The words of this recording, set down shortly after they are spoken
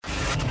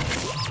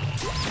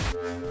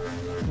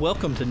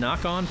Welcome to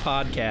Knock On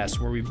Podcast,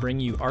 where we bring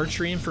you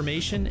archery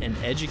information and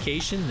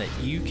education that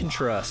you can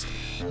trust.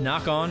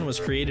 Knock On was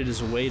created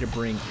as a way to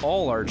bring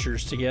all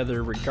archers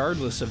together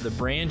regardless of the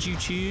brand you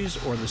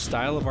choose or the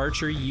style of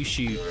archery you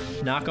shoot.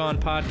 Knock On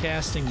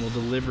Podcasting will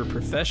deliver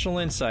professional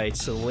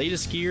insights to the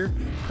latest gear,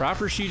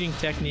 proper shooting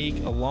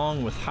technique,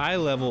 along with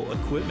high-level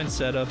equipment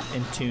setup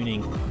and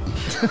tuning.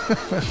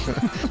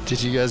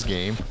 Did you guys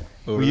game?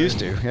 We used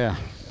to, yeah.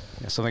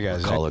 Yeah, some of the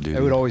guys. Call of Duty.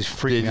 It would always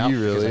freak me out. Did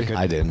you really?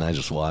 I didn't. I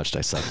just watched.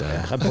 I sat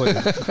there. I'd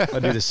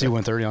do the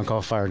C-130 on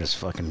call fire and just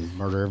fucking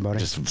murder everybody.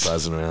 Just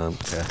buzzing around.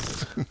 Yeah.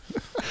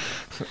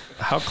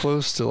 How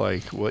close to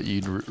like what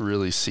you'd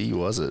really see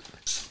was it?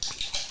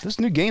 Those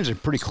new games are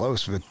pretty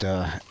close, but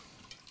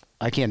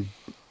I can't.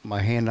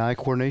 My hand-eye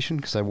coordination,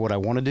 because what I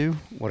want to do,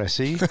 what I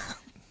see,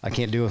 I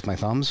can't do with my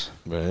thumbs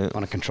Right.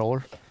 on a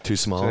controller. Too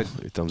small.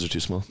 So Your thumbs are too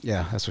small.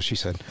 Yeah, that's what she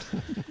said.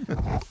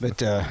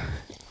 But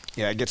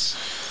yeah, it gets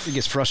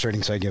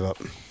frustrating, so I give up.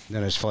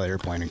 Then I just fly the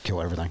airplane and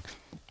kill everything.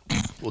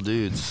 Well,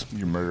 dudes,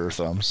 You murder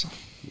thumbs.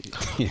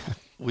 Yeah.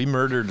 we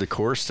murdered the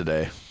course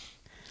today.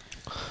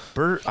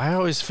 Bert, I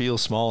always feel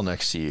small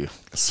next to you.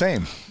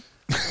 Same.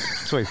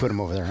 That's why you put them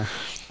over there, huh?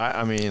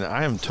 I mean,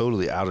 I am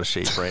totally out of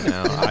shape right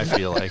now. I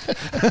feel like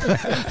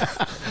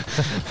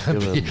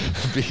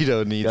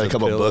Vito needs Got a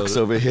couple pillow books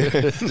over here.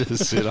 to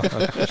sit on.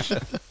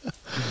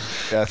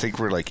 Yeah, I think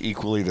we're like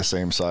equally the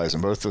same size,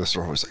 and both of us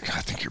are always like,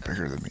 I think you're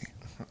bigger than me.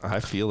 I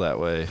feel that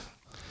way.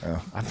 Yeah.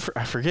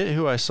 I forget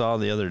who I saw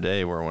the other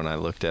day where when I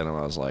looked at him,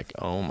 I was like,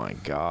 oh my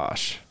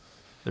gosh.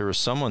 There was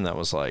someone that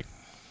was like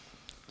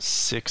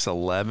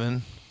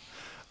 6'11".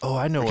 Oh,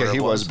 I know Okay, where he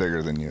it was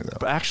bigger than you, though.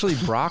 But actually,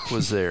 Brock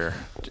was there.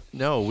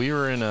 No, we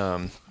were in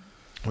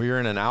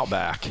an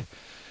Outback,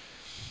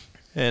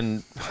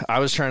 and I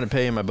was trying to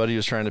pay. My buddy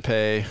was trying to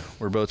pay.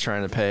 We're both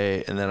trying to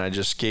pay, and then I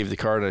just gave the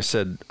card. And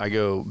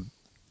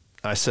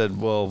I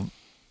said, well,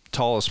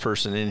 tallest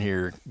person in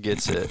here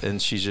gets it, and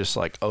she's just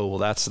like, oh, well,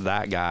 that's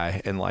that guy,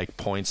 and like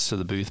points to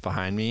the booth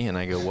behind me, and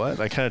I go, what?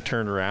 And I kind of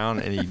turned around,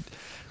 and he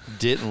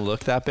didn't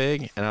look that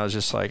big, and I was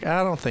just like,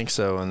 I don't think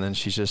so. And then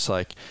she's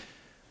like,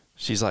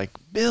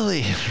 Billy,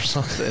 or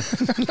something.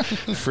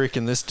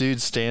 Freaking this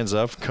dude stands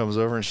up, comes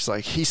over, and she's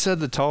like, he said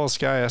the tallest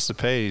guy has to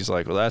pay. He's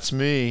like, well, that's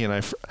me. And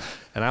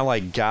I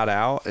like got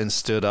out and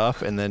stood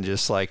up, and then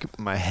just like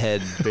my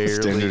head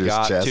barely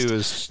got to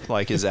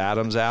his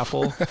Adam's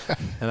apple.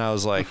 And I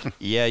was like,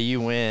 yeah,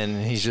 you win.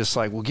 And he's just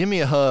like, well, give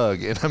me a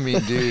hug. And I mean,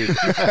 dude.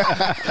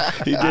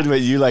 He did what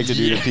you like to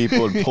do to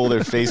people and pull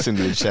their face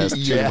into your chest,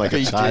 treat him like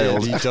a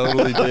child. He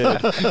totally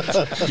did.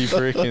 He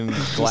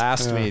freaking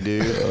glassed me,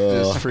 dude.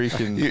 Just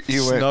freaking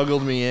You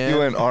snuggled me in. You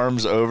went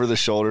arms over the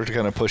shoulder to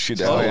kind of push you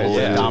down. Oh,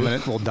 yeah.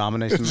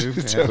 Domination move.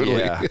 Yeah. Totally.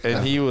 Yeah,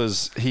 and he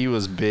was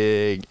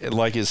big, and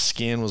like his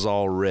skin was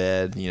all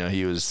red. You know,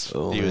 he was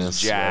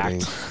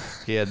jacked.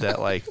 Sweating. He had that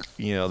like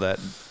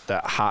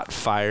that hot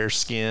fire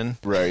skin.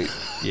 Right.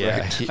 Yeah,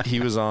 Right. He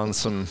was on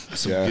some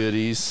Yeah.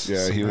 goodies.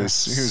 Yeah, he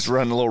was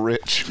running a little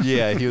rich.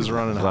 Yeah, he was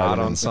running hot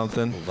on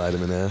something.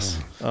 Vitamin S.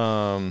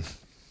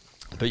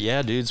 But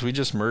yeah, dudes, we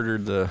just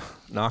murdered the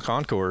Knock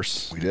On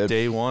course. We did.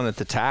 Day one at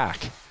the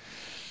TAC.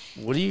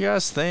 What do you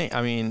guys think?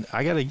 I mean,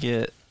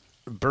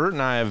 Bert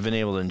and I have been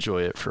able to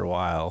enjoy it for a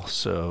while,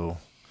 so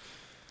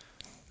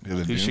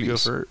who should go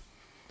first?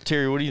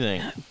 Terry, what do you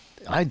think?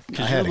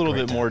 Because you're a little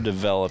bit more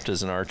developed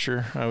as an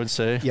archer, I would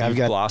say. Yeah, You've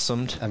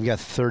blossomed. I've got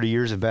 30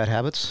 years of bad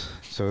habits,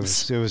 so it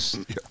was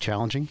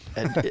challenging.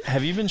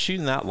 Have you been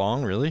shooting that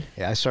long, really?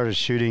 Yeah, I started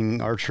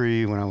shooting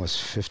archery when I was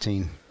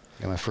 15.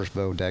 Yeah, my first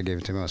bow, Dad gave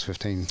it to me when I was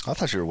 15. I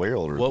thought you were way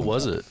older. What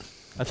was it?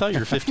 I thought you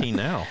were 15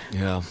 now.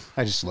 Yeah.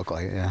 I just look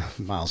like it, yeah.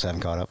 Miles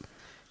haven't caught up.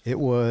 It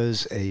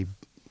was a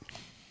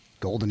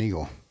golden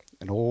eagle,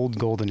 an old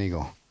golden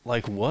eagle.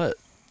 Like what?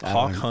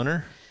 Hawk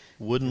Hunter?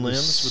 Wooden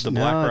limbs with the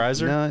black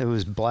riser? No, it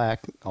was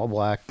black, all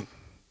black,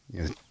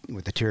 you know,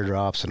 with the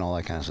teardrops and all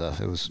that kind of stuff.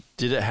 It was.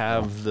 Did it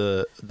have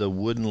the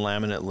wooden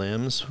laminate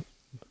limbs?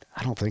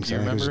 I don't think Do so.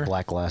 you I think it remember? was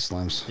black glass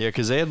limbs. Yeah,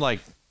 because they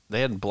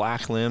had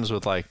black limbs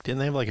with like, didn't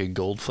they have like a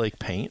gold flake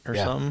paint or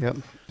something? Yep.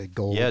 Big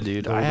gold. Yeah,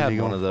 dude, I golden had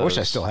eagle. one of I wish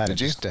I those. still had Did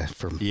it. you? Just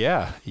for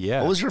Yeah.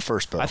 What was your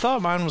first bow? I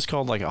thought mine was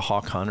called like a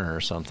Hawk Hunter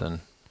or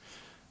something.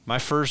 My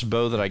first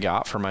bow that I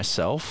got for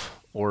myself,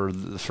 or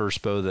the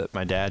first bow that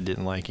my dad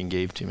didn't like and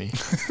gave to me.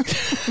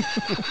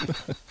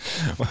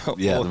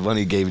 The one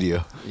he gave to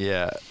you.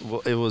 Yeah,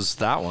 well, it was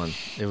that one.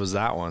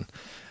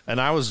 And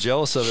I was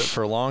jealous of it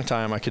for a long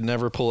time. I could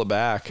never pull it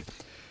back.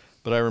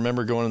 But I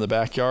remember going in the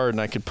backyard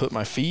and I could put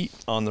my feet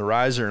on the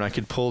riser and I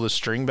could pull the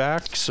string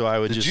back. So I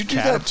would Did just you do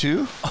that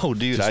too? Oh,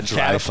 dude, Just I'd dry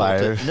catapult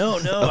fire? it. No.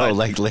 Oh,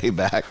 like lay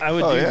back. I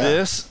would Oh, do yeah.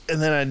 this,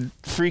 and then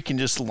I'd freaking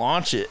just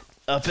launch it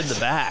up in the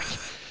back.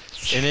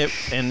 And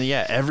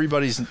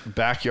everybody's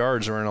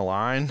backyards were in a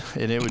line,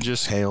 and it would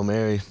just Hail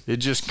Mary.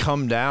 it'd just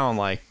come down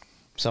like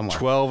somewhere.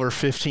 12 or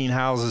 15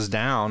 houses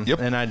down. Yep.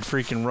 And I'd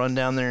freaking run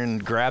down there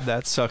and grab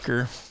that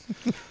sucker.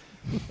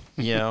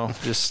 You know,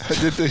 just I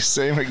did the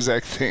same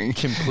exact thing.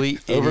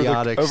 complete Over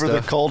idiotic the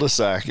stuff.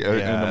 cul-de-sac into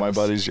my it's-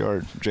 buddy's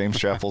yard, James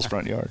Chappell's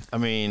front yard. I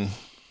mean,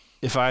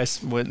 if I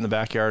went in the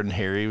backyard and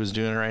Harry was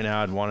doing it right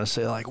now, I'd want to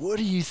say like, "What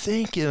are you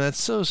thinking?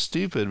 That's so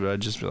stupid." But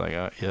I'd just be like,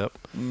 "Yep,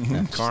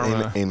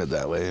 karma." Aim it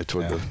that way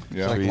toward the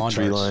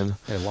tree line.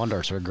 Yeah, lawn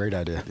darts are a great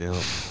idea.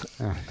 Yeah.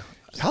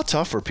 How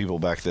tough were people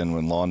back then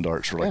when lawn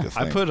darts were like a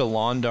thing? I put a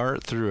lawn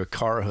dart through a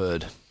car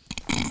hood.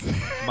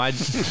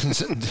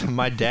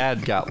 My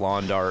dad got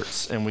lawn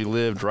darts, and we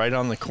lived right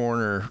on the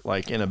corner,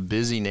 like in a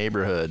busy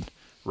neighborhood,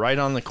 right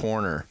on the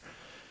corner.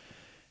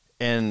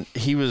 And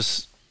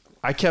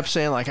I kept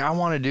saying like, I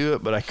want to do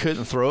it, but I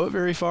couldn't throw it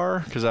very far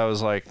because I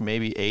was like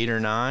maybe 8 or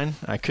 9.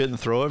 I couldn't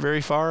throw it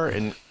very far,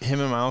 and him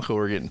and my uncle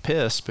were getting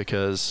pissed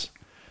because,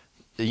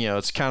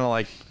 it's kind of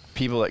like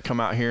people that come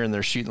out here and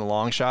they're shooting the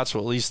long shots.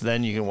 Well, at least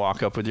then you can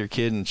walk up with your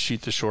kid and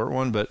shoot the short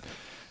one, but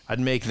I'd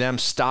make them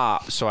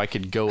stop so I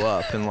could go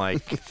up and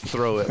like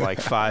throw it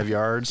like 5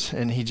 yards,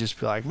 and he'd just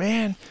be like,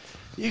 "Man,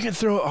 you can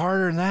throw it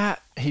harder than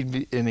that."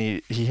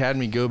 He had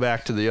me go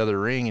back to the other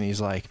ring, and he's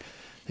like,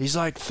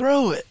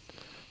 "Throw it,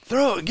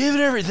 give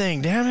it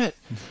everything, damn it."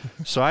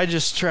 So I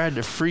just tried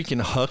to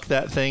freaking huck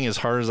that thing as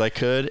hard as I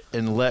could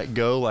and let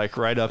go like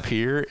right up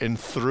here and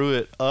threw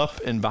it up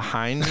and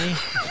behind me,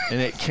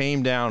 and it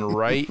came down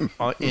right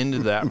into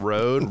that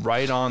road,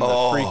 right on the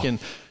freaking.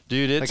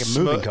 Dude, like a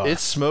moving car. It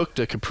smoked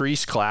a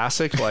Caprice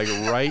Classic like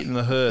right in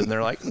the hood, and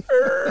they're like,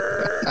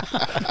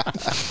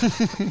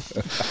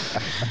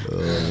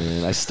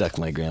 Man, I stuck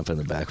my grandpa in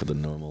the back with a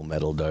normal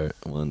metal dart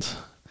once.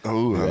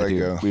 Oh, how'd that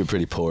go? We were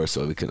pretty poor,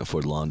 so we couldn't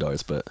afford lawn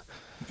darts, but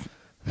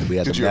we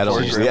had Did the you metal.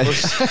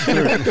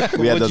 afford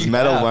We had those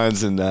metal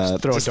ones and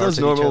throw just darts those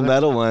at each normal other?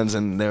 metal ones,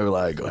 and they were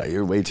like, "Oh,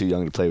 you're way too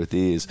young to play with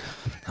these."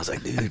 I was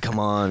like, "Dude, come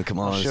on." It's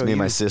show me and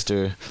my you.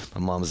 sister.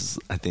 My mom's,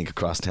 I think,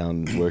 across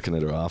town working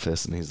at her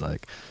office, and he's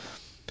like,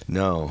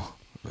 "No."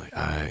 I'm like,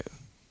 all right.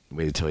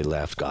 Waited till he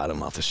left, got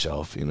him off the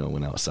shelf,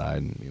 went outside,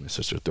 and me and my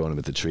sister were throwing him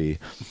at the tree.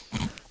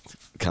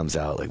 Comes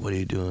out, like, "What are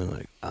you doing?"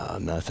 Like,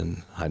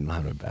 nothing, hiding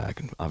behind her back.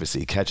 And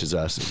obviously he catches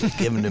us and he's,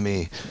 "Give him to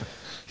me."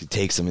 He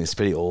takes him, he's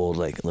pretty old,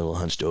 like a little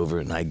hunched over,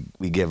 and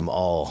we give him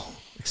all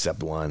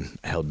except one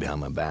held behind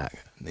my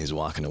back. And he's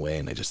walking away,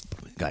 and I just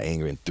got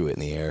angry and threw it in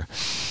the air.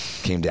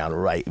 Came down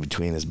right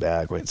between his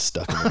back, right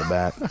stuck him in the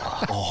back.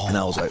 And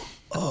I was like,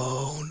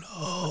 "Oh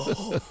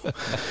no!"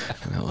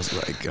 And I was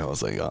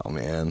like, "Oh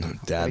man,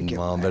 Dad and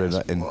Mom better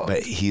not."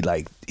 But he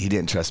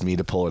didn't trust me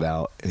to pull it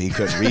out, and he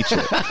couldn't reach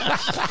it.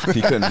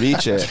 He couldn't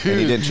reach it, and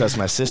he didn't trust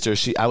my sister.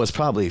 I was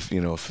probably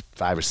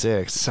 5 or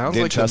 6.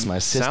 Didn't trust my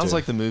sister. Sounds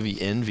like the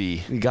movie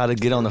Envy. You got to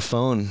get on the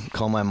phone,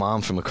 call my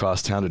mom from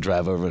across town to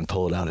drive over and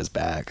pull it out his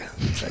back.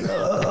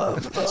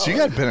 So you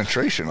got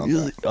penetration on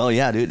that. Oh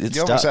yeah, dude, it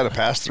You stuck. almost had a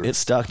pass-through. It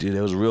stuck, dude.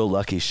 It was a real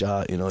lucky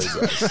shot. He's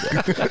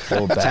like,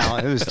 old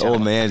back. It was The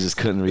old man just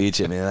couldn't reach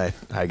it, man.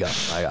 I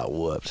got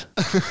whooped.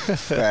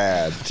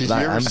 Bad. Did But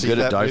you ever I'm see good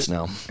at that darts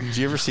mo- now. Did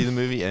you ever see the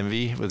movie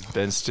Envy with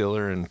Ben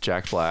Stiller and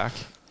Jack Black?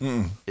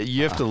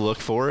 You have to look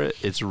for it.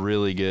 It's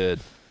really good.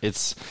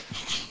 It's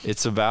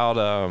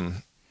about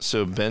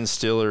so Ben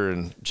Stiller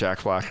and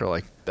Jack Black are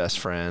like best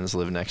friends,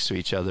 live next to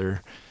each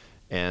other,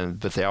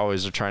 but they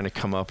always are trying to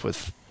come up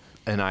with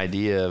an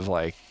idea of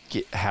like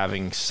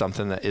having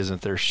something that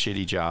isn't their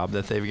shitty job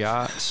that they've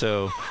got.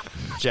 So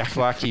Jack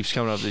Black keeps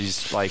coming up with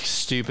these like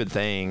stupid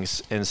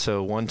things, and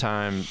so one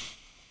time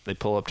they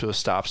pull up to a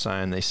stop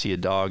sign, they see a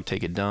dog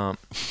take a dump,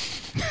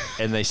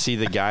 and they see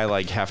the guy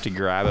like have to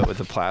grab it with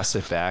a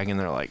plastic bag, and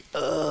they're like,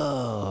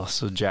 "Ugh."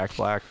 So Jack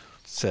Black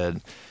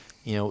said,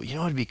 you know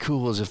what'd be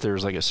cool is if there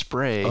was like a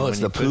spray. Oh, it's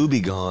the poo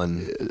be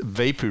gone.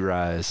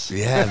 Vaporize.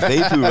 Yeah,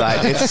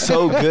 Vaporize. It's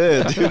so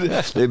good, dude.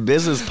 They're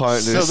business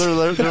partners.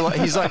 So they're like,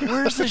 he's like,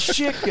 "Where's the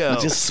shit go?"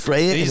 You just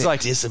spray it, And he's and like,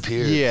 it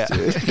disappears. Yeah.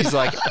 dude. He's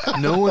like,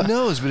 "No one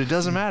knows, but it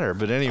doesn't matter."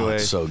 But anyway,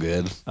 It's so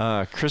good.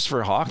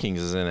 Christopher Hawkins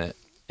is in it,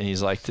 and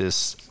he's like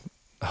this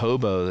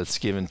hobo that's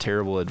giving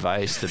terrible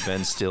advice to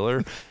Ben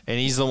Stiller, and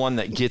he's the one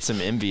that gets him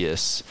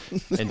envious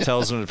and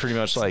tells him to pretty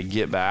much like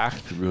get back.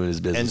 Ruin his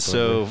business. And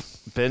so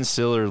Ben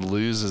Stiller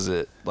loses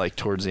it like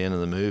towards the end of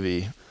the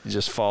movie. He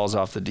just falls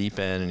off the deep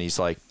end, and he's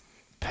like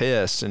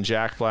pissed. And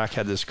Jack Black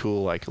had this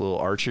cool like little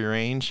archery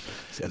range,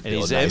 and build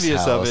he's a nice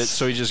envious of it. house.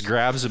 So he just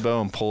grabs a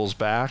bow and pulls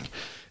back,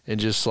 and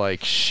just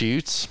like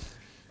shoots.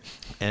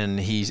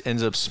 And he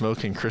ends up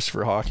smoking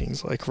Christopher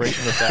Hawkins like right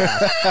in the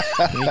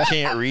back, and he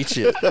can't reach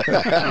it.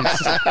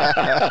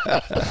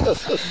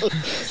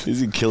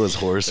 He's gonna kill his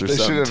horse or They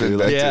should something have too.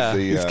 invented Yeah.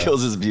 He the.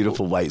 kills his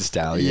beautiful white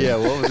stallion. Yeah,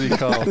 what was he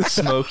called?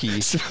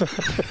 Smokey.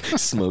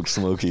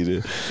 Smokey,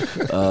 dude.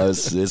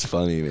 It's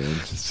funny, man.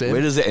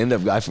 Where does it end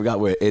up? I forgot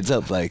where it ends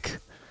up. Like,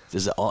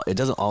 it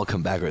doesn't all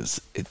come back. Or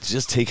it's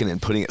just taking it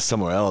and putting it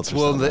somewhere else. Or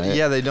Well, something, right?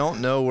 yeah, they don't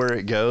know where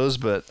it goes,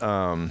 but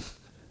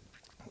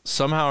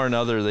somehow or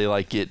another they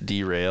like get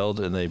derailed,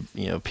 and they,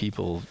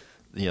 people,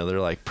 they're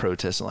like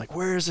protesting, like,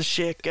 "Where's the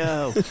shit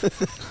go?"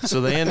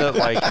 So they end up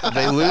like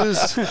they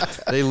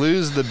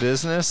lose the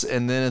business,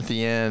 and then at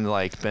the end,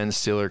 like Ben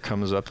Stiller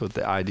comes up with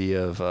the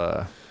idea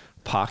of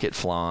pocket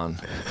flan.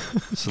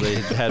 So they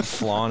had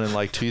flan in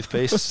like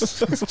toothpaste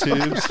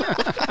tubes.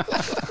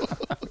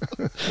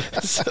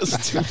 So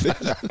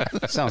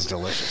stupid. Sounds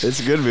delicious. It's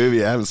a good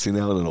movie. I haven't seen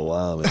that one in a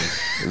while, man.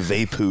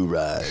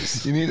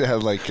 Vaporize. You need to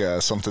have like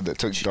something that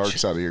took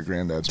darts out of your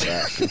granddad's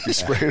back. If you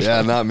spray it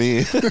Yeah, not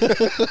me.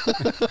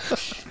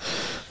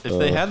 If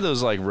they had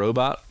those like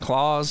robot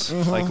claws,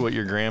 like what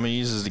your grandma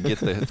uses to get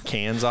the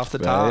cans off the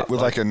top,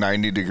 with like a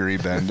 90-degree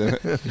bend in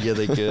it, yeah,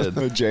 they could.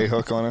 a J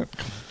hook on it.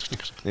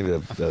 Maybe the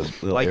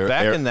little Like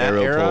back in that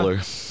arrow era, puller.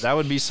 that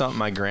would be something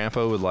my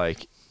grandpa would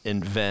like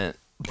invent.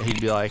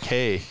 He'd be like,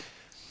 "Hey,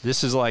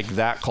 this is like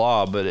that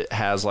claw, but it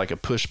has like a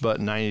push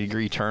button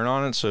 90-degree turn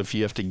on it. So if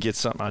you have to get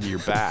something out of your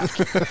back,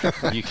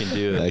 you can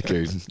do it." Like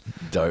your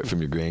dart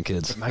from your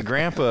grandkids. My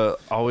grandpa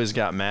always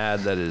got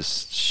mad that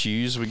his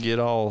shoes would get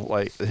all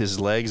like his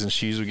legs and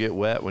shoes would get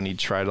wet when he'd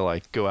try to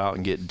like go out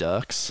and get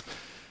ducks.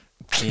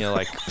 You know,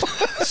 like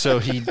so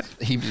he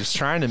was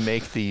trying to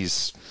make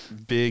these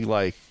big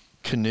like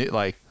canoe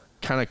like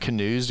kind of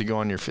canoes to go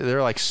on your feet.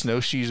 They're like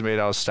snowshoes made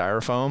out of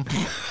styrofoam,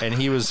 and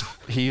he was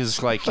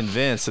like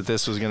convinced that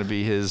this was going to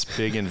be his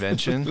big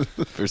invention.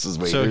 Versus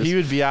waders. So he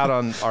would be out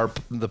on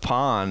the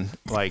pond,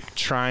 like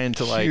trying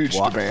to like Huge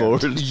walk demand.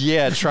 forward.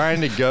 yeah,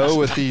 trying to go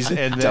with these,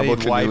 and then Double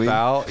he'd wipe canoeing.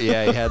 out.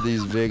 Yeah, he had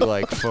these big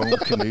like foam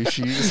canoe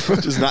shoes.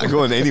 Just not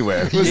going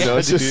anywhere. You know,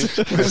 it's just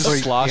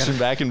sloshing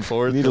back and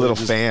forth. you need a little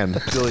Just fan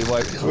till he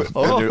wiped.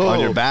 on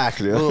your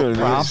back. You know? Little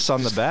props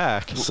on the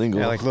back.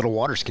 Single. Yeah, like little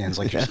water skins,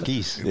 like your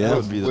skis. Yeah. That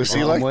would be the Was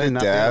he wrong like way, the not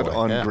the dad other way.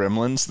 on Yeah.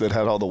 Gremlins that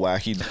had all the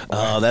wacky?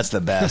 Oh, that's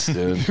the best,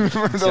 dude.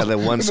 It's got that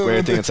one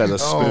square thing inside the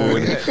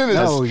spoon.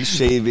 No, Has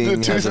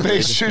shaving. The has a-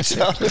 toothpaste shoots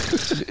out.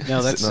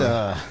 No, that's Sitting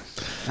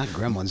not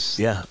Gremlins.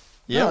 Yeah.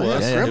 Yeah, it No,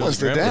 was. yeah, Gremlins,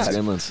 the dad.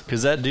 Gremlins.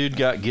 Because that dude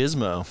got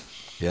Gizmo.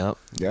 Yep.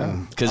 Yeah.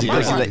 Because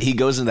he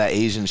goes into that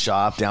Asian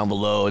shop down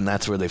below, and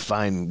that's where they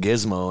find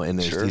Gizmo,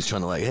 and he's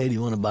trying to like, hey, do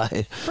you want to buy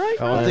it? Oh,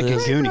 I'm thinking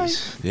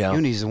Goonies. Yeah.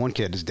 Goonies, the one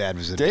kid, his dad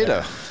was a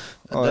Data.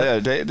 Oh yeah,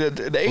 the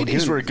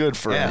 80s Goon- were good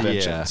for Yeah.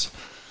 inventions.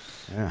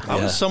 Yeah. I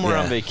Yeah, was somewhere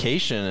on yeah.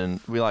 vacation, and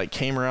we like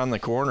came around the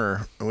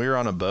corner, and we were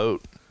on a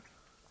boat,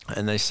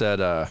 and they said,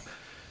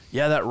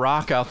 "Yeah, that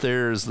rock out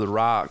there is the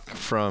rock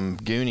from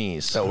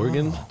Goonies." Is that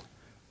Oregon?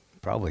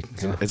 Probably.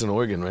 It's an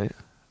Oregon, right?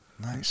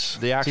 Nice.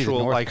 The actual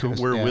North like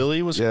Coast, where yeah.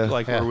 Willie was, Yeah.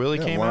 like where Willie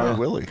Yeah, came Wild out.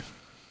 Willie.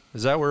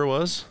 Is that where it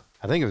was?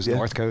 I think it was Yeah.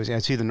 North Coast. Yeah,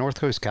 it's either North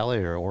Coast, Cali,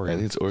 or Oregon. I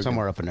think it's Oregon.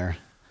 Somewhere up in there.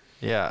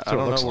 Yeah, I what it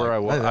don't looks know where like. I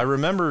was. I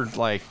remember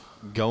like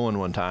going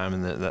one time,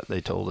 and that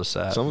they told us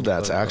that. Some of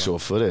that's But, actual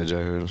footage,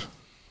 I heard.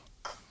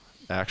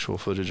 actual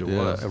footage of Yeah.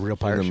 what? A real In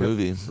pirate the ship?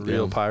 movie.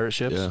 Real yeah. pirate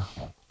ships. Yeah.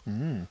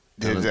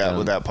 Did that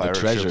what that the pirate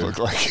ship treasure. look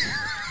like?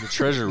 The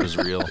treasure was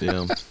real.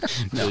 Yeah.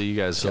 Until you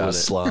guys So got was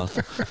it. sloth.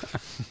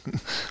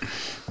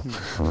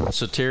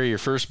 So Terry, your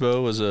first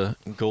bow was a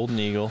golden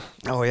eagle.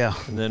 Oh, yeah.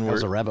 And then that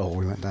was we're- a rabbit hole.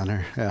 We went down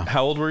there. Yeah.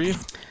 How old were you?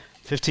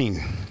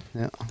 15.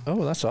 Yeah.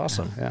 Oh, that's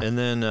awesome. Yeah. And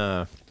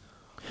then,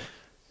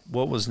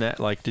 what was that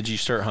like? Did you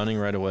start hunting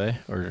right away,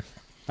 or?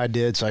 I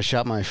did. So I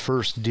shot my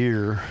first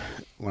deer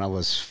when I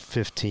was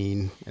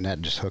 15, and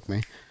that just hooked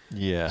me.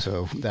 Yeah.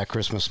 So that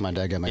Christmas, my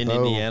dad got my In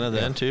bow. Indiana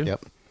then, Yep, too?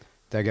 Yep.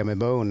 Dad got my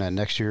bow, and that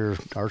next year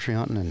archery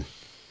hunting, and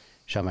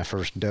shot my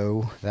first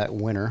doe that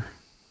winter,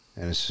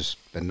 and it's just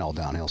been all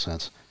downhill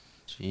since.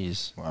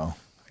 Jeez, Wow.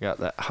 I got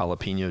that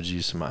jalapeno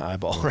juice in my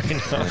eyeball right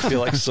now. I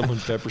feel like someone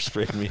pepper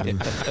sprayed me.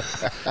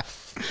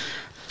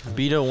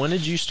 Beto, when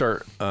did you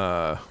start?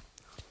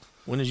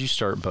 When did you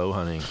start bow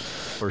hunting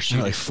or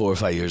shooting? Like 4 or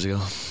 5 years ago.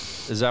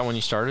 Is that when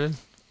you started?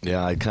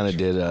 Yeah, I kind of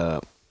did.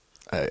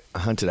 I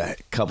hunted a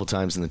couple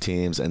times in the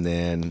teams, and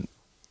then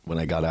when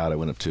I got out, I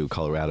went up to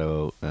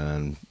Colorado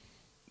and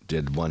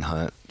did one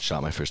hunt,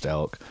 shot my first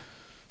elk.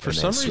 For and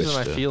some then reason,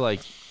 switched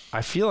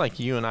I feel like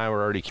you and I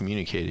were already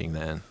communicating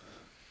then.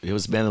 it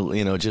was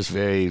been, just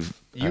very.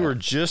 You were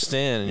just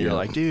in, and you're yeah.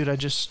 like, dude, I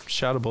just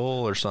shot a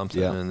bull or something,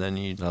 Yeah. and then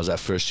you. That was that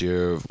first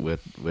year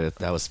with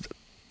that was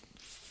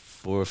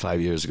 4 or 5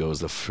 years ago. Was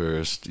the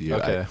first year.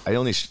 Okay. I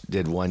only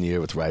did 1 year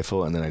with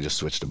rifle, and then I just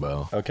switched to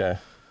bow. Okay.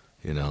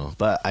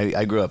 But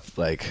I grew up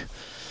like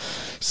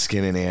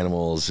skinning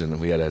animals, and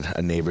we had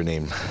a neighbor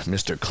named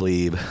Mr.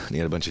 Klebe, and he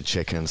had a bunch of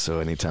chickens. So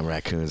anytime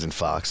raccoons and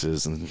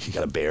foxes, and he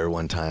got a bear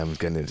one time,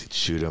 going to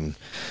shoot him,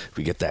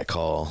 we get that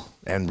call,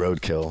 and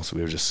roadkill. So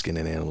we were just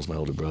skinning animals. My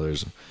older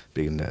brothers,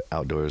 big into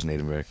outdoors,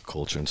 Native American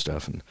culture and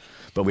stuff,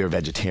 but we were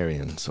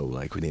vegetarian, so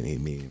like we didn't eat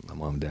meat. My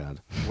mom and dad.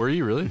 Were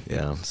you really?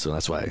 Yeah, so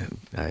that's why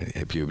I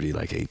hit puberty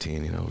like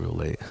 18, real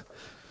late.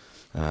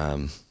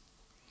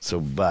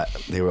 But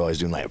they were always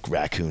doing like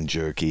raccoon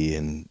jerky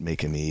and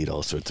making me eat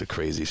all sorts of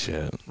crazy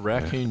shit.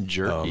 Raccoon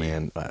jerky? Oh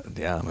man,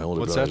 yeah, my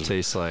older What's brothers. that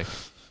taste like?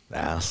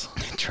 Ass.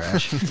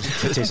 Trash.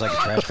 It tastes like a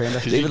trash panda.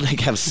 They would like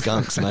have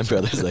skunks. My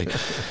brothers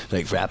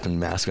like wrapping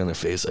mask on their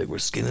face, like we're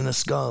skinning a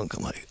skunk.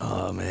 I'm like,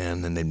 oh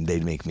man. Then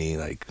they'd make me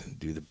like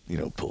do the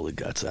pull the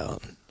guts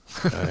out.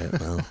 All right,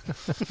 well,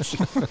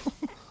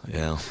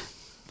 yeah.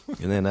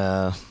 And then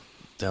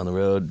down the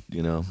road,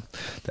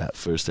 that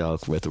first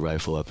elk with the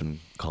rifle up in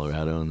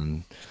Colorado, and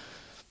then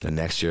the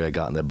next year I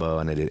got in the bow,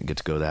 and I didn't get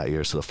to go that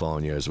year. So the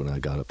following year is when I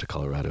got up to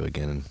Colorado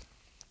again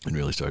and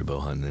really started bow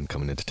hunting and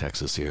coming into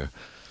Texas here.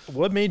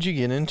 What made you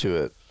get into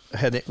it?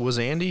 Was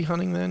Andy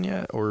hunting then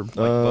yet, or like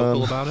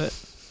vocal about it?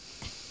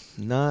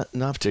 Not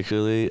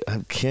particularly.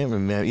 I can't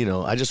remember. You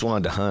know, I just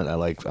wanted to hunt.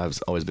 I've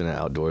always been an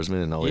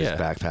outdoorsman and always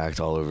backpacked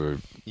all over.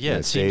 Yeah,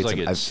 it seems like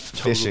it's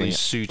totally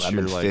suits I've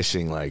your been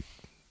fishing like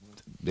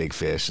big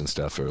fish and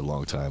stuff for a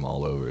long time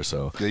all over.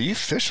 So Yeah, you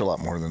fish a lot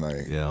more than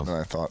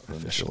I thought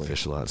initially.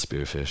 Fish a lot,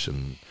 spearfish,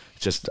 and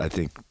just I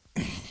think,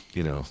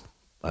 you know,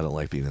 I don't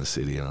like being in the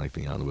city. I like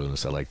being out in the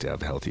wilderness. I like to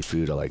have healthy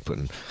food. I like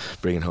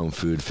bringing home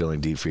food, filling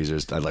deep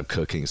freezers. I love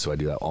cooking, so I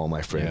do that. All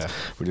my friends,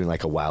 we're doing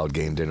like a wild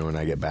game dinner when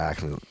I get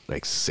back, and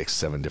like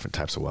 6-7 different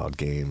types of wild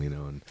game, you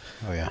know. And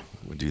Oh yeah.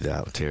 we do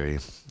that with Terry.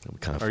 It'll be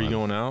kind of Are fun. you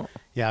going out?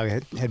 Yeah, we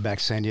head back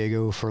to San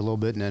Diego for a little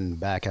bit and then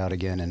back out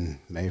again in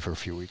May for a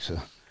few weeks. So.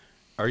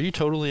 Are you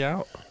totally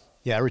out?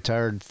 Yeah, I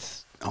retired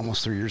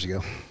almost 3 years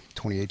ago,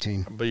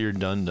 2018. But you're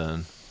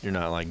done. You're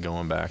not like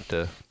going back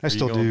to. I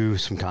still do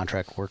some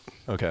contract work,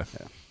 Okay.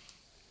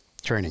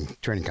 training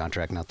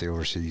contract, not the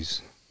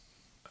overseas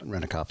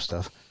rent-a-cop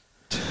stuff.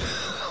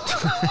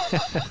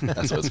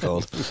 That's what it's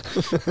called.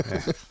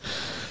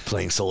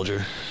 Playing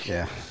soldier.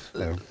 Yeah,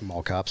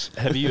 mall cops.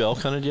 Have you elk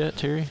hunted yet,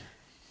 Terry?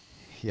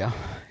 Yeah.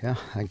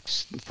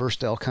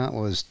 First elk hunt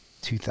was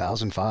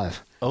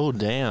 2005. Oh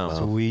damn!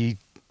 So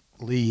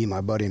Lee,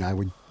 my buddy, and I,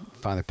 we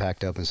finally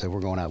packed up and said we're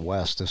going out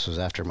west. This was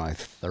after my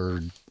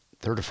third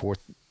or fourth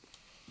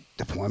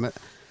deployment.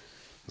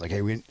 Like,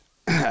 hey,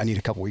 I need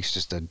a couple weeks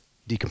just to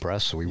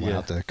decompress. So we went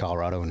out to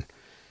Colorado, and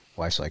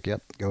wife's like,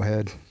 "Yep, go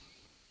ahead."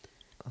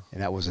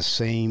 And that was the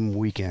same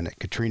weekend that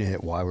Katrina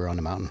hit while we were on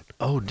the mountain.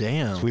 Oh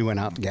damn! So we went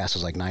out. Gas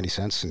was like 90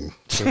 cents, and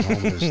came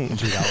home. It was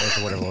 $2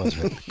 or whatever it was.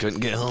 But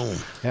Couldn't get home.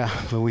 yeah,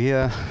 but we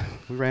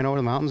ran over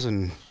the mountains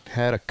and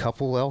had a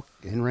couple elk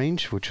in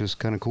range, which was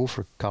kind of cool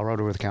for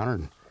Colorado over the counter.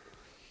 And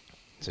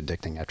it's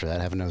addicting after that,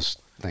 having those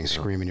things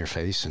scream in your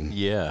face. And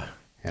Yeah.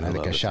 and I I think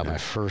love I it, shot too. my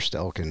first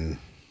elk in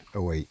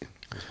 2008.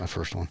 That's my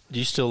first one. Do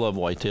you still love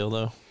whitetail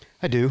though?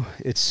 I do.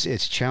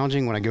 It's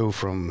challenging when I go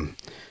from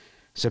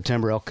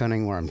September elk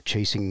hunting, where I'm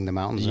chasing the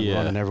mountains and Yeah.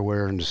 running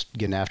everywhere and just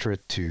getting after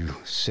it, to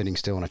sitting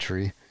still in a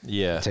tree.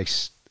 Yeah. It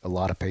takes a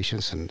lot of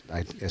patience, and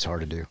it's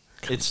hard to do.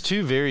 It's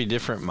two very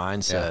different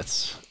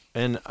mindsets.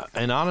 And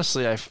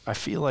honestly, I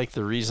feel like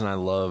the reason I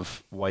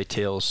love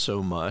whitetails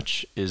so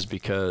much is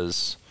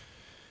because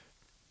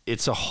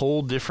it's a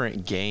whole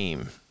different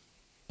game.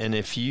 And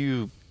if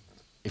you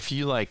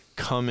like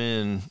come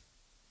in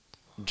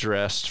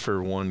dressed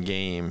for one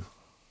game,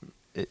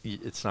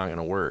 it's not going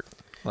to work.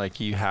 Like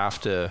you have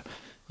to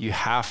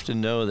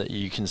know that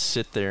you can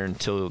sit there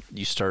until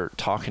you start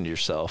talking to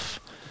yourself.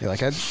 Yeah,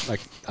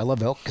 I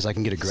love elk because I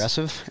can get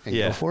aggressive and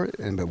Yeah. go for it.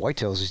 But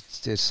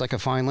whitetails, it's like a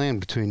fine line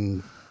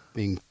between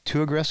being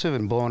too aggressive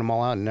and blowing them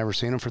all out and never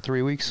seeing them for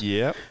 3 weeks,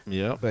 Yep.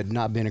 but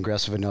not being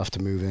aggressive enough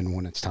to move in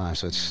when it's time.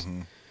 So it's I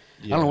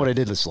Yeah. don't know what I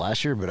did this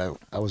last year, but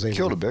I was able.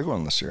 Killed to, a big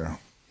one this year.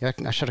 Yeah,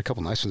 I shot a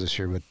couple nice ones this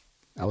year, but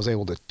I was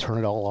able to turn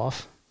it all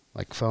off,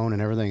 like phone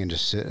and everything, and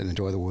just sit and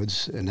enjoy the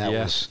woods. And that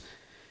Yeah. it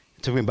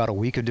took me about a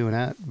week of doing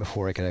that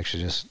before I could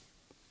actually just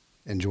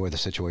enjoy the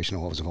situation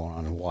and what was going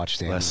on and watch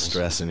the Less animals.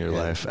 stress in your Yeah,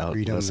 life.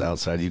 freedom, Less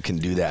outside. You can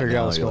do that Figure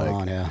now. out what's You're going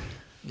like on. Yeah.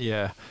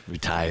 Yeah.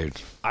 retired.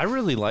 I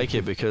really like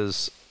it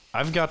because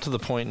I've got to the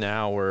point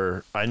now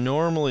where I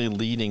normally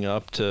leading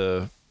up,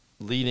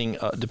 depending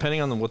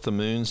on what the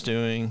moon's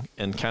doing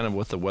and kind of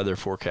what the weather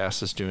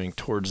forecast is doing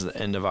towards the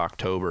end of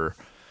October,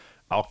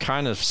 I'll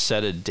kind of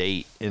set a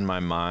date in my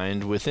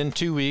mind. Within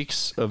 2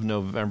 weeks of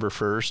November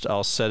 1st,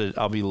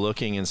 I'll be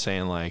looking and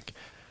saying like,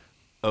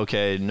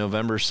 okay,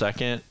 November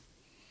 2nd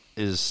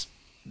is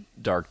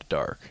dark to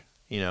dark,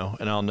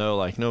 and I'll know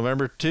like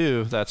November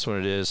 2, that's when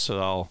it is. So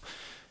I'll,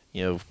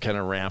 kind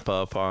of ramp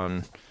up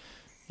on,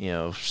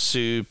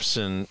 soups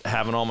and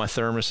having all my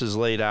thermoses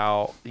laid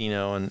out,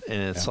 and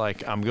it's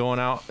like I'm going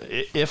out.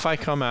 If I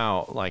come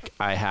out, like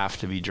I have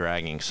to be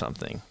dragging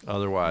something.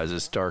 Otherwise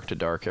it's dark to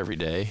dark every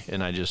day.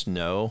 And I just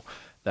know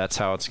that's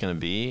how it's going to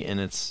be. And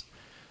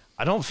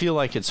I don't feel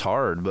like it's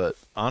hard, but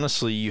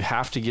honestly, you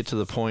have to get to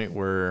the point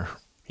where,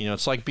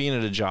 it's like being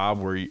at a job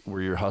where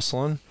you're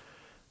hustling.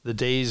 The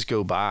days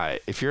go by.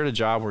 If you're at a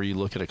job where you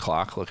look at a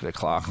clock,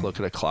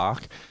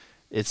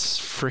 it's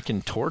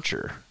freaking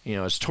torture.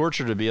 It's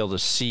torture to be able to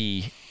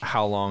see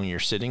how long you're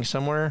sitting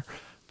somewhere.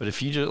 But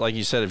if you just, like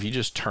you said, if you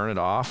just turn it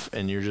off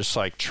and you're just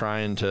like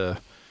trying to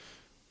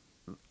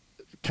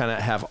kind of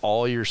have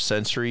all your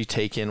sensory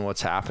take in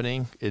what's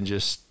happening and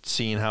just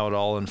seeing how it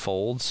all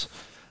unfolds,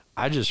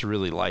 I just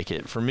really like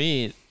it. For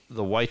me,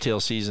 the whitetail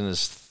season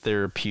is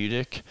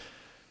therapeutic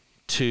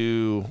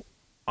to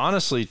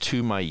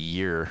my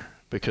year,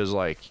 because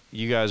like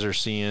you guys are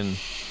seeing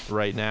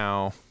right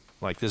now,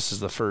 like this is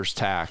the first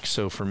tack.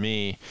 So for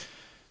me,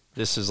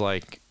 this is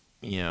like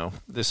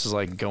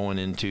going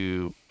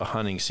into a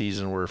hunting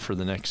season where for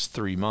the next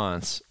 3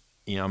 months,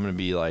 I'm going to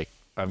be like,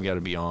 I've got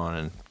to be on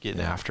and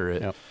getting after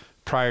it. Yep.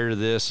 Prior to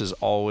this is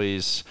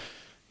always,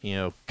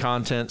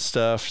 content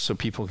stuff so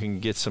people can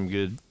get some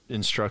good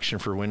instruction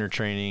for winter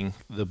training,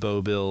 the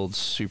bow builds,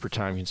 super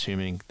time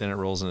consuming, then it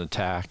rolls into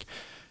tack.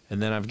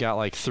 And then I've got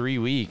like 3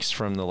 weeks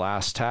from the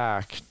last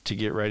tack to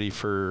get ready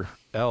for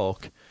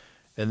elk.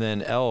 And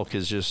then elk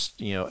is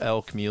just,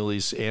 elk,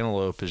 muleys,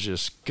 antelope is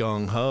just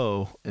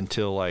gung-ho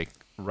until like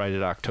right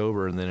at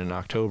October. And then in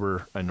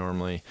October, I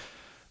normally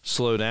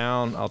slow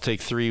down. I'll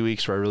take 3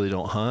 weeks where I really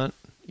don't hunt.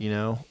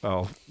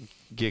 I'll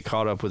get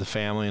caught up with the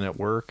family and at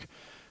work.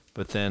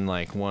 But then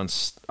like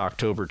once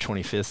October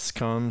 25th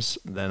comes,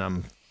 then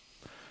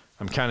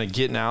I'm kind of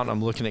getting out and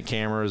I'm looking at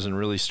cameras and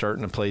really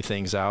starting to play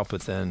things out.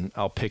 But then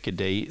I'll pick a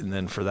date. And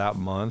then for that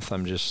month,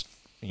 I'm just,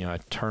 I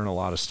turn a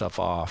lot of stuff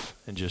off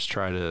and just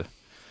try to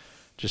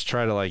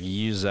like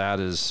use that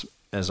as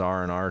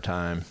R&R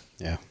time.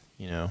 Yeah.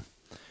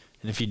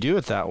 And if you do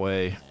it that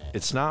way,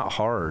 it's not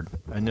hard.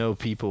 I know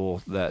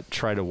people that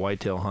try to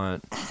whitetail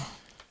hunt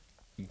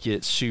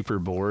get super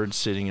bored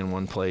sitting in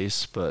one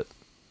place, but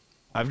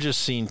I've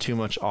just seen too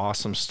much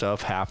awesome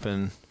stuff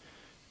happen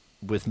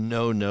with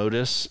no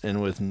notice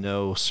and with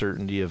no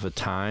certainty of a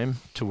time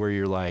to where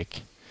you're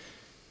like,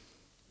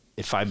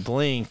 if I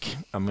blink,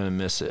 I'm going to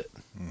miss it.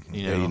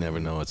 Yeah, you never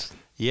know. It's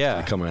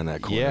Yeah. Come around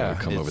that corner, Yeah.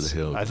 come over the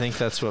hill. I think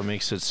that's what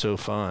makes it so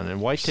fun.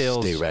 And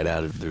whitetails. Stay right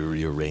out of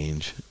your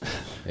range.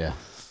 Yeah.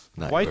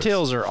 Not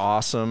Whitetails yours. are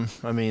awesome.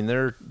 I mean,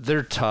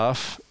 they're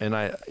tough, and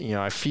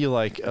I feel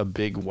like a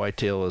big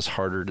whitetail is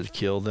harder to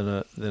kill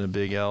than a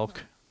big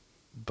elk,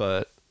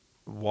 but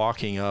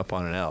walking up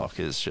on an elk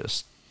is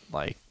just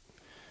like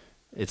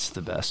it's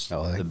the best.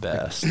 The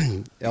best.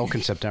 Elk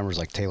in September is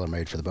like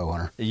tailor-made for the bow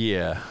hunter.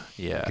 Yeah.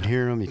 You can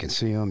hear them, you can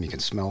see them, you can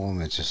smell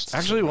them. It's just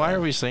Actually, why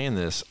are we saying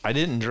this? I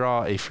didn't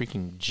draw a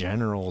freaking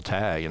general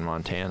tag in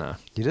Montana.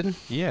 You didn't?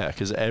 Yeah,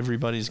 because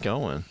everybody's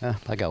going. Yeah,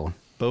 I got one.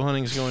 Bow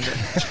hunting's going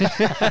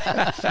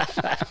down.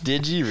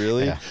 Did you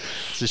really? Yeah.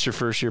 Is this your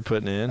first year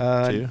putting in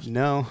too?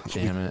 No.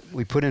 Damn it.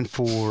 We put in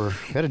we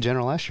had a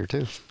general last year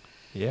too.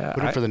 Yeah.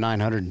 Put in for the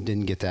 900 and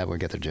didn't get that. We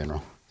got the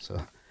general.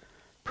 So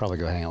probably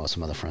go hang out with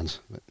some other friends.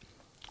 But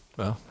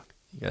Well,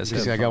 you guys see,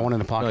 have I got fun. one in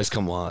the pocket. Always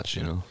come watch,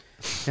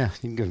 Yeah,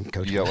 you can go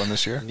coach. You got one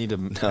this year? Need to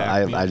No,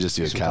 pack me. I just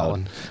do a Some cow.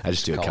 calling. I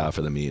just do a Some cow calling.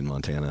 for the meat in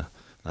Montana.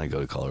 I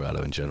go to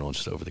Colorado in general,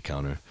 just over the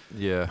counter.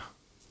 Yeah.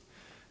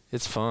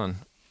 It's fun.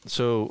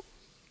 So,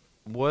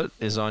 what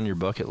is on your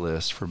bucket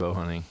list for bow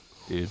hunting,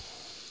 dude?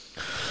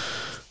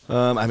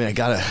 I mean, I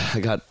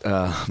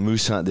got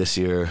moose hunt this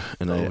year,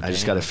 and Oh, I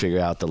just damn. got to figure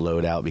out the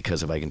loadout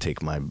because if I can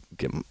take my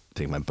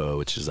bow,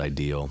 which is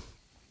ideal,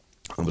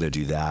 I'm gonna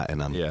do that.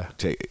 And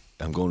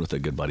I'm going with a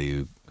good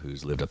buddy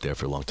who's lived up there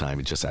for a long time.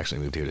 He just actually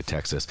moved here to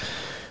Texas.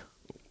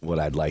 What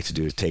I'd like to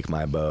do is take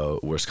my bow.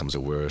 Worst comes to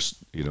worst,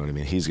 you know what I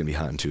mean. He's gonna be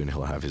hunting too, and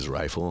he'll have his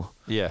rifle.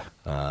 Yeah.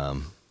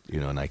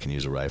 And I can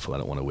use a rifle. I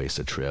don't want to waste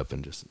a trip,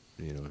 and just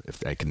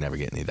if I can never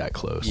get any that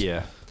close.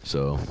 Yeah.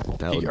 So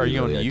that would Are be you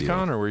going really to ideal.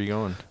 Yukon or where are you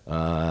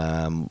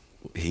going?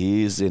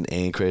 He's in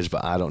Anchorage,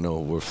 but I don't know.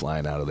 We're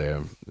flying out of there.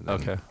 And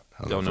Okay.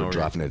 I don't Don't know know if where we're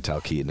dropping at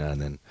Talkeetna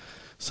and then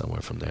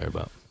somewhere from there.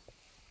 But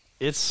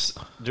It's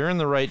during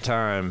the right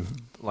time,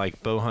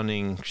 like bow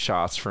hunting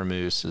shots for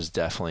moose is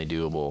definitely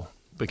doable.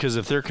 Because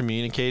if they're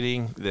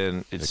communicating,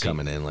 then they're it's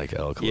coming in like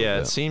elk. a little Yeah,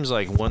 bit. it seems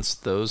like once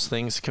those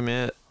things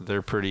commit,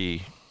 they're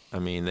pretty. I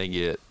mean, they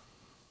get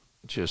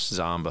just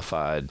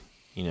zombified.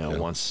 Yeah.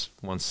 Once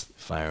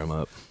Fire them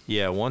up.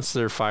 yeah, once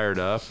they're fired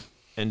up,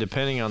 and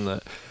depending on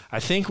I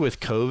think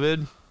with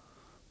COVID,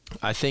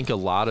 I think a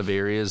lot of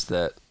areas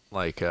that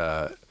like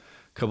a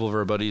couple of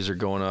our buddies are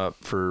going up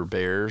for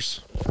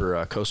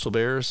coastal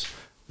bears.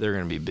 They're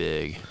going to be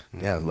big.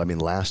 Yeah, I mean,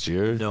 last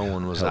year No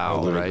one was helped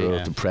out, with the right? growth,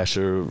 Yeah. The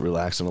pressure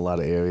relaxed in a lot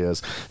of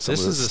areas. Some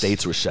This of the is a-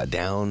 states were shut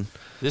down.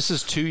 This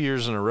is 2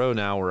 years in a row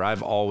now where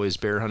I've always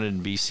bear hunted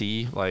in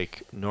BC.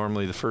 Like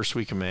normally the first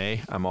week of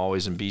May, I'm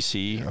always in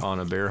BC on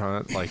a bear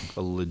hunt, like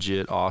a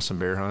legit awesome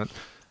bear hunt.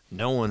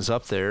 No one's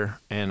up there,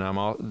 and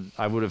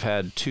I would have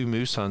had 2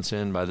 moose hunts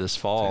in by this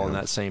fall in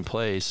that same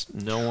place.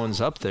 No one's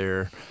up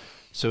there,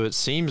 so it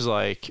seems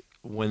like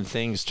when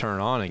things turn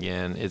on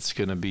again, it's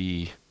going to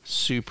be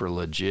super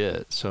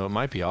legit. So it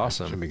might be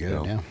awesome. Should be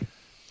good. Yeah.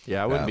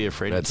 Yeah, I wouldn't be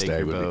afraid Red to take Stag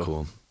your would bow. be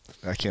cool.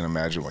 I can't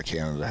imagine what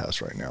Canada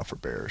has right now for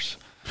bears.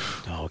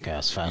 Oh, okay,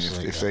 it's I mean,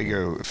 fascinating.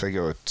 if they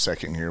go a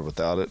second year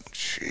without it,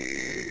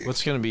 gee.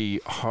 What's going to be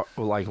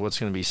what's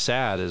going to be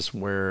sad is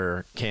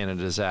where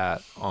Canada's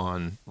at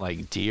on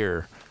like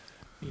deer,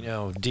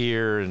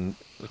 deer and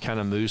kind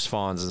of moose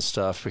fawns and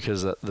stuff,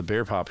 because the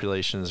bear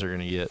populations are going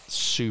to get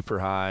super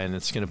high, and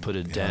it's going to put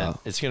a dent.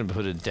 It's going to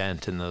put a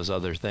dent in those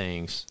other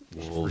things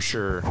for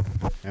sure.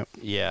 Yep.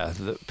 Yeah,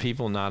 the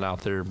people not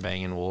out there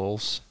banging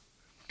wolves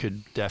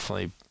could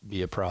definitely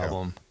be a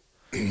problem.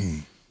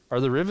 Are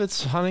the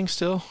rivets hunting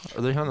still?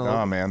 Are they hunting?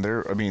 Nah, man,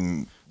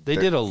 They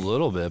did a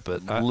little bit,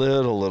 but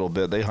little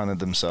bit. They hunted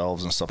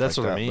themselves and stuff That's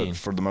like what that. I mean. But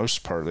for the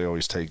most part, they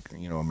always take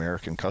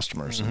American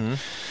customers. Mm-hmm. And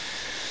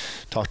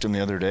talked to them the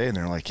other day, and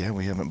they're like, "Yeah,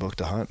 we haven't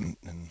booked a hunt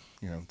in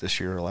this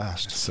year or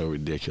last." It's so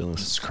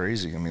ridiculous. It's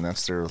crazy. I mean,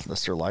 that's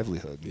their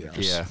livelihood. Yeah. They're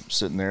just Yeah.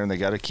 sitting there, and they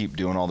got to keep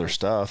doing all their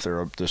stuff.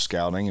 They're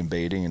scouting and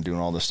baiting and doing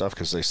all this stuff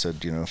because they said,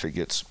 if it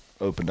gets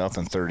opened up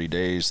in 30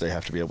 days, they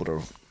have to be able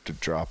to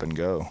drop and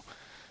go.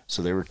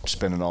 So they were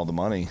spending all the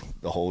money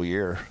the whole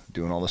year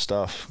doing all the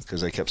stuff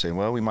because they kept saying,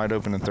 well, we might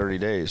open in 30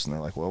 days. And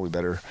they're like, well, we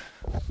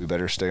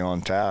better stay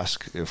on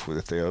task if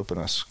they open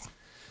us.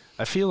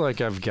 I feel like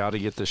I've got to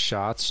get the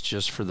shots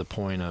just for the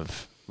point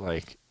of,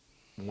 like,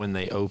 when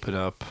they open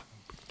up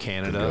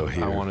Canada,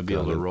 I want to be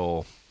able to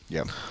roll.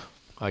 Yeah.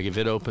 Like, if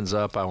it opens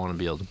up, I want to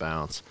be able to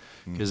bounce.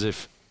 Because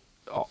if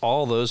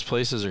all those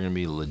places are going to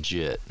be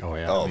legit. Oh,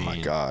 yeah. Oh,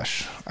 my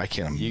gosh. I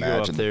can't imagine you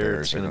go up the there,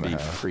 bears it's going to be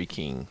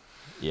freaking,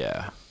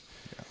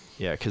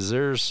 Yeah, because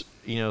there's,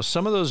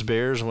 some of those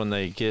bears, when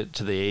they get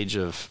to the age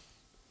of,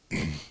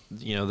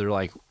 they're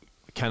like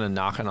kind of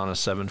knocking on a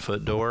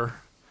 7-foot door.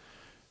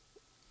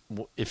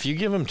 If you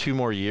give them 2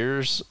 more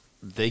years,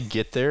 they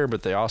get there,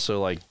 but they also,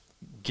 like,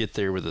 get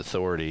there with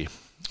authority,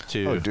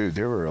 too. Oh, dude,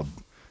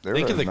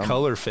 Think of the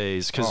color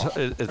phase, because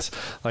it's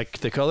like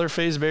the color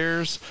phase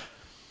bears,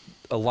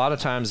 a lot of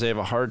times they have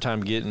a hard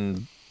time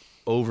getting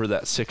over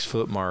that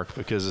 6-foot mark,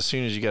 because as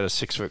soon as you got a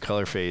 6-foot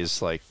color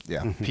phase, like,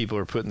 people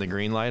are putting the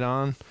green light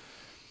on.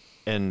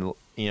 And,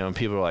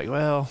 people are like,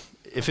 well,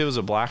 if it was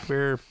a black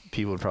bear,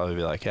 people would probably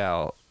be like,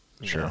 yeah,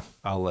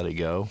 I'll let it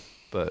go.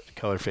 But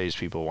color phase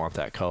people want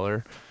that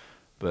color.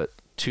 But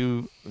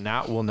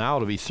now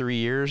it'll be 3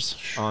 years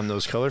on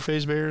those color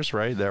phase bears,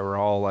 right? That were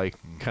all like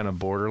kind of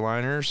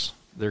borderliners.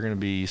 They're going to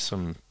be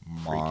some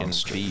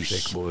freaking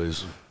beasts. Big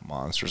boys.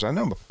 Monsters. I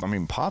know. I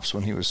mean, Pops,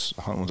 when he was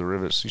hunting with the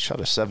rivets, he shot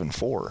a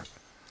 7.4.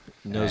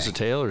 Nose to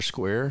tail or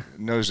square?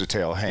 Nose to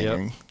tail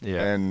hanging. Yep.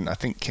 Yeah. And I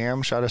think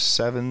Cam shot a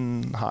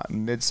 7,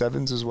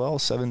 mid-7s as well,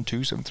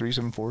 7.2,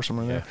 7.3, 7.4,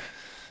 somewhere in there.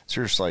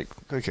 So you're just like,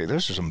 okay,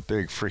 those are some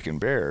big freaking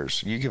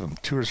bears. You give them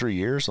 2 or 3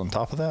 years on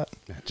top of that?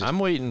 I'm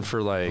waiting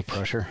for, like,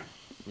 pressure.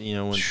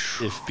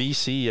 If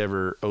BC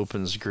ever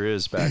opens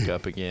Grizz back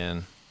up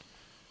again,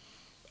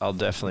 I'll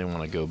definitely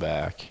want to go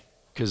back.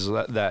 Because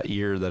that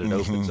year that it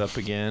opens up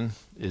again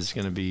is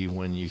going to be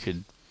when you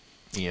could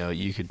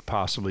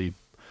possibly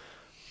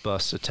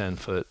bust a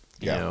 10-foot,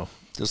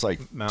 just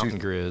like mountain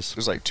Grizz. It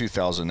was like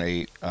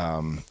 2008.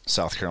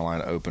 South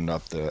Carolina opened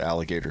up the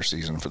alligator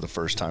season for the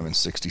first time in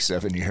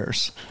 67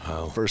 years.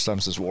 Wow. First time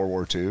since World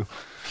War II.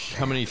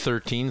 How many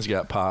 13s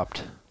got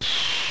popped?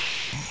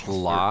 A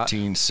lot.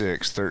 13.6,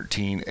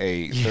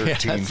 13.8,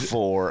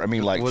 13.4. I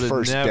mean, like,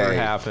 first day. Never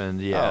happened.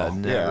 Yeah,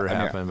 never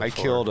happened before. I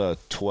killed a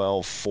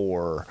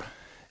 12.4.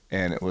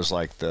 And it was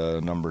like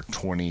the number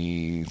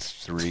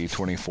 23,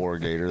 24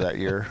 gator that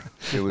year.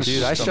 It was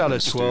I shot a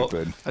 12.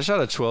 Stupid. I shot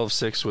a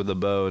 12.6 with a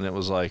bow, and it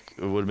was like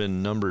it would have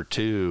been number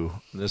 2.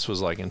 This was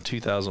like in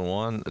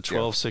 2001. A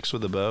 12.6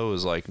 with a bow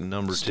was like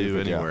number 2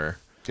 anywhere.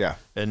 Yeah.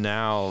 And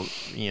now,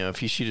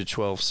 if you shoot a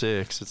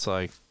 12.6, it's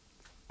like,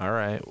 all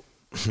right,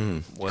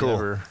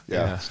 whatever. Cool.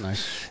 Yeah, that's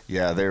nice.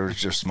 Yeah, they were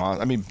just.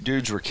 I mean,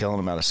 dudes were killing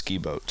them out of ski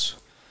boats.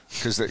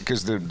 Because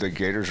the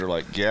gators are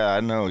like, yeah, I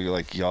know, you're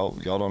like, y'all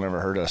don't ever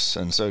hurt us.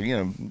 And so,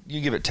 you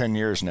give it 10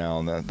 years now,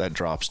 and that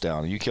drops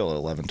down. You kill an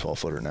 11,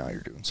 12-footer now,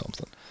 you're doing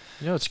something.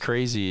 It's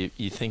crazy.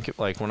 You think,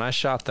 like, when I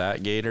shot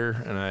that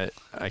gator, and I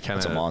kind of...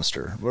 It's a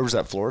monster. Where was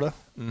that, Florida?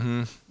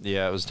 Mm-hmm.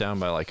 Yeah, it was down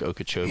by, like,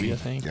 Okeechobee, I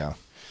think. Yeah.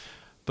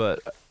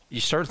 But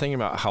you start thinking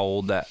about how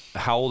old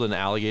an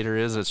alligator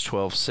is. It's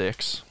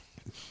 12.6.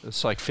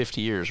 It's like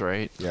 50 years,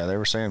 right? Yeah, they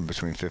were saying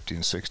between 50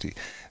 and 60.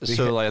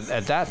 So, like,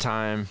 at that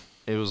time...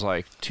 It was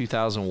like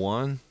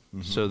 2001.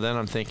 Mm-hmm. So then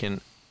I'm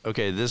thinking,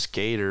 okay, this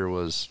gator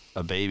was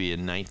a baby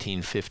in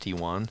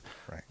 1951.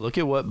 Right. Look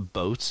at what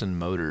boats and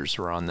motors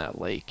were on that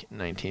lake in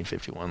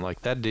 1951.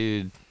 Like, that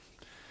dude.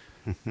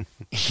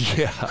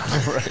 Yeah.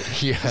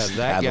 Right. Yeah,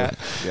 that guy.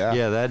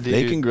 Yeah, that dude.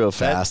 They can grow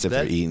fast if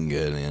they're eating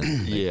good,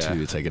 man. Yeah.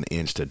 It's like an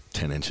inch to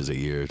 10 inches a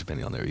year,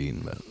 depending on their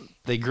eating. But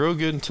they grow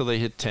good until they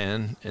hit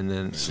 10, and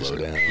then slow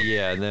down.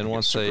 Yeah, and then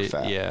once they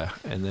fat.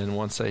 and then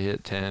once they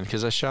hit 10,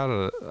 because I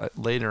shot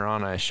later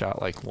on I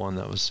shot like one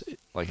that was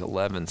like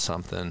 11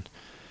 something,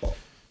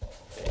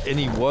 and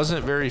he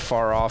wasn't very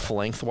far off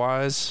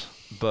lengthwise,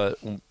 but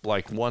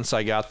like once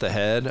I got the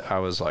head, I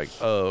was like,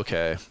 oh,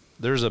 okay.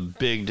 There's a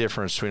big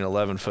difference between an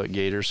 11-foot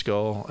gator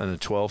skull and a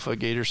 12-foot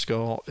gator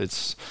skull.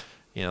 It's,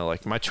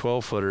 like my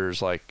 12-footer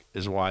is like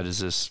as wide as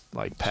this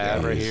like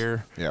pad right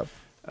here. Yep.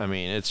 I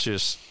mean,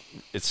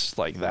 it's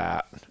like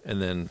that.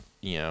 And then,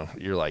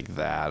 you're like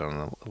that on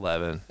the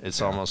 11.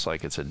 It's almost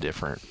like it's a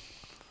different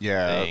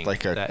thing,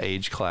 like that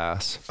age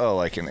class. Oh,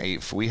 like an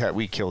 8.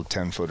 We killed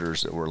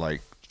 10-footers that were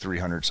like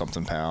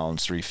 300-something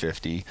pounds,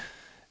 350.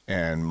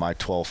 And my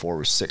 12.4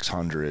 was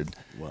 600.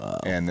 Wow.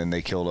 And then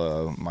they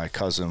killed my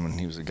cousin when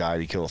he was a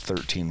guide. He killed a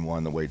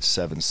 13.1 that weighed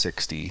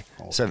 760.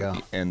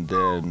 And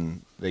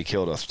then they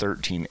killed a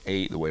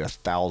 13.8 that weighed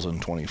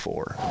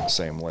 1,024 in the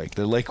same lake.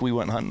 The lake we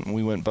went hunting,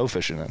 we went bow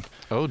fishing in.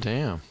 Oh,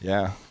 damn.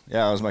 Yeah.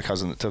 Yeah, it was my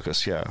cousin that took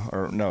us, yeah.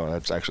 Or no,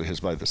 that's actually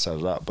his buddy that set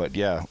it up. But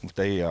yeah,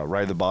 they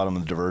right at the bottom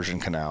of the diversion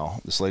canal.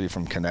 This lady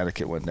from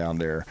Connecticut went down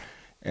there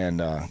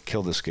and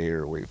killed this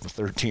gator with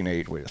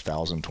 13.8, weighed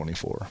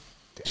 1,024.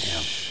 Damn.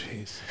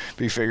 Jeez.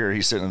 But you figure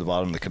he's sitting at the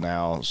bottom of the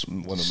canal. It's one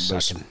of the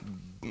most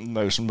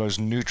most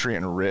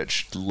nutrient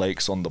rich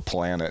lakes on the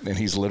planet, and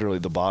he's literally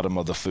the bottom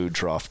of the food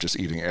trough, just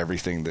eating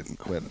everything that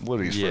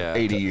for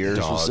 80 years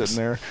was sitting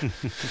there.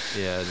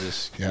 Yeah,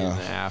 just getting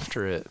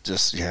after it.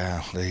 Just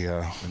they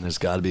And there's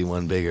got to be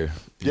one bigger.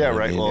 You yeah, know what I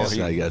right. mean? Well,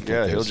 So you gotta think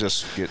he'll there's-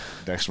 just get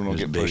next one will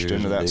there's get pushed biggers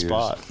into and that biggers.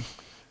 spot.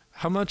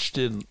 How much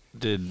did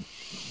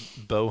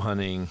bow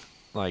hunting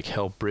like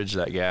help bridge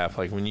that gap?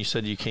 Like when you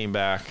said you came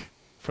back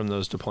from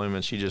those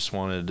deployments, you just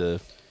wanted to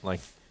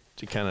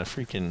kind of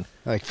freaking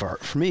Like for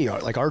me,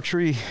 like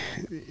archery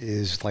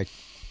is like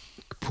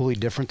completely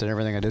different than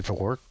everything I did for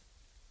work.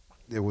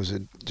 It was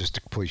just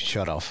a complete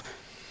shut off.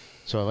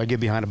 So if I get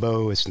behind a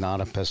bow, it's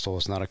not a pistol,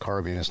 it's not a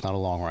carbine, it's not a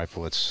long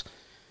rifle, it's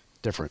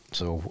different.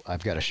 So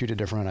I've got to shoot it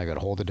different, I got to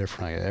hold it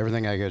different,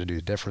 everything I got to do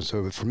is different.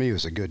 So for me, it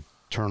was a good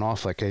turn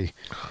off. Like, hey,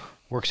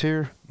 work's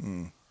here.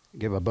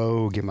 Get my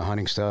bow, get my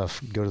hunting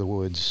stuff, go to the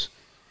woods,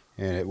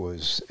 and it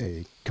was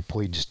a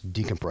complete just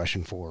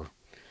decompression for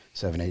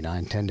 7, 8,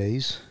 9, 10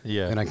 days.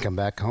 Yeah. Then I come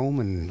back home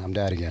and I'm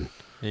dad again.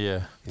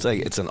 yeah. It's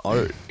like it's an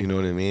art, you know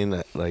what I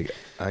mean? Like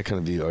I kind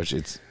of view archery.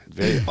 It's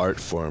very art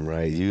form,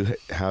 right?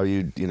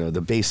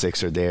 The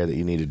basics are there that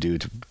you need to do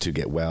to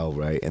get well,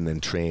 right? And then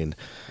train.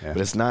 Yeah.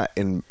 But it's not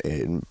in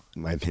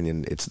my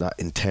opinion, it's not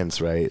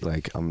intense, right?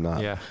 Like I'm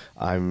not. Yeah.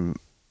 I'm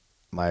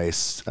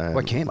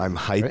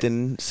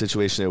heightened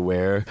situation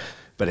aware,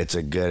 but it's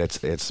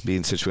it's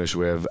being situation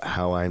aware of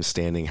how I'm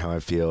standing, how I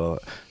feel,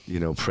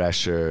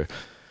 pressure.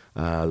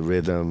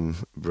 Rhythm,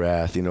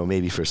 breath,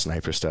 maybe for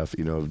sniper stuff,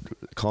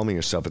 calming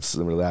yourself, it's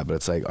similar to that, but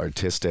it's like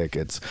artistic,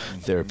 it's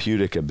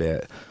therapeutic a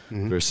bit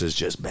versus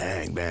just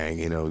bang, bang,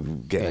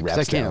 getting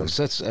reps down.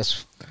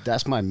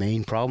 That's my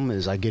main problem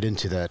is I get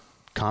into that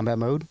combat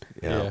mode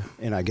Yeah.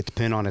 and I get the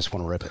pin on, I just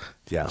want to rip it.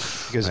 Yeah.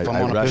 Because if I'm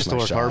on a pistol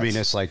or carbine,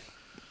 it's like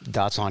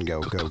dots on,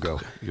 go, go,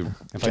 go.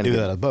 If I do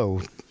that at a bow,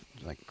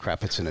 like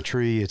crap, it's in a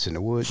tree, it's in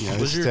the wood.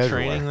 Was it's your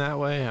everywhere. training that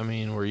way? I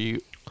mean, were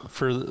you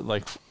for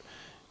like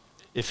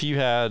if you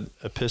had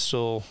a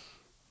pistol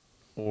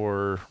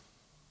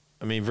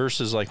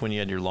versus like when you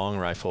had your long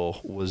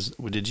rifle,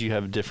 did you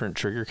have different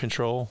trigger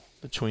control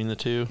between the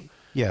two?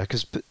 Yeah,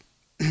 because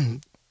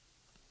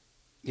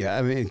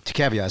to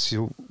caveat,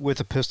 so with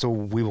a pistol,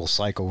 we will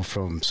cycle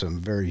from some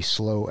very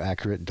slow,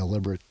 accurate,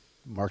 deliberate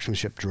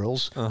marksmanship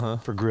drills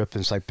for grip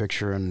and sight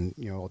picture and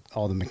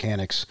all the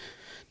mechanics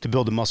to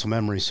build the muscle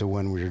memory. So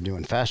when we're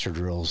doing faster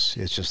drills,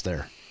 it's just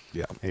there.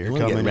 Yeah. You're You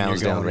wanna coming, get and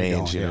rounds you're down going, you're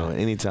range, going,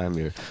 yeah. anytime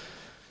you're.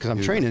 Because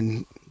I'm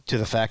training to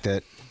the fact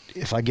that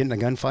if I get in a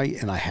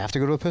gunfight and I have to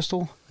go to a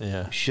pistol,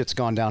 shit's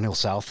gone downhill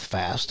south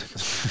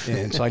fast.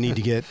 And so I need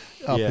to get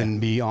up and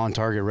be on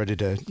target, ready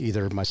to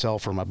either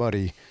myself or my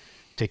buddy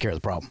take care of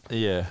the problem.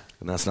 Yeah.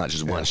 And that's not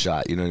just one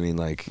shot, you know what I mean?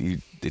 Like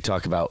they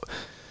talk about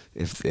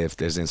if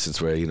there's an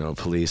instance where,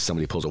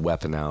 somebody pulls a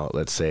weapon out,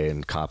 let's say,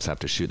 and cops have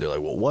to shoot, they're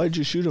like, well, why'd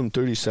you shoot him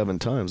 37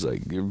 times?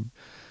 Like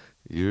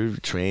you're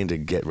trained to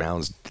get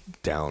rounds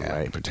down,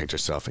 right? Protect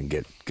yourself and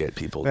get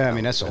people down. I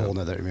mean, that's a whole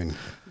nother,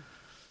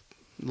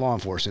 law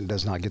enforcement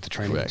does not get the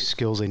training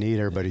skills they need.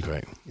 Everybody,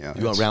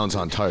 You want rounds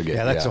on target.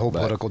 Yeah, that's a whole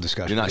political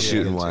discussion. You're not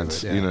shooting into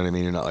once. it, You know what I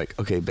mean? You're not like,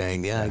 okay,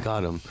 bang, I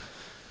got him.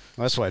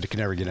 Well, that's why I could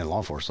never get in law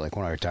enforcement. Like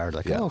when I retired,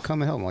 oh,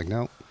 come and help. I'm like,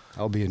 no,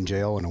 I'll be in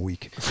jail in a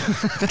week.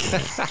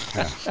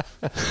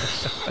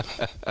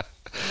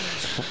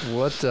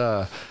 What?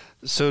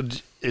 So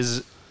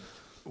is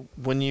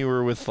when you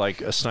were with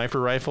like a sniper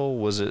rifle,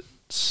 was it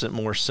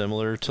more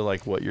similar to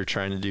like what you're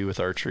trying to do with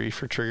archery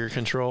for trigger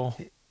control?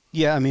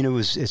 Yeah,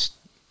 it's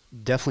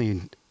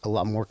definitely a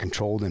lot more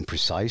controlled and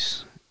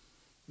precise.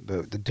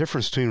 The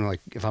difference between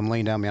like if I'm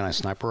laying down behind a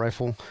sniper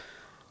rifle,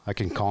 I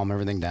can calm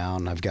everything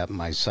down. I've got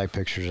my sight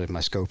pictures,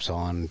 my scopes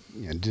on,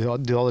 do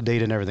all the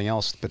data and everything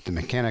else. But the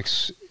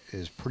mechanics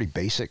is pretty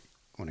basic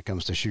when it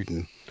comes to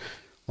shooting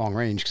long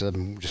range because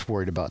I'm just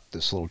worried about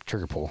this little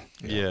trigger pull.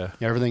 Yeah.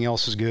 Everything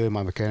else is good.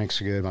 My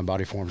mechanics are good. My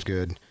body form's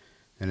good.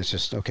 And it's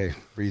just, okay,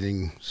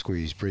 breathing,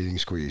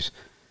 squeeze.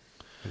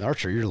 In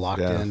archery, you're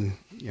locked in.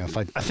 If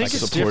I think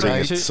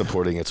it's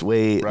supporting its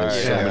weight. Right.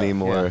 There's so many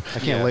more. Yeah. I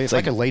can't lay. If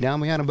I could lay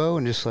down behind a bow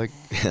and just kind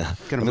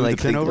of move the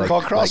pin over.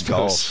 Called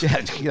crossbows.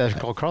 Yeah, it's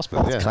called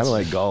crossbow. It's kind of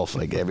like golf.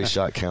 Like every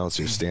shot counts.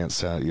 Your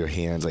stance, your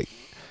hands, like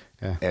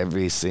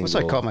every single. Once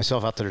I caught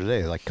myself out there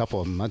today, like a couple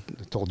of them, I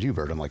told you,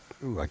 Bert, I'm like,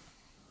 ooh, like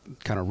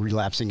kind of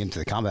relapsing into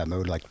the combat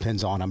mode. Like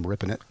pins on, I'm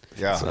ripping it.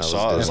 Yeah, So I that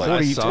saw it. was It's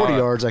At like, 40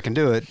 yards, I can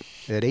do it.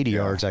 At 80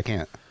 yards, I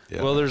can't.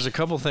 Yeah. Well, there's a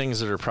couple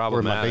things that are Or in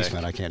problematic. my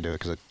basement, I can't do it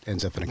because it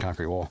ends up in a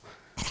concrete wall.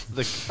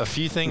 A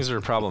few things that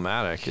are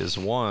problematic is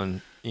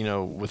one,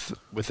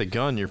 with a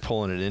gun, you're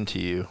pulling it into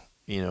you,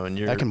 and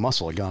you're. I can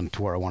muscle a gun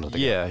to where I want it to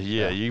go.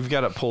 Yeah, you've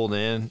got it pulled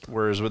in.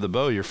 Whereas with a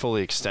bow, you're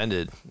fully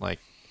extended. Like,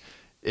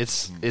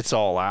 it's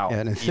all out. Yeah,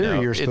 and in theory,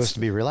 you're supposed to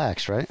be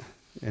relaxed, right?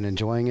 And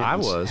enjoying it. I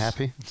and was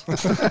happy.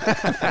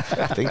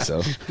 I think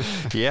so.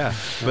 Yeah,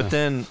 but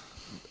then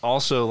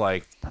also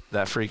like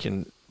that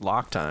freaking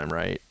lock time,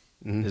 right?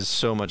 Is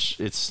so much.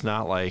 It's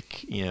not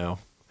like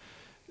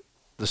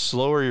the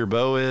slower your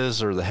bow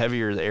is or the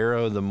heavier the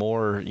arrow, the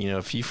more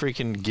if you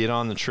freaking get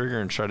on the trigger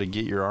and try to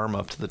get your arm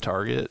up to the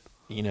target,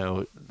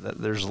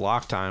 there's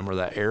lock time where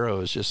that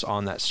arrow is just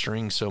on that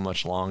string so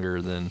much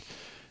longer than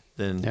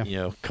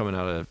coming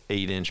out of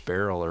 8-inch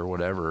barrel or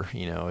whatever.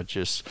 It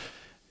just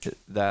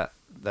that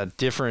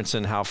difference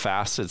in how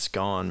fast it's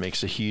gone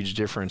makes a huge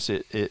difference.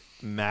 It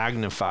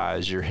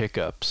magnifies your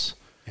hiccups.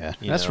 Yeah,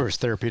 that's where it's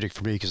therapeutic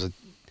for me, because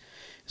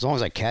as long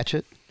as I catch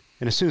it,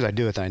 and as soon as I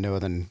do it, then I know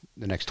then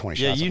the next 20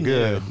 shots I'm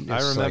good.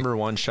 I remember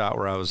one shot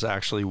where I was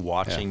actually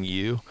watching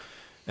you,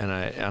 and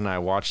I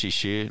watched you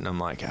shoot, and I'm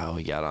like, oh,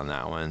 we got on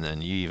that one. And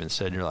then you even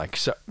said, you're like,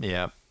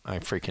 that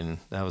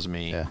was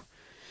me. Yeah,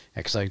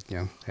 because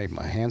hey,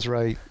 my hand's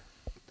right.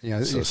 So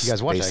if you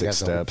guys watch, basic I got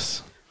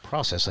steps.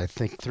 Process I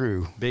think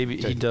through.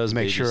 He does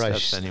make baby sure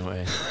steps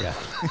anyway. Yeah.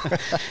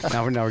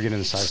 now we're getting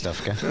into side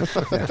stuff. Okay.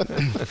 Yeah. But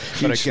I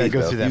Huge gotta feet,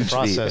 go though. through that Huge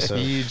process. feet. Of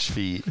Huge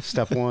feet.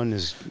 Step one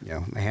is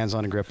my hands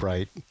on a grip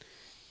right.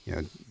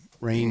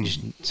 Range,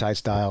 side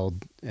style,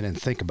 and then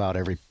think about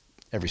every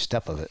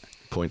step of it.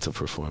 Points of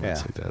performance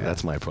Yeah, like that. yeah.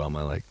 That's my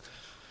problem. I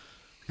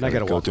And I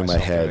gotta go walk through my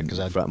myself through it, head,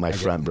 'cause my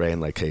front brain,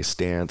 like, hey,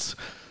 stance,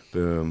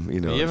 boom,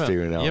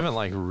 figuring it out. You haven't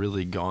like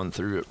really gone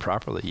through it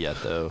properly yet,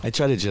 though. I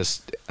try to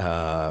just,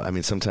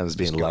 sometimes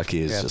being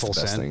lucky is just full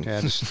the best send. thing.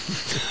 Yeah,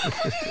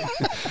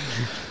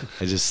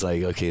 I just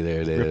like, okay,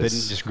 there it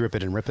is. just grip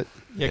it and rip it.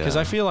 Yeah, because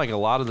Yeah. I feel like a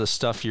lot of the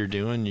stuff you're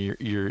doing,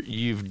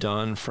 you've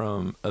done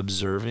from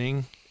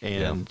observing,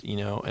 and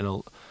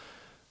I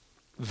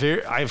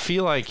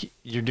feel like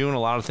you're doing a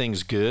lot of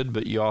things good,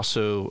 but you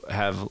also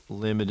have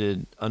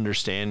limited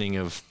understanding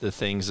of the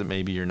things that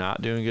maybe you're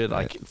not doing good.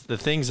 Right. Like the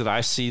things that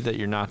I see that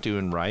you're not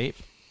doing right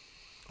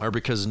are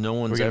because no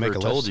one's gonna ever make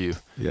a told list. you.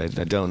 Yeah,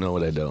 I don't know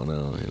what I don't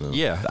know.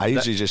 Yeah, I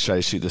usually just try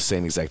to shoot the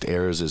same exact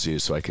arrows as you,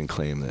 so I can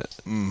claim that.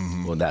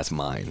 Well, that's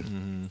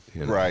mine.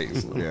 Right.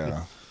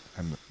 Yeah.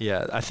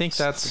 Yeah, I think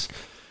that's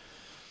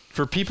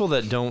for people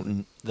that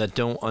don't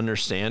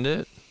understand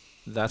it.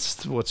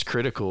 That's what's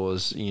critical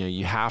is,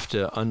 you have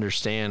to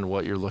understand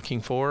what you're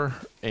looking for,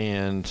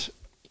 and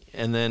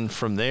then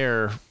from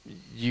there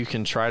you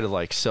can try to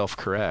like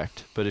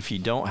self-correct. But if you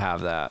don't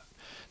have that,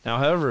 now,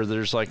 however,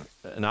 there's like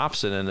an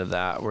opposite end of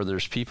that where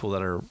there's people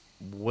that are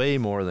way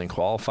more than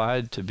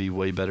qualified to be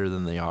way better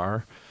than they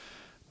are,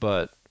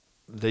 but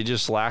they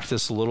just lack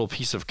this little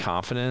piece of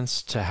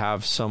confidence to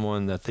have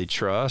someone that they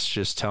trust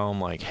just tell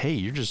them like, hey,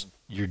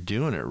 you're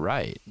doing it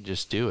right.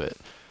 Just do it.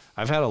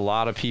 I've had a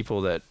lot of people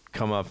that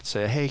come up and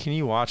say, hey, can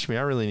you watch me?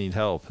 I really need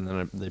help. And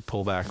then they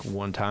pull back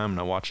one time and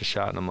I watch a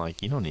shot and I'm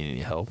like, you don't need any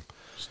help.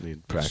 Just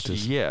need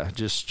practice.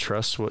 Just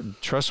trust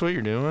what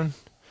you're doing.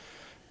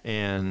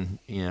 And,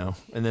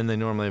 and then they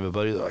normally have a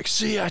buddy that's like,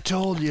 see, I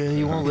told you,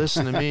 he won't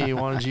listen to me. He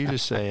wanted you to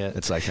say it.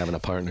 It's like having a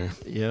partner.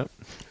 Yep.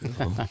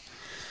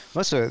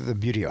 That's the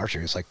beauty of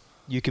archery. It's like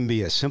you can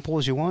be as simple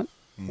as you want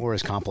or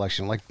as complex.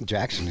 Like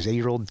Jackson, his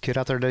 8-year-old kid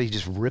out there today, he's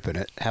just ripping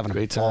it, having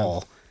Great a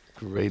ball. time.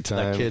 Great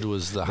time. That kid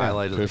was the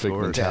highlight of the Perfect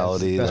course.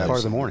 mentality. That's part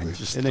of the morning.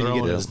 Just And then you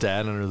throwing get his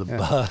dad under the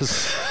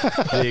bus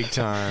big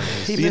time.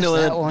 He You know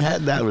missed that what?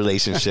 one. That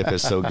relationship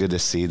is so good to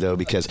see, though,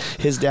 because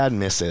his dad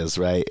misses,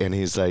 right? And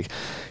he's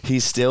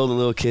still the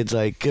little kid's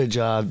like, good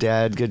job,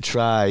 Dad, good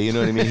try. You know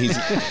what I mean?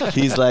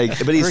 He's like,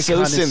 but he's Very so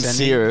condescending.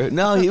 sincere.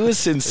 No, he was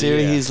sincere.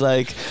 Yeah. He's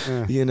like,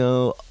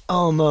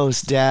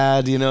 almost,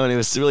 Dad, and it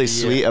was really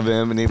sweet of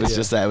him. And he was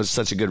just that. It was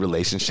such a good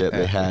relationship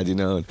they had, And,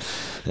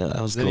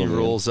 that was Then cool. he man.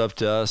 rolls up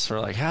to us. We're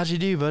like, how'd you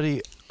do,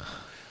 buddy?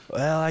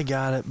 Well, I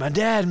got it. My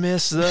dad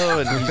missed, though.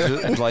 And he's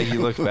just, like,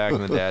 you look back,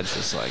 and the dad's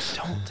just like,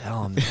 don't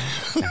tell him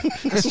that.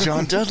 It's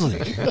John Dudley.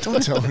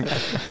 Don't tell him.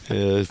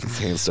 Yeah, his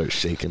hands start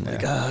shaking.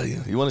 Like,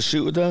 you want to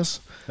shoot with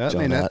us?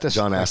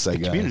 John asked that the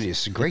guy. community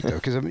is great though,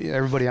 because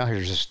everybody out here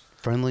is just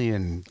friendly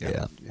and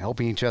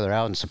helping each other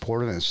out and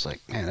supportive. And it's like,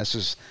 man, this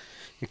is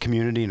a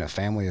community and a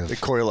family of They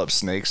coil up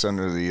snakes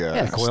under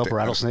the. coil up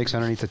rattlesnakes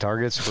underneath the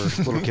targets for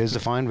little kids to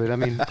find. But I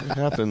mean, It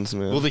happens,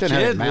 man. Well, the Didn't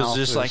have kid a was mouth,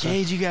 just but like, it's a- hey,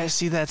 did you guys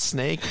see that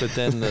snake? But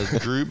then the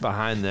group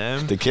behind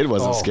them. the kid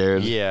wasn't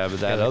scared. Yeah, but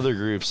that other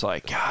group's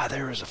like, God,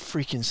 there was a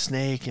freaking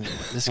snake, and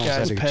this almost had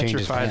guy's to change his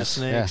petrified of pants.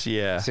 snakes.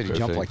 Yeah. He said he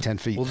jumped like 10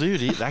 feet. Well, dude,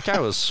 that guy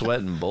was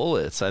sweating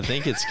bullets. I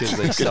think it's because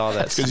they saw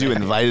that Because you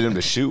snake. invited him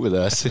to shoot with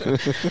us.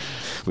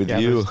 with yeah,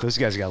 you. those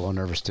guys got a little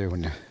nervous too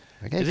when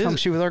like, hey, It come is-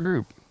 shoot with our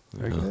group.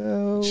 Like,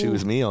 oh, Shoot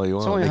with me all you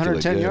want. It's only Make it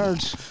look 110 good.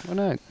 yards. Why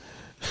not?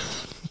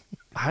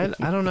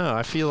 I don't know.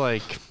 I feel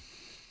like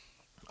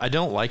I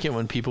don't like it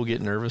when people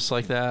get nervous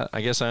like that.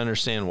 I guess I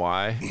understand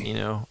why,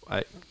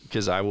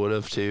 because I would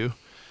have too.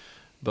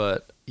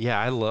 But yeah,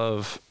 I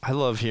love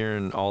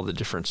hearing all the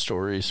different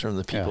stories from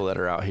the people that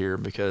are out here,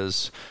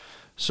 because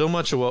so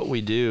much of what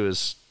we do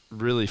is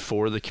really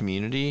for the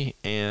community.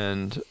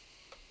 And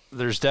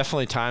there's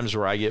definitely times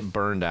where I get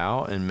burned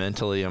out, and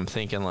mentally I'm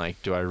thinking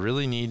like, do I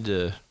really need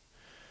to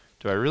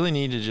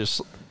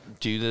just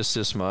do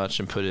this much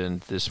and put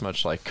in this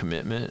much like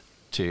commitment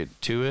to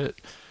it?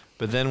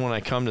 But then when I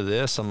come to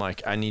this, I'm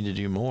like, I need to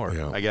do more.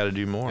 Yeah. I got to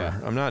do more. Yeah.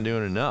 I'm not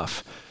doing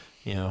enough.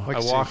 Like I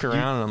I walk said,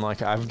 around and I'm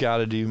like, I've got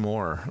to do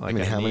more. Like, I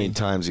mean, how many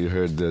times you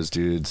heard those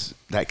dudes,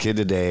 that kid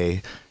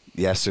today,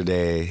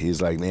 yesterday,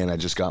 he's like, man, I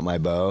just got my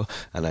bow,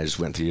 and I just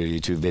went through your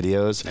YouTube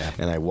videos,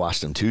 and I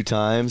watched them 2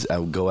 times. I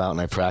would go out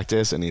and I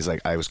practice, and he's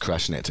like, I was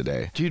crushing it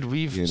today. Dude,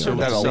 we've So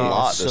that's a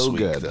lot this so week,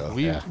 good.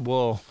 though.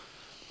 Well,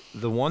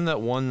 the one that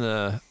won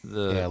the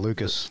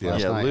Lucas.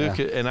 Last night, Luke,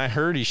 and I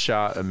heard he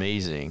shot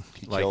amazing,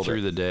 like killed through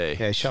it. the day.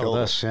 Yeah, he shot with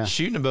us. Yeah.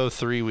 Shooting a bow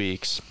 3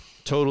 weeks.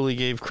 Totally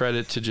gave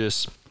credit to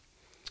just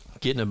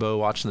getting a bow,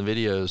 watching the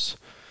videos.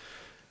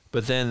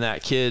 But then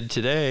that kid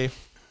today,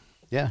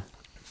 Yeah.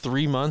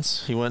 3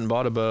 months, he went and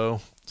bought a bow,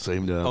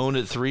 Same up. owned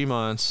it 3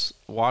 months,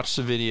 watched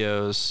the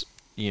videos,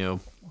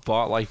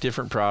 bought like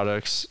different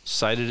products,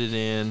 sighted it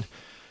in,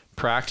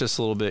 practiced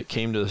a little bit,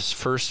 came to his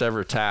first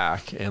ever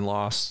tack and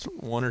lost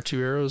 1 or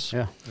 2 arrows.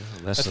 Yeah.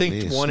 That's I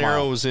think one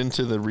arrow was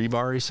into the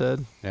rebar, he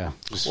said. Yeah.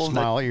 Just Well,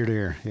 smile ear to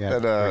ear. Yeah.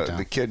 That great time.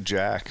 the kid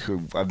Jack,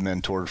 who I've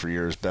mentored for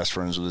years, best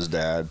friends with his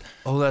dad.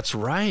 Oh, that's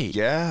right.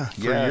 Yeah,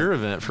 For your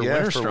event, for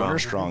Winter Strong. Winter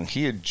Strong.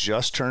 He had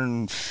just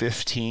turned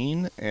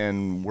 15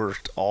 and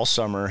worked all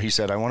summer. He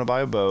said, I want to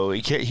buy a bow.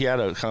 He had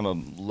a kind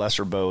of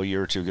lesser bow a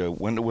year or two ago,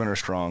 went to Winter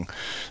Strong,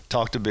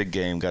 talked a big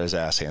game, got his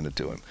ass handed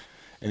to him.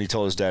 And he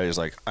told his dad, he was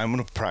like, I'm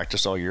going to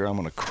practice all year. I'm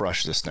going to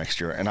crush this next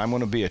year. And I'm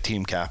going to be a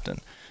team captain.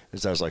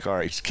 His dad's like, all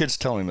right. His kid's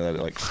telling me that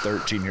at like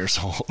 13 years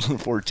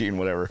old, 14,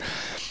 whatever.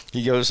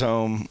 He goes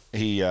home.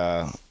 He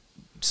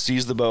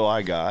sees the bow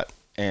I got.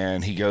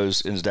 And he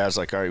goes, and his dad's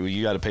like, all right, well,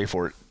 you got to pay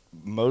for it.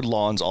 Mowed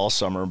lawns all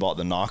summer, bought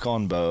the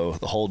knock-on bow,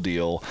 the whole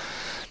deal.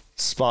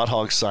 Spot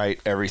hog sight,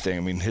 everything.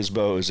 I mean, his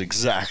bow is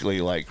exactly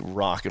like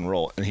rock and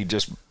roll. And he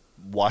just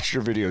watched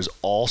your videos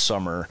all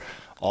summer,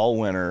 all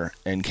winter,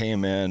 and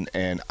came in,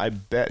 and I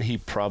bet he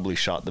probably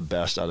shot the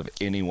best out of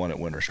anyone at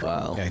Winter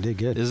Strong. Wow. Yeah, he did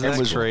good. Isn't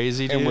that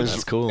crazy, dude?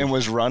 That's cool. And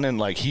was running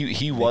like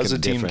he was Making a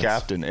a team difference.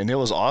 captain, and it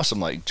was awesome.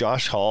 Like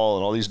Josh Hall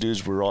and all these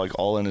dudes were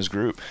all in his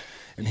group,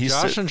 and he's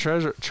Josh and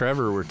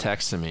Trevor were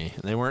texting me.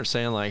 And they weren't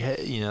saying like,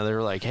 hey, they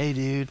were like, hey,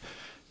 dude,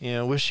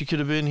 wish you could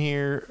have been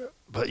here,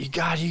 but you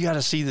got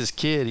to see this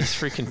kid. He's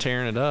freaking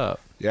tearing it up.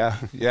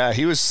 Yeah,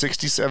 he was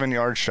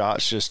 67-yard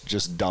shots,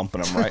 just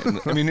dumping them right.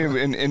 I mean,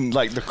 and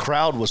like the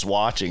crowd was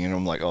watching, and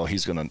I'm like, oh,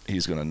 he's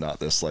gonna nut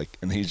this, like,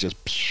 and he's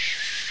just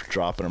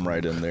dropping them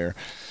right in there.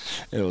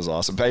 It was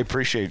awesome. I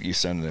appreciate you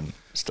sending him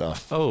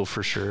stuff. Oh,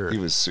 for sure. He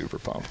was super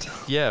pumped.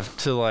 Yeah,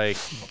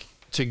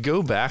 to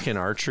go back in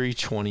archery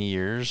 20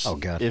 years. Oh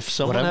God. If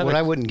someone what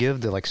I wouldn't give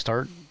to like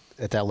start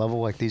at that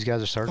level like these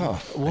guys are starting. Oh,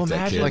 well, that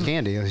imagine kid. Like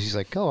Andy, he's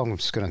like, oh, I'm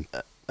just gonna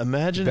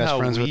imagine best how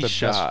friends we with the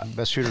shot.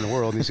 best shooter in the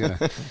world. And he's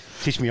gonna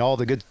teach me all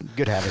the good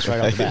habits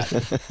right off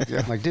the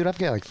bat. I'm like, dude, I've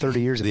got like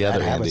 30 years of The bad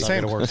other habits Andy.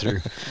 I got to work through.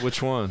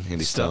 Which one?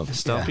 Andy Stump.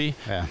 Stumpy.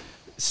 Yeah.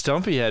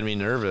 Stumpy had me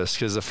nervous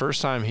because the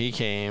first time he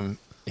came,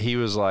 he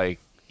was like,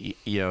 he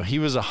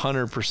was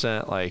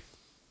 100% like,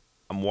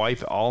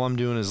 all I'm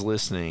doing is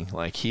listening.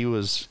 Like he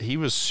was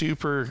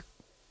super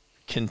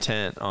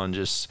content on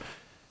just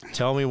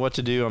tell me what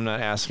to do. I'm not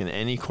asking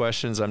any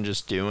questions. I'm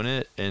just doing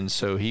it. And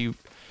so he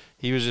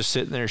was just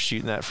sitting there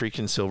shooting that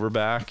freaking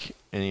silverback,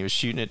 and he was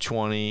shooting at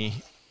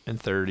 20 and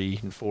 30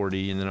 and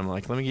 40. And then I'm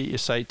like, let me get you a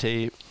sight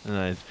tape.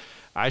 And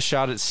I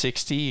shot at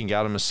 60 and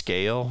got him a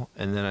scale.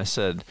 And then I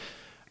said,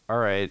 all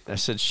right,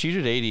 shoot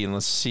at 80 and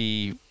let's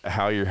see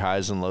how your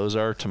highs and lows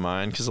are to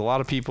mine. Because a lot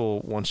of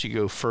people, once you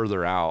go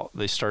further out,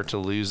 they start to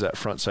lose that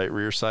front sight,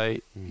 rear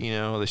sight.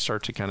 They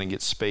start to kind of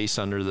get space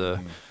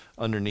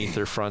underneath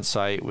their front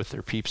sight with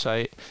their peep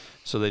sight.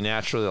 So they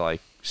naturally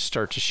like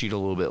start to shoot a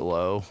little bit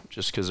low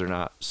just because they're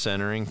not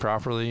centering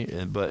properly.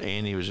 But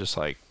Andy was just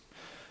like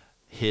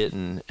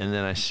hitting. And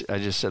then I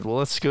just said, well,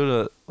 let's go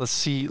to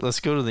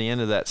the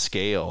end of that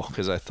scale.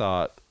 Because I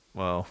thought,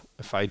 well,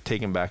 if I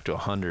take him back to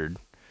 100,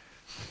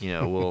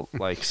 we'll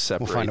like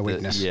separate. We'll find a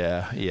weakness.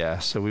 Yeah.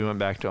 So we went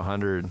back to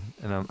 100,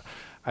 and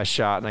I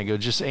shot, and I go,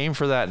 just aim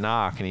for that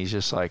knock, and he's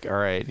just like, all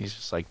right. And he's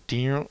just like,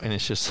 dear, and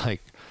it's just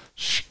like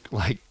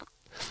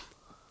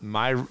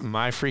my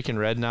freaking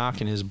red knock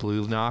and his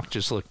blue knock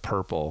just looked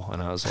purple,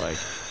 and I was like,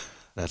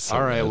 That's so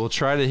all right, good. we'll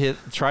try to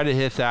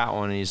hit that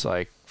one. And he's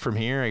like, from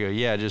here, I go,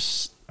 yeah,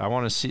 just I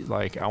want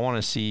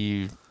to see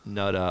you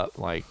nut up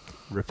like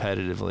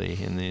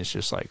repetitively, and then it's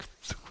just like.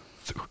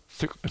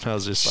 And I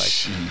was just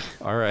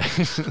like, all right.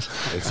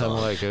 I'm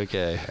like,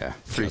 okay. Yeah.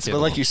 But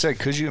like you said,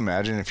 could you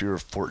imagine if you were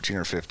 14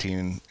 or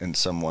 15 and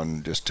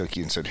someone just took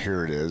you and said,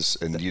 here it is,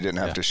 and you didn't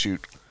have to shoot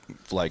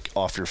like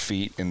off your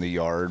feet in the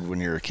yard when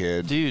you were a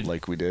kid, dude,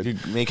 like we did?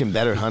 You're making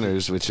better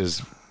hunters, which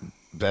is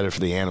better for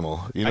the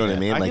animal. You know what I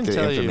mean? I Like can the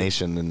tell you-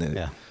 information and the.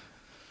 Yeah.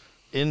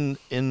 in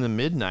the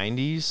mid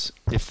 90s,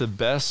 if the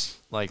best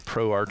like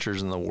pro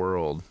archers in the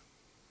world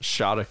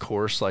shot a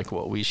course like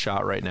what we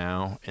shot right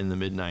now in the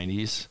mid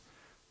 90s,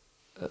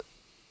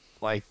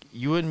 like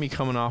you wouldn't be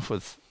coming off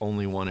with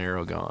only one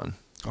arrow gone.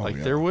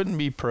 There wouldn't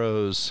be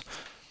pros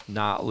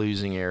not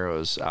losing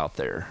arrows out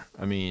there.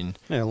 I mean,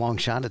 Yeah, a long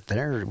shot at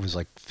there. It was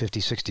like 50,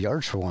 60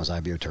 yards for one of those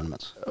IBO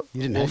tournaments.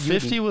 You didn't well, have you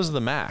 50 was the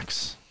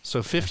max.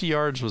 So 50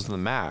 yards was the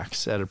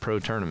max at a pro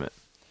tournament.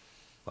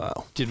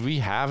 Wow. Did we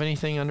have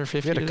anything under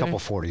 50? We had a today? couple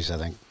 40s, I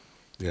think.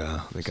 Yeah,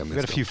 I think I We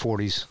missed had a few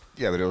 40s.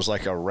 Yeah, but it was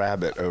like a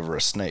rabbit over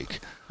a snake.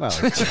 Well,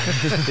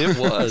 It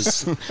was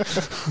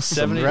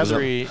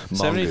 73, Mongoose.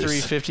 73,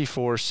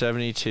 54,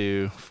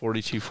 72,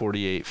 42,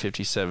 48,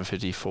 57,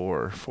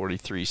 54,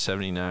 43,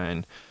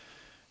 79,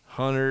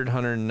 100,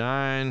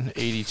 109,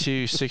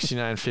 82,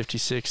 69,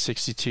 56,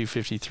 62,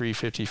 53,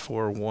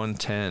 54,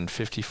 110,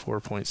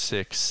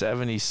 54.6,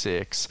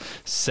 76,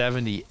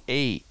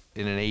 78,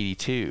 and an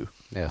 82.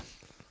 yeah.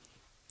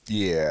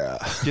 Yeah.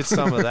 Get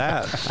some of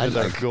that with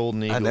our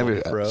Golden Eagle, I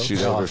never bro.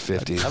 shoot over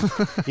 50.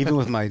 Even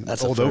with my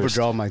That's a old first.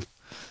 overdraw, my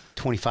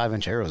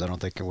 25-inch arrows, I don't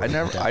think it would.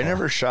 I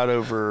never shot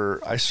over.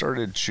 I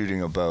started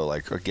shooting a bow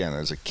like again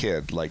as a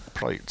kid, like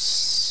probably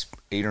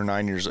 8 or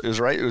 9 years. It was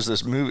right. It was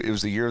this movie. It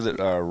was the year that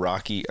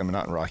Rocky. I mean,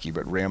 not Rocky,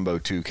 but Rambo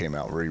 2 came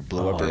out, where he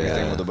blew up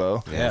everything with a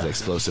bow. Yeah, the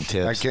explosive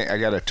tips. I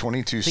got a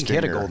 22 I think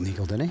Stinger. he had a Golden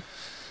Eagle, didn't he?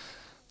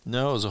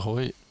 No, it was a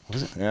Hoyt.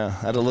 Was it? Yeah, I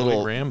had a Hoyt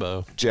little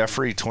Rambo.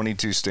 Jeffrey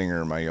 22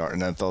 Stinger in my yard,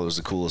 and I thought it was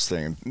the coolest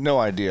thing. No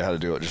idea how to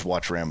do it. Just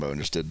watch Rambo and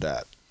just did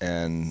that.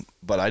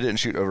 But I didn't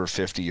shoot over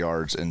 50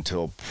 yards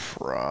until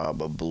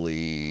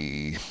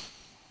probably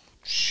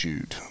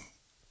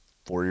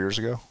 4 years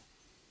ago,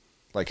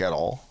 like at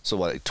all. So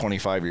like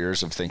 25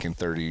 years of thinking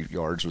 30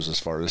 yards was as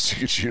far as you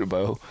could shoot a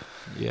bow.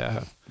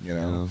 Yeah. You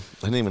know,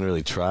 I didn't even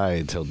really try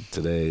until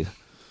today.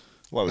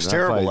 well, it was I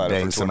terrible probably at it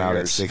banged for some 20 out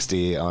years. at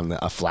 60 on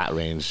a flat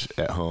range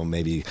at home,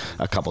 maybe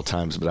a couple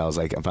times. But I was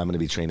like, if I'm going to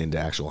be training to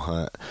actual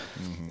hunt,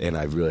 and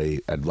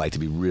I'd like to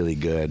be really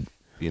good,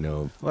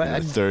 Well, in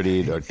the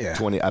 30 or yeah.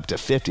 20 up to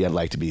 50. I'd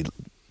like to be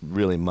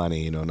really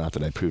money. Not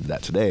that I proved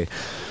that today,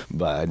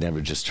 but I never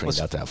just trained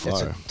out that It's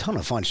far. a ton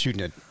of fun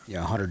shooting at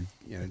 100,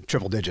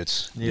 triple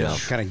digits. Yeah.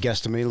 Kind of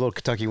guesstimate a little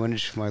Kentucky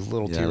windage, my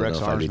little Yeah, I don't T-Rex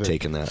know if I'd arms. be But,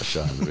 taking that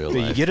shot in real but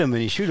you life. get them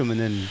and you shoot them, and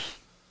then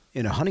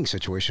in a hunting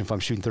situation, if I'm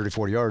shooting 30,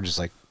 40 yards, it's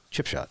like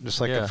chip shot.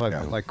 Just like Yeah. if I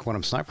Yeah. like when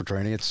I'm sniper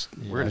training,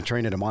 we're Yeah. going to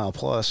train at a mile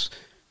plus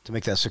to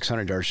make that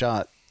 600-yard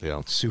shot. Yeah.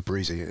 It's super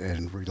easy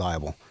and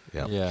reliable.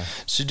 Yeah. Yeah.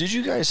 So did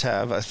you guys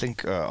have, I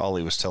think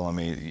Ollie was telling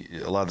me,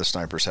 a lot of the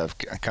snipers have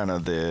kind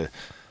of the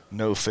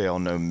no fail,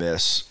 no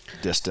miss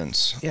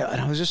distance. Yeah, and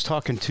I was just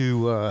talking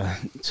to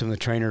some of the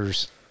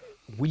trainers.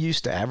 We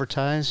used to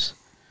advertise.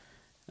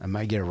 I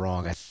might get it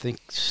wrong. I think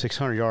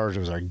 600 yards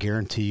was our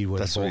guaranteed with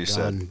That's a what bolt you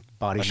gun, said.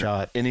 body Under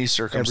shot. any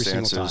single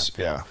circumstances.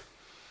 time. Yeah.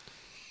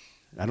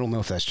 I don't know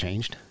if that's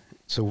changed.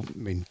 So I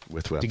mean,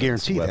 With to weapons,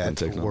 guarantee weapon that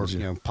for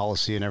technology.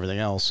 policy and everything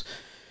else,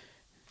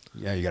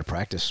 yeah, you got to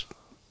practice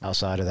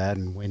outside of that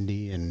and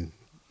windy and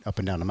up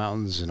and down the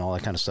mountains and all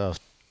that kind of stuff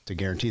to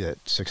guarantee that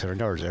 600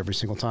 yards every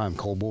single time,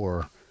 cold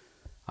bore,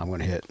 I'm going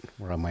to hit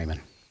where I'm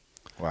aiming.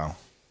 Wow.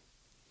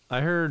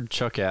 I heard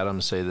Chuck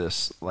Adams say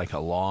this like a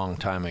long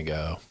time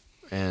ago,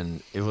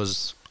 and it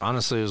was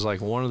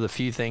like one of the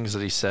few things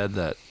that he said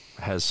that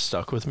has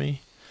stuck with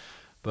me.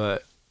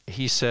 But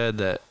he said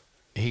that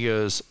he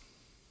goes,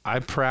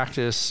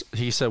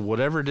 he said,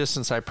 whatever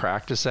distance I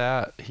practice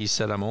at, he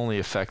said, I'm only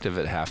effective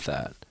at half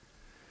that.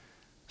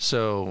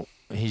 So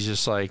he's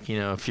just like,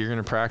 if you're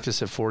going to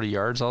practice at 40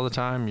 yards all the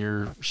time,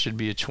 should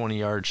be a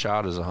 20-yard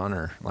shot as a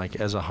hunter. Like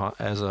as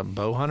a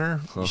bow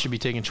hunter, you should be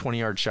taking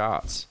 20-yard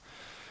shots.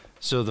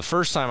 So the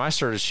first time I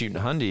started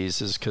shooting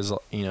hundies is because,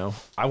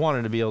 I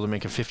wanted to be able to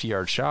make a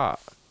 50-yard shot,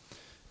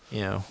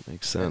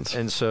 Makes sense.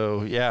 And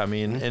so, yeah, I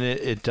mean, and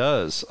it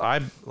does.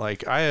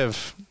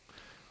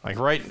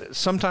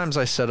 Sometimes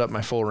I set up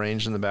my full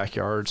range in the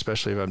backyard,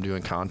 especially if I'm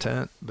doing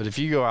content. But if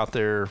you go out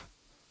there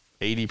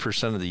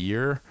 80% of the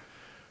year,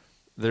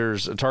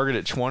 there's a target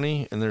at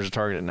 20 and there's a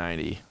target at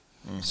 90.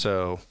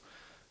 So,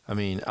 I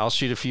mean, I'll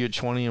shoot a few at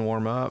 20 and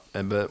warm up.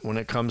 But when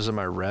it comes to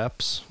my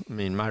reps,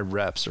 my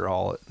reps are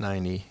all at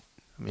 90.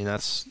 I mean,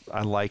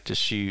 I like to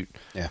shoot.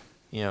 Yeah.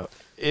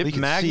 It We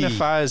can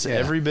magnifies see, yeah.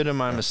 every bit of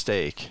my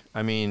mistake.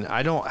 I mean,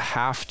 I don't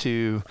have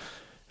to.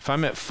 If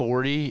I'm at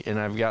 40 and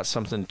I've got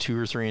something 2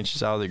 or 3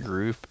 inches out of the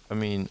group, I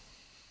mean,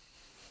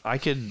 I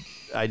could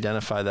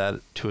identify that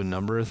to a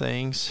number of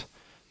things,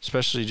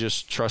 especially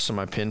just trusting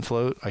my pin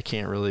float. I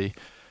can't really.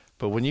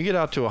 But when you get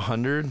out to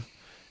 100,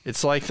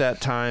 it's like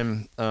that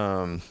time.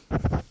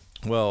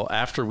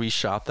 After we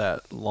shot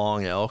that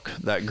long elk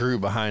that grew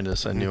behind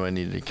us, I knew I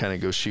needed to kind of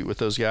go shoot with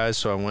those guys.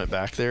 So I went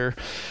back there.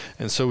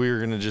 And so we were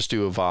going to just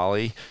do a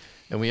volley.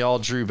 And we all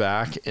drew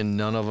back, and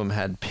none of them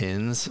had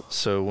pins.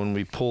 So when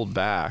we pulled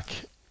back,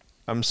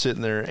 I'm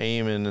sitting there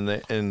aiming,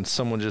 and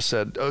someone just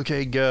said,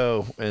 "Okay,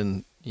 go."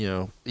 And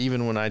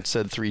even when I'd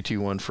said 3, 2,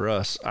 1 for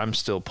us, I'm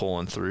still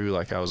pulling through.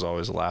 Like I was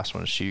always the last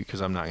one to shoot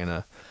because I'm not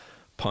gonna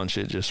punch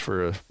it just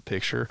for a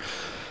picture.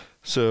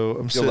 So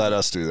I'm You'll let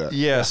us do that.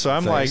 Yeah. So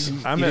I'm Thanks.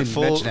 I'm You at didn't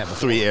full. mention that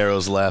before. 3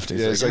 arrows left. He's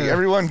Yeah, it's like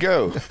everyone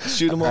go.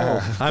 shoot them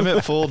all. I'm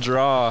at full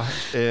draw,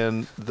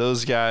 and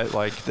those guys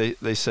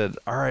they said,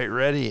 "All right,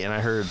 ready," and I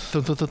heard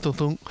thunk, thunk, thunk, thunk,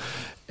 thunk.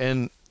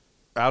 And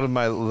out of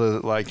my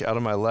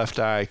left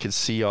eye, I could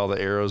see all the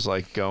arrows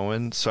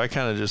going. So I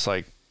kind of just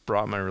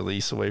brought my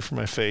release away from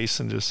my face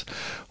and just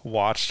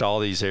watched all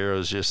these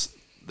arrows.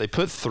 They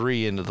put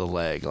 3 into the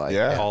leg,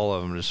 Yeah. all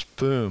of them, just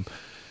boom.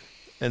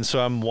 And so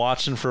I'm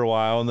watching for a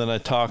while, and then I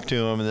talked to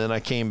him, and then I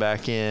came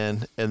back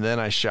in, and then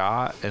I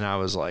shot, and I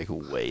was like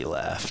way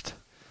left.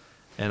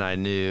 And I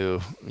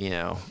knew,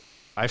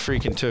 I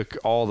freaking took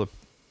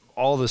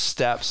all the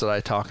steps that I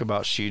talk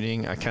about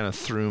shooting. I kind of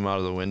threw them out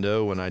of the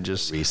window when I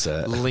just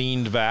reset,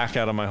 leaned back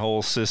out of my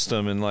whole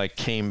system and like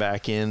came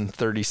back in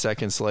 30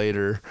 seconds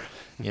later.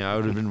 I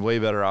would have been way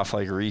better off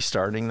like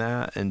restarting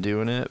that and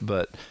doing it.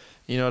 But,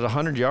 at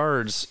 100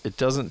 yards, it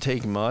doesn't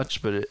take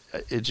much, but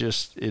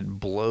it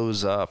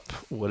blows up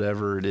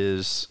whatever it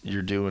is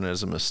you're doing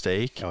as a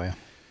mistake. Oh yeah.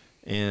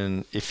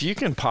 And if you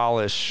can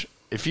polish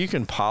at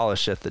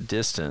the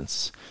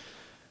distance,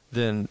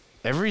 then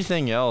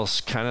everything else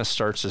kind of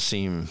starts to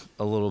seem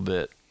a little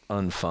bit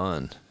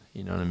unfun.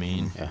 You know what I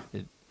mean? Yeah.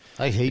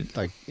 I hate,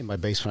 like, in my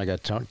basement, I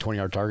got a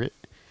 20-yard target,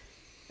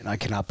 and I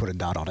cannot put a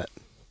dot on it.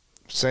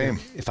 Same.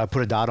 If I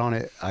put a dot on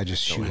it, I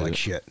just shoot like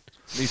shit.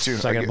 Me too.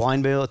 So I got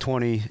blind bail at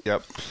 20.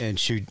 Yep.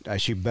 And I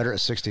shoot better at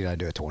 60 than I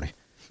do at 20.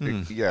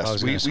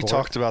 Yes, we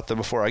talked about that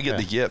before. I get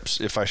the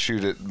yips if I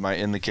shoot at my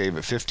in the cave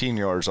at 15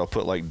 yards. I'll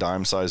put like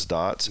dime-sized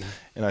dots,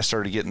 and I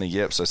started getting the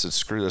yips. I said,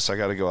 "Screw this! I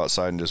got to go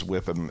outside and just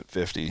whip them at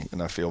 50,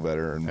 and I feel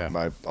better, and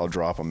I'll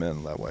drop them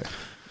in that way."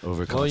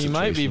 Well, you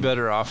might be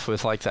better off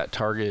with like that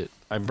target.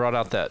 I brought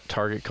out that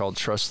target called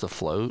Trust the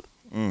Float.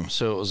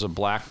 So it was a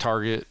black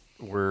target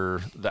where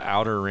the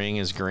outer ring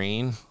is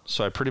green.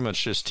 So I pretty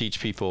much just teach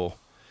people,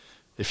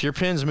 if your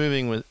pin's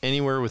moving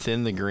anywhere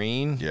within the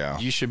green,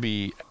 you should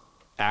be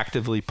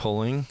actively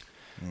pulling.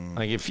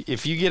 Like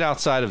if you get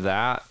outside of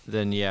that,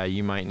 then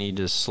you might need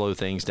to slow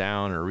things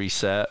down or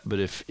reset. But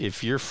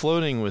if you're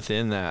floating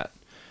within that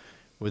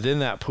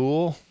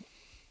pool,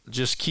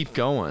 just keep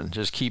going,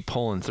 just keep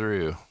pulling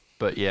through.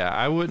 But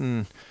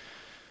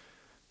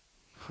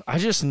I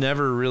just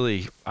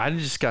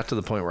got to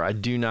the point where I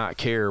do not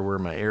care where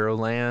my arrow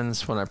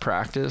lands when I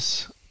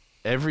practice.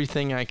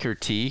 Everything I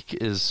critique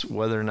is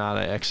whether or not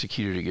I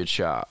executed a good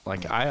shot.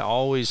 Like, I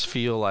always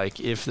feel like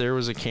if there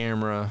was a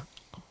camera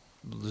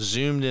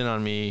zoomed in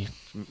on me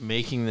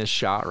making this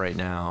shot right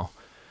now,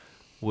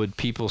 would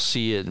people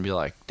see it and be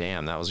like,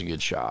 damn, that was a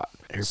good shot?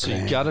 So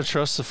you got to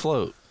trust the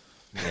float.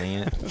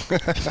 Dang it.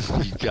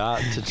 You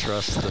got to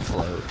trust the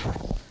float.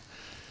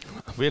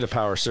 We had a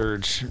power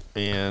surge,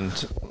 and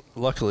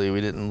luckily we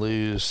didn't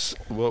lose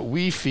what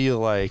we feel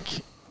like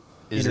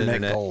is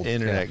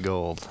internet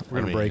gold.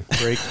 We're going to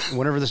break.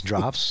 Whenever this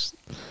drops,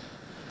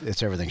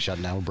 it's everything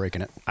shutting down. We're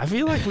breaking it. I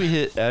feel like we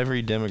hit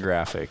every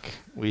demographic.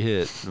 We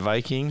hit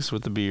Vikings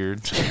with the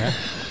beards,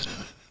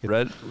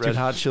 red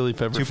hot chili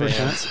pepper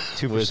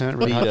 2%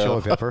 red hot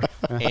chili pepper,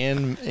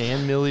 and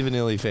Milli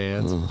Vanilli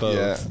fans.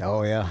 Both. Yeah.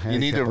 Oh yeah. You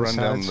need to run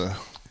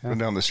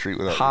down the street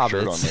without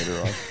your shirt on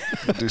later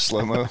on. Do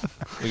slow mo.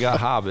 We got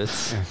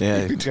hobbits.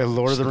 Yeah, you got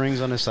Lord of the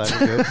Rings on this side.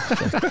 We're good.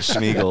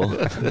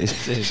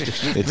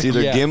 Smeagol. It's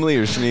either Gimli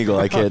or Smeagol.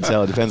 I can't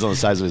tell. It depends on the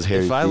size of his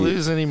hairy feet. If I feet.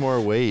 lose any more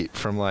weight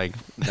from like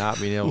not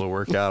being able to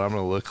work out, I'm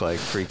gonna look like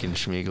freaking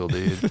Smeagol,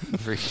 dude.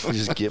 Freaking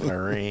just get my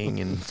ring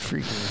and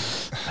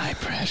freaking my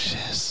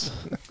precious.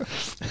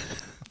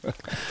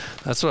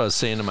 That's what I was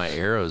saying to my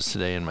arrows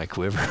today in my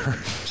quiver.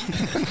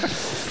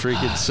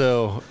 Freaking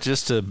so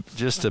just to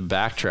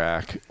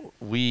backtrack,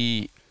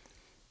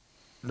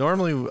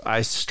 normally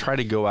I try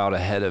to go out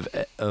ahead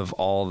of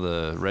all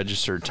the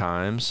registered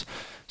times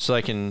so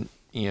I can,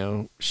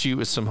 shoot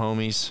with some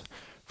homies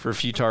for a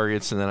few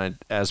targets, and then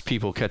as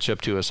people catch up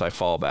to us, I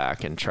fall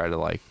back and try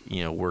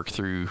to work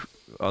through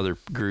other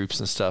groups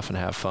and stuff and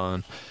have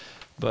fun.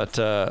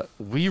 But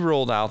we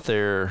rolled out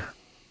there.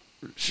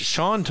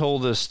 Sean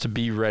told us to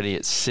be ready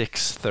at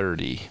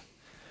 6:30.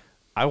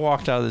 I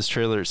walked out of this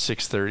trailer at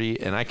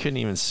 6:30, and I couldn't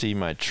even see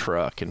my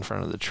truck in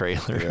front of the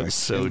trailer. It was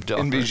so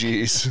dark.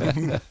 NVGs.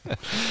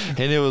 And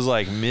it was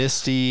like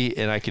misty,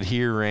 and I could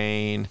hear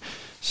rain.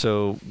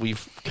 So we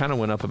kind of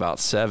went up about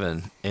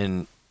 7,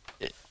 and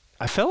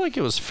I felt like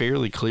it was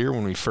fairly clear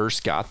when we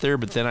first got there,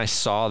 but then I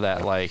saw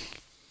that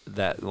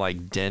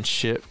dense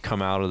shit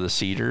come out of the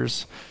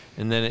cedars.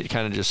 And then it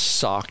kind of just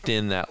socked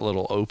in that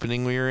little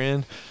opening we were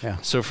in. Yeah.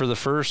 So for the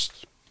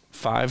first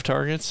 5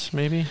 targets,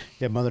 maybe?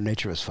 Yeah, Mother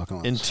Nature was fucking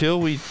with us. Until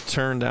we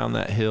turned down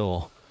that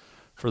hill,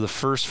 for the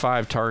first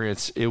 5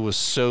 targets, it was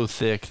so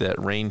thick that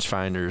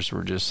rangefinders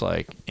were just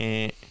like,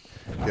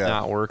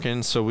 not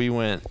working. So we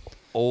went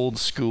old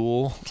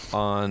school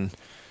on,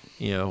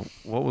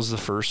 what was the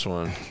first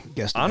one?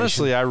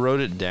 Honestly, I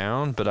wrote it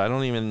down, but I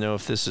don't even know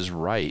if this is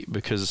right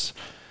because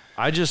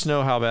I just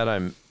know how bad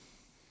I'm.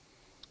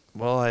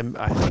 Well, I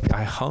think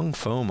I hung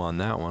foam on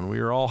that one. We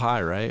were all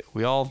high, right?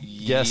 We all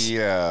guessed.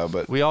 Yeah,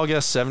 but we all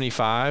guessed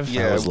 75.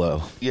 Yeah, that was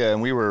low. Yeah,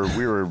 and we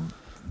were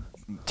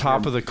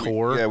top of the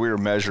core. We were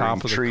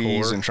measuring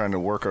trees and trying to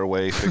work our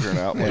way, figuring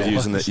out.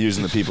 Using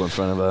the people in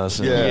front of us.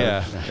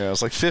 Yeah.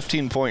 It's like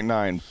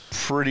 15.9.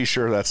 Pretty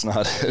sure that's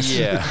not it.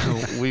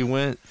 Yeah, we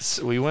went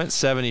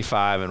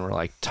 75, and we're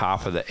like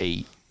top of the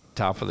 8,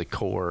 top of the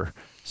core.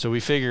 So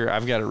we figure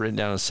I've got it written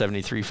down as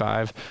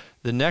 73.5.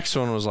 The next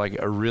one was like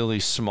a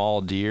really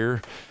small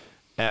deer,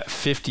 at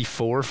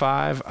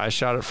 54.5, I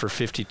shot it for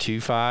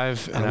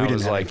 52.5, and we I didn't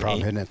was have like, any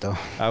problem hitting it though.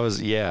 I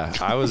was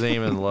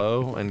aiming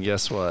low, and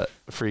guess what?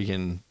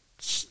 Freaking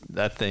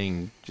that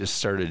thing just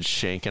started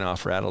shanking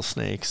off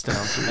rattlesnakes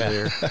down through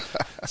there.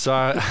 So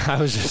I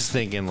was just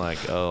thinking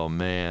like, oh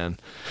man,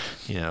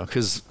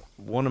 because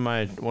one of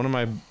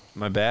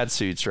my bad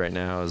suits right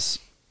now is,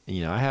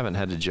 I haven't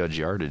had to judge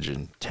yardage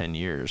in 10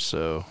 years,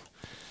 so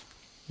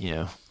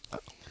I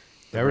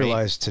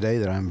realized today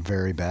that I'm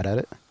very bad at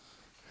it.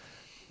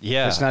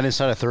 Yeah, it's not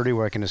inside of 30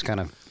 where I can just kind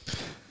of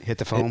hit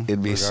the foam.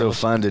 It'd be so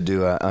fun to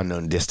do an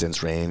unknown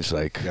distance range,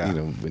 like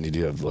when you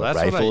do have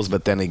rifles.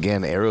 But then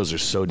again, arrows are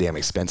so damn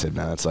expensive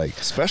now. It's like,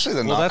 especially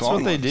the that's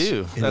what they ones.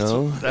 do.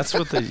 That's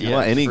what they. You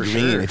want any green?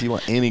 Sure. If you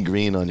want any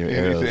green on your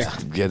arrows,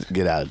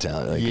 get out of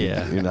town. Like,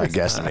 you're not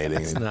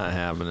guesstimating. It's not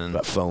happening.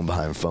 But foam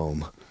behind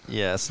foam.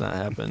 Yeah, it's not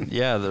happening.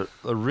 Yeah,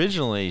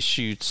 originally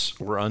shoots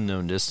were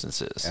unknown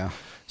distances. Yeah.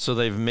 So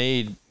they've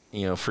made,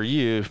 for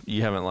you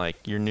haven't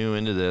you're new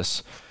into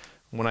this.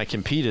 When I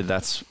competed,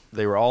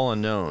 they were all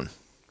unknown.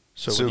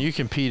 So when you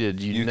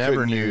competed, you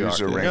never knew. Use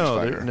a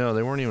rangefinder. No,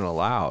 they weren't even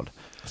allowed.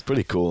 It's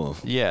pretty cool.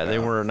 Yeah, they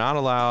were not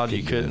allowed.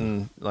 You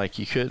couldn't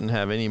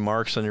have any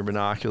marks on your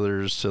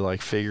binoculars to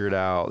figure it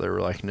out. There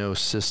were no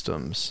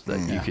systems that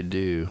you could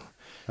do.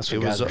 That's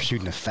what guys were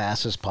shooting the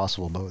fastest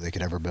possible boat they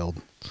could ever build.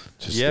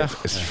 Just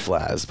as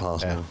flat as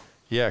possible.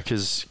 Yeah,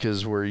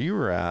 because where you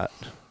were at,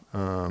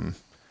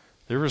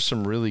 there were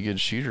some really good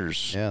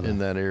shooters in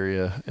that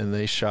area, and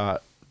they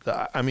shot.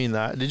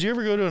 Did you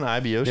ever go to an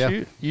IBO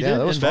shoot? You did?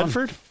 That was in fun.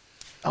 Bedford?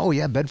 Oh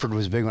yeah, Bedford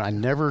was a big one.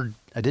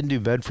 I didn't do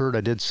Bedford.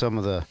 I did some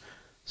of the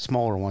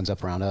smaller ones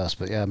up around us,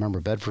 but I remember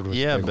Bedford was.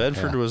 Yeah, big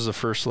Bedford was the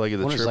first leg of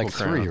the Triple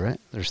Crown. 3,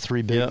 right? There's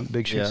 3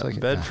 big shoots like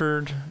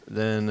Bedford,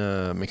 then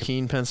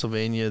McKean,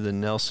 Pennsylvania,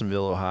 then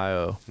Nelsonville,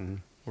 Ohio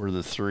were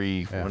the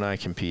 3 when I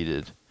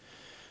competed.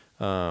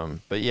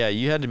 But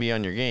you had to be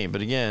on your game.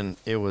 But again,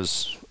 it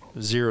was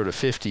 0 to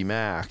 50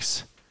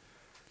 max.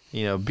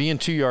 Being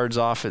 2 yards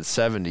off at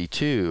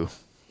 72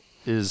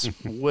 is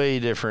way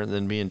different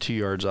than being 2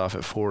 yards off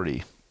at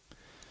 40.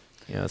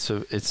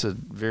 It's a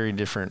very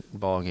different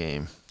ball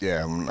game.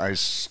 Yeah,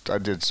 I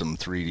did some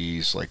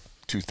 3Ds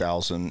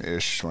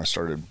 2000-ish when I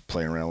started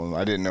playing around with them.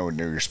 I didn't know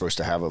you're supposed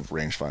to have a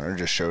rangefinder. I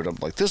just showed up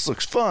this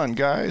looks fun,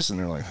 guys. And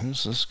they're like,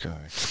 who's this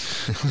guy?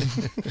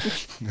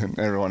 And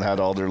everyone had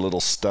all their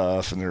little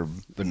stuff and their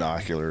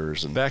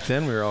binoculars. And back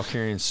then we were all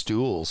carrying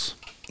stools.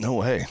 No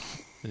way.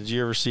 Did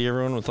you ever see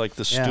everyone with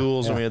the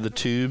stools and we had the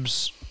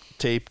tubes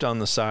taped on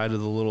the side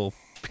of the little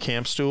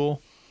camp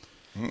stool?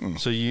 Mm-mm.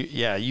 So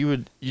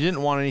you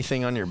didn't want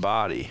anything on your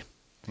body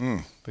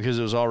because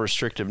it was all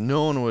restrictive.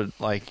 No one would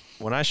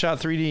when I shot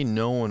 3D,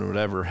 no one would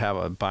ever have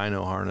a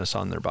bino harness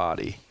on their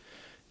body.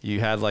 You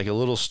had a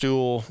little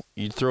stool,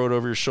 you'd throw it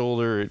over your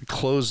shoulder, it'd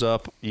close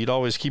up. You'd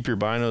always keep your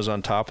binos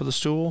on top of the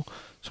stool.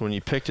 So when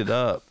you picked it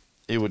up,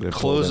 it would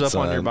close up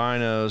on your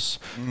binos.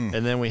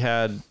 And then we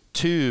had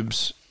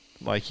tubes.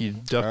 You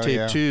duct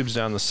tape tubes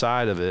down the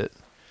side of it.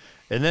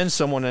 And then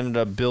someone ended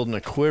up building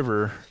a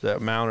quiver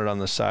that mounted on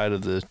the side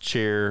of the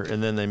chair.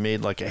 And then they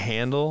made a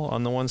handle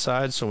on the one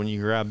side. So when you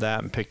grabbed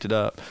that and picked it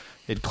up,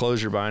 it'd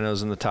close your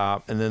binos in the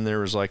top. And then there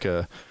was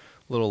a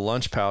little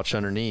lunch pouch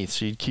underneath.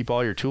 So you'd keep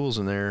all your tools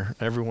in there.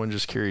 Everyone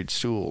just carried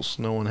stools.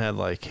 No one had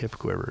hip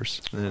quivers.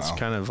 And it's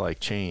kind of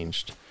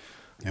changed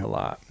a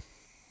lot.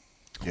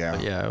 Yeah.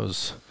 But it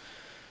was,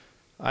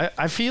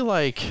 I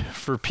feel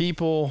for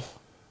people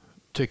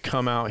to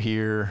come out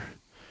here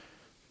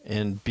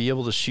and be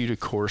able to shoot a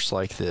course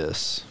like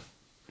this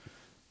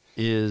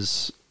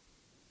is,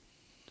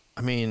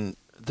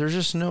 there's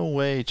just no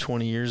way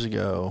 20 years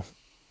ago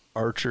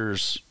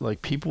archers,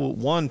 people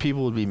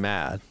would be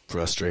mad.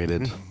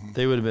 Frustrated.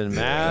 They would have been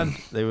mad.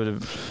 They would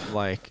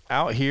have,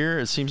 out here,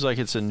 it seems like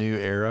it's a new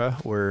era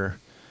where,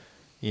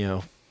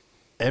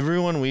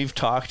 everyone we've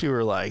talked to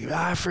are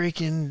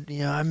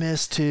freaking, I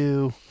missed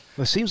too.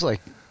 Well, it seems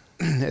like,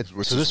 so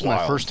this is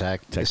my first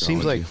TAC. It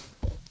seems like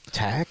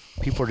TAC,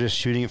 people are just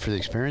shooting it for the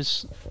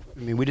experience.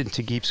 We didn't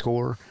keep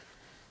score.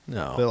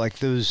 No. But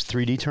those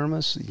 3D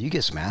tournaments, you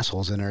get some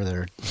assholes in there that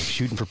are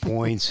shooting for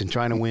points and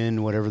trying to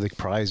win whatever the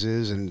prize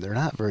is, and they're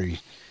not very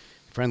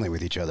friendly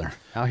with each other.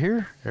 Out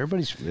here,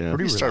 everybody's pretty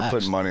relaxed. You start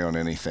putting money on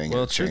anything.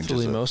 Well,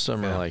 truthfully, most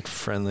of them are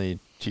friendly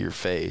to your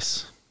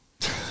face.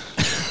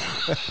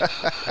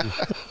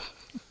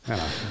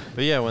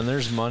 But when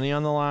there's money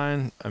on the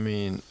line,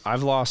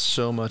 I've lost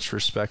so much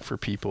respect for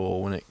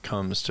people when it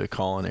comes to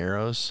calling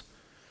arrows.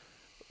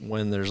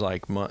 When there's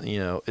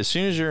as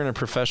soon as you're in a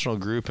professional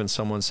group and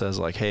someone says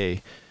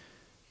hey,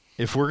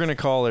 if we're going to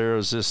call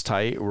arrows this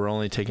tight, we're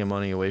only taking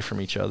money away from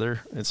each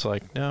other. It's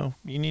no,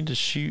 you need to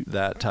shoot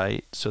that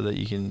tight so that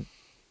you can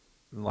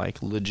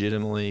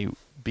legitimately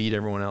beat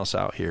everyone else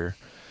out here.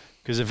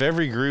 Because if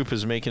every group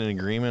is making an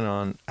agreement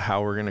on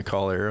how we're going to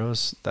call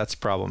arrows, that's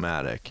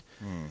problematic.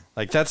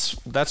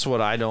 That's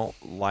what I don't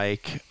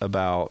like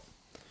about.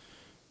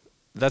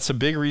 That's a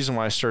big reason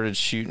why I started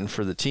shooting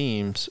for the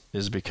teams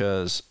is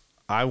because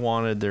I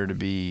wanted there to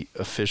be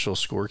official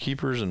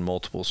scorekeepers and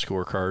multiple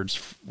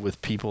scorecards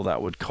with people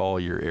that would call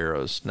your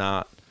arrows,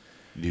 not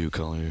You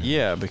call your.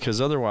 yeah,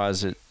 because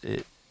otherwise it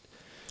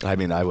I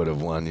mean, I would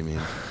have won. You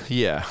mean?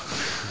 yeah.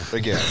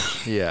 Again.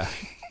 Yeah.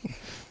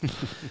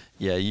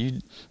 Yeah,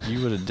 you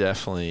would have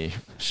definitely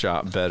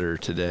shot better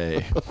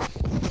today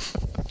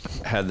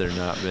had there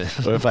not been.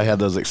 Or if I had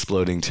those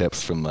exploding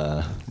tips from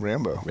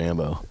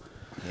Rambo.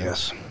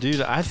 Yes.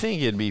 Dude, I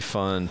think it'd be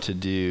fun to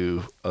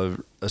do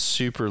a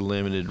super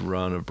limited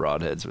run of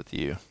broadheads with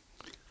you.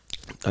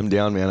 I'm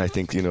down, man. I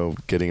think,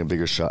 getting a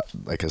bigger shop,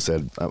 like I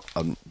said,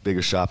 a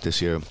bigger shop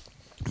this year,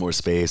 more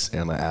space,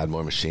 and I'm going to add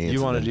more machines.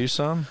 You want to do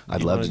some?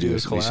 I'd You love wanna to do a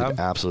it. We should collab?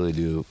 absolutely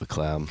do a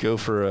collab. Go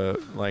for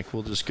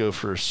we'll just go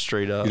for a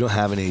straight up. You don't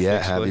have any yet.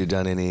 fixed Have blade. you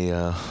done any,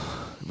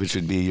 which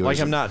would be yours? Like,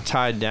 I'm not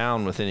tied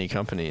down with any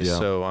companies, Yeah,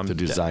 so I'm to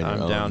design your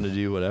I'm own. down to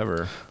do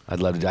whatever. I'd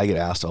love to. I get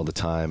asked all the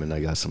time, and I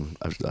got some.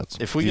 I've got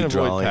some If we few can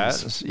avoid drawings.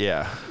 patents,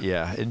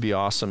 yeah, it'd be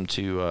awesome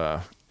to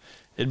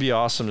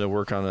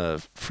work on a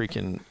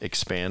freaking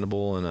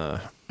expandable and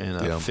a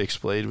Yeah.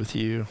 fixed blade with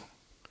you.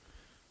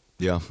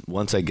 Yeah,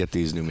 once I get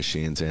these new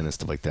machines in and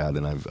stuff like that,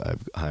 then I've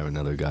hired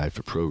another guy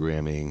for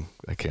programming.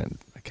 I can't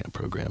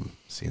program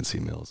CNC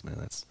mills, man.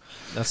 That's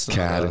not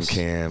CAD and us.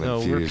 CAM.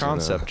 No, and we're Fusion,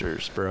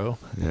 conceptors, bro.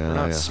 Yeah, we're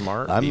not yeah.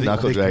 smart. I'm people.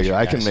 knuckle big dragger. picture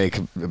I can guys. make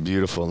a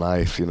beautiful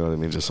knife, you know what I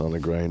mean, just on the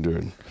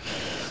grinder,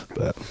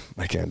 but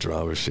I can't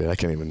draw or shit. I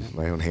can't even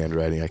my own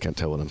handwriting. I can't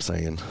tell what I'm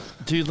saying.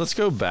 Dude, let's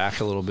go back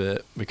a little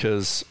bit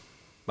because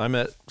I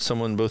met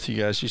someone both of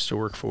you guys used to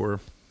work for,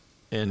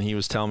 and he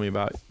was telling me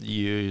about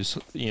you.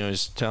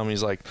 He's telling me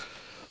he's like,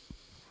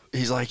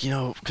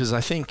 because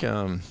I think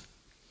him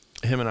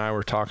and I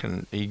were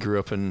talking. He grew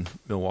up in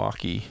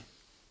Milwaukee.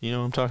 You know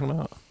what I'm talking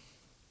about?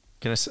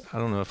 I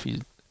don't know if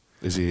he.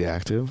 Is he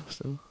active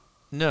still?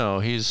 No,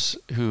 he's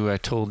who I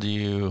told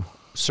you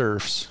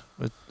surfs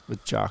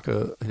with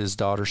Jocko. His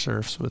daughter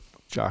surfs with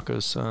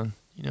Jocko's son.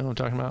 You know what I'm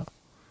talking about?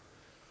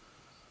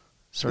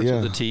 Starts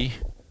Yeah. with a T.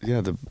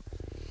 Yeah,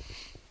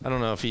 I don't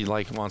know if he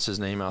wants his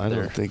name out I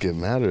there. don't think it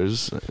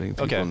matters. I think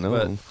people know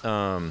him.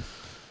 But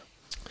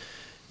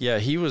yeah,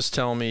 he was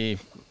telling me,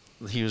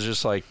 he was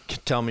just like,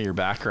 tell me your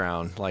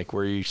background, like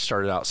where you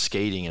started out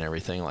skating and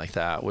everything like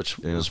that, which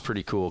Yeah. was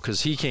pretty cool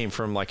because he came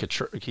from like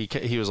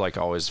he was like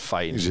always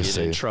fighting, He's just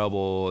getting in safe.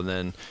 trouble, and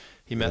then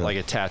he met Yeah. like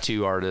a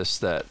tattoo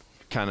artist that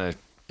kind of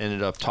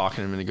ended up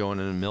talking him into going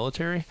into the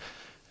military.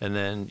 And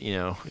then,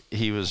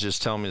 he was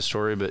just telling me the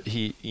story, but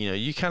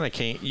you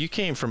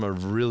came from a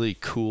really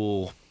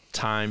cool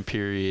time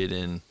period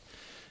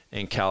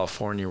in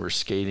California where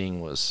skating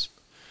was,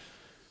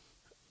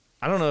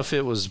 I don't know if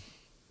it was,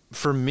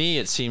 for me,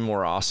 it seemed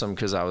more awesome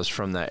because I was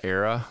from that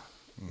era,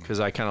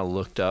 because I kind of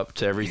looked up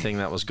to everything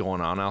that was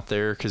going on out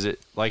there, because it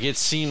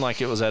seemed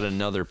like it was at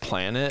another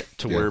planet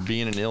to Yeah. where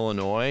being in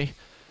Illinois,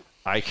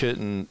 I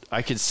could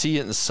see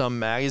it in some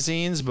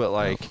magazines, but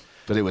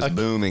But it was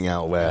booming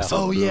out west. It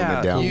was booming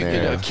down you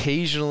there. could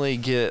occasionally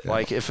get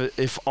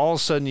if all of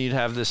a sudden you'd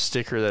have this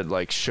sticker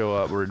that show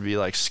up where it'd be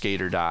like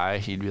skate or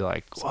die, you'd be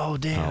like, whoa,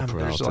 damn,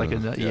 there's Peralta. like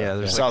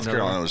there's South like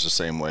Carolina was the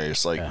same way.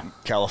 It's like Yeah.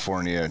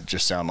 California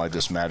just sounded like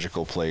this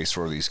magical place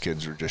where these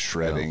kids are just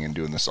shredding and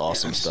doing this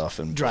awesome stuff.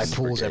 And Dry building the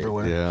pools brigade.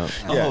 everywhere. Yeah.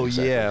 Yeah, oh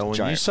exactly. yeah, when you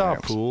Giant saw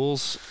ramps.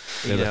 pools,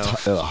 They're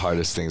the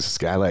hardest things to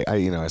skate.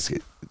 I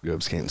skate, grew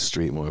up skating the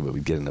street more, but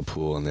we'd get in the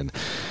pool, and then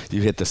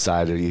you hit the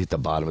side or you hit the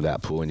bottom of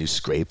that pool, and you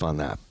scrape on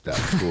that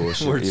pool.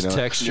 Where it's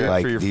textured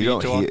like for your you feet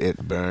don't to walk. it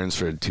burns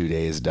for 2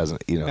 days. It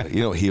doesn't you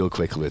don't heal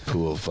quickly with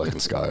pool fucking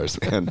scars,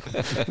 man.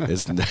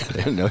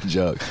 They're no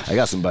joke. I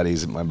got some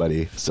buddies. My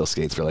buddy still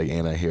skates for like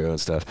Anti-Hero and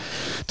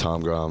stuff,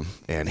 Tom Grom,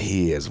 and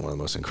he is one of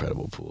the most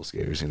incredible pool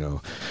skaters. And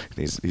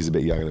he's a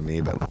bit younger than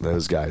me, but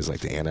those guys, like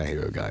the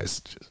Anti-Hero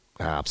guys, just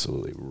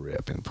absolutely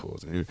rip in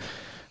pools. And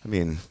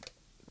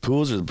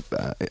pools are,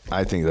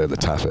 I think they're the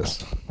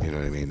toughest. You know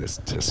what I mean?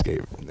 To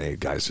skate,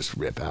 guys just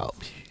rip out.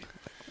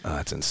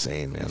 It's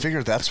insane, man. I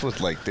figured that's what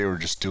they were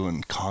just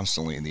doing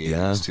constantly in the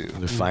 80s too.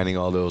 They're finding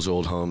all those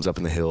old homes up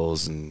in the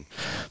hills and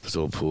those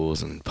old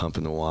pools and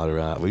pumping the water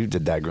out. We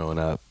did that growing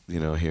up,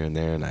 here and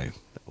there, and I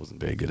wasn't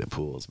very good at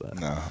pools, but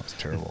No, it's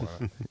terrible.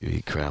 you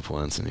eat crap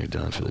once and you're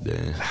done for the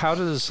day. how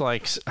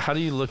do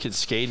you look at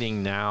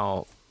skating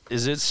now?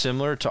 Is it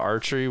similar to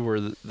archery where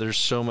there's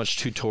so much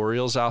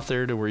tutorials out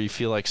there to where you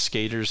feel like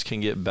skaters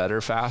can get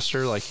better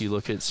faster? Like you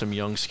look at some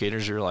young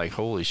skaters, you're like,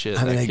 holy shit.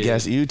 I mean, that I kid-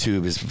 guess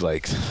YouTube is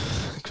like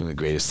one of the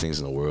greatest things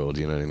in the world,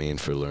 you know what I mean,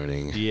 for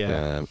learning.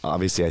 Yeah.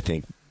 Obviously, I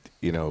think,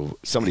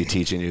 somebody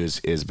teaching you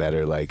is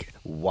better. Like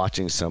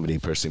watching somebody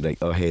personally, like,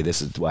 oh, hey,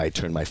 this is why I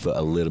turn my foot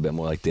a little bit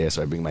more like this,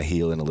 or I bring my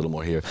heel in a little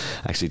more here.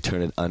 I actually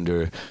turn it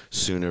under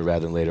sooner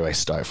rather than later. I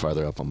start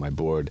farther up on my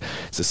board.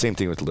 It's the same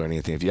thing with learning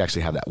anything. If you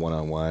actually have that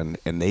one-on-one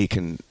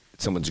and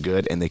someone's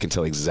good and they can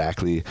tell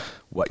exactly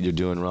what you're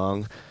doing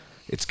wrong,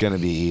 it's going to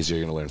be easier.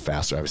 You're going to learn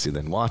faster, obviously,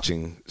 than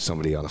watching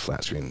somebody on a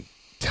flat screen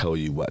tell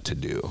you what to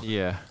do.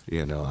 Yeah.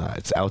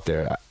 It's out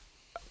there.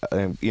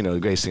 The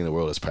greatest thing in the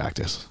world is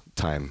practice.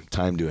 time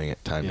doing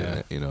it, doing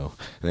it, you know,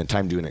 and then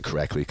time doing it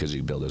correctly, because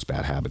you build those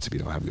bad habits if you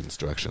don't have good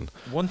instruction.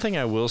 One thing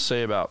I will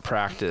say about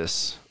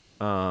practice,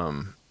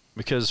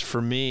 because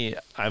for me,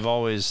 I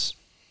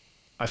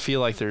feel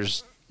like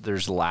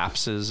there's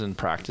lapses in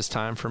practice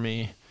time for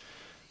me,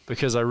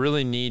 because I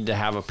really need to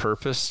have a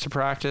purpose to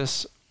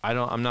practice.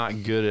 I'm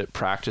not good at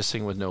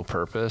practicing with no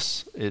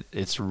purpose.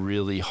 It's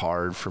really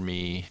hard for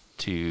me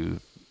to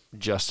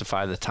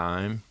justify the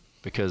time,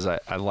 because I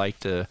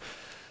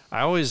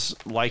always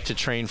like to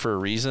train for a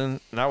reason.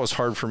 And that was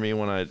hard for me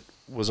when I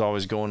was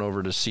always going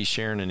over to see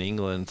Sharon in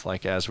England,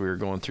 like as we were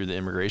going through the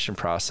immigration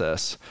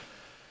process,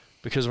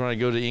 because when I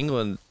go to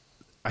England,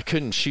 I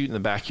couldn't shoot in the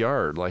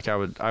backyard. Like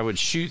I would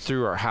shoot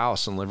through our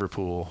house in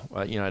Liverpool.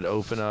 I'd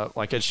open up,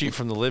 like I'd shoot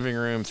from the living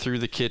room through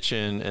the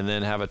kitchen and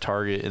then have a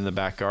target in the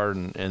back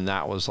garden. And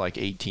that was like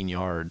 18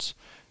 yards.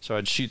 So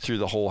I'd shoot through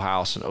the whole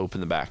house and open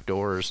the back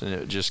doors, and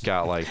it just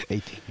got like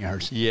 18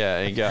 yards. Yeah.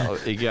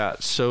 It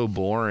got so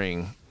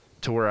boring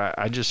to where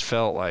I just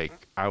felt like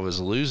I was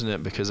losing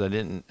it, because I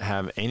didn't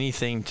have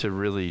anything to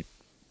really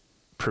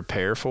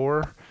prepare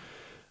for.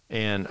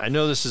 And I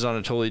know this is on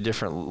a totally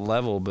different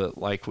level, but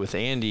like with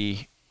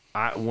Andy,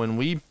 when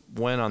we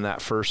went on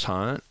that first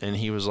hunt and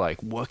he was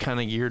like, what kind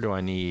of gear do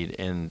I need?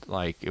 And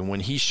when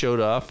he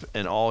showed up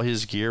and all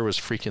his gear was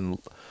freaking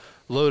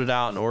loaded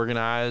out and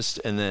organized,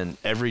 and then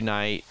every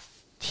night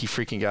he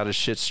freaking got his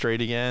shit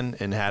straight again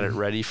and had it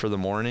ready for the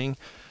morning.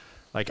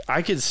 Like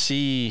I could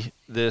see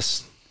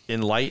this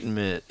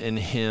enlightenment in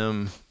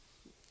him,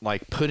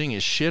 like putting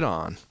his shit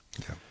on.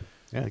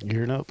 Yeah,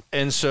 gearing up.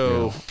 And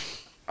so,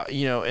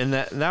 and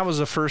that was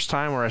the first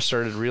time where I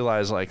started to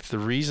realize, like, the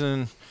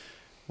reason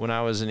when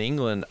I was in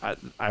England,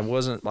 I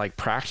wasn't like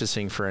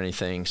practicing for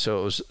anything. So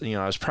it was,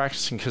 I was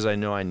practicing because I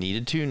know I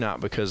needed to, not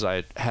because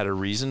I had a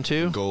reason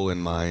to. Goal in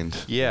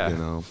mind.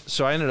 Yeah.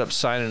 So I ended up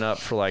signing up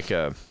for like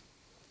a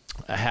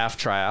half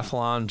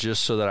triathlon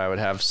just so that I would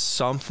have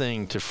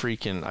something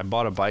to I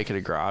bought a bike at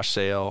a garage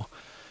sale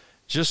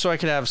just so I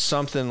could have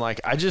something. Like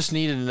I just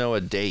needed to know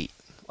a date.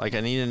 Like I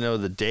needed to know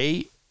the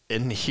date,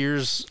 and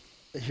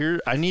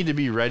I need to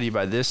be ready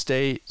by this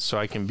date so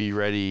I can be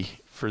ready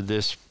for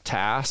this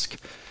task.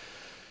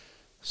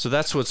 So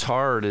that's what's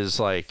hard is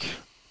like,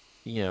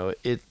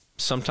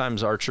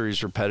 sometimes archery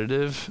is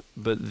repetitive,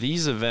 but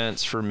these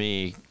events for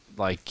me,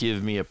 like,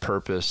 give me a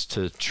purpose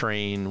to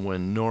train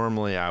when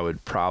normally I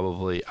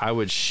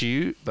would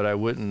shoot, but I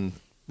wouldn't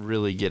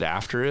really get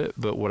after it.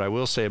 But what I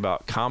will say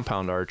about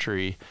compound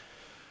archery,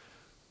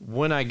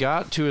 when I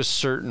got to a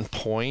certain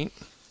point,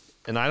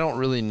 and I don't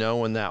really know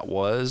when that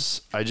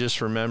was, I just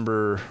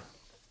remember,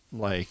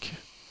 like,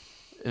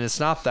 and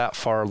it's not that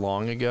far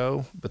long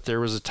ago, but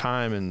there was a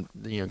time, and,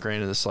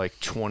 granted this like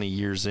 20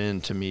 years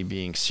into me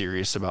being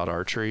serious about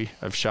archery.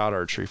 I've shot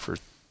archery for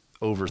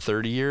over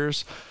 30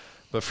 years,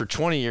 but for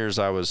 20 years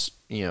I was,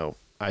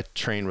 I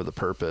trained with a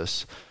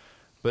purpose.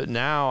 But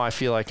now I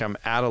feel like I'm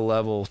at a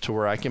level to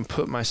where I can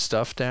put my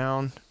stuff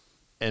down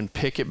and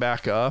pick it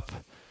back up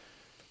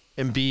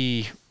and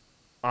be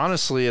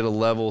honestly at a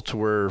level to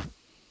where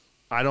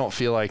I don't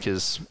feel like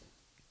is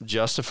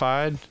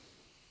justified,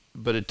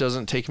 but it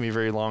doesn't take me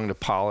very long to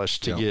polish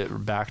to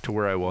get back to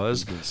where I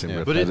was.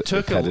 But it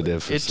took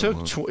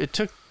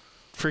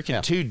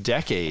freaking 2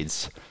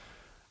 decades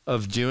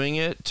of doing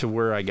it to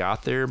where I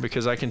got there,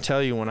 because I can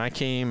tell you when I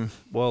came,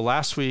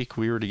 last week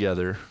we were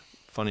together,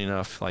 funny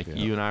enough,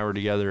 you and I were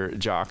together at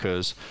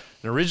Jocko's,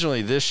 and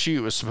originally this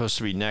shoot was supposed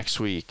to be next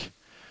week.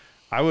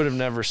 I would have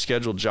never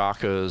scheduled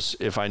Jocko's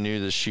if I knew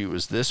this shoot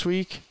was this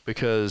week,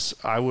 because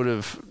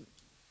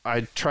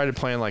I try to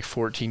plan like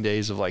 14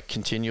 days of like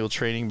continual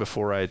training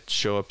before I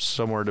show up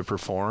somewhere to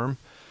perform.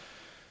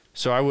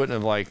 So I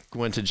wouldn't have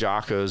went to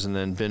Jocko's and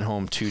then been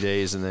home 2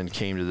 days and then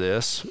came to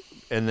this.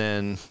 And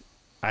then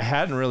I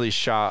hadn't really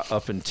shot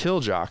up until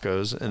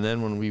Jocko's. And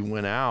then when we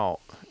went out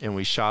and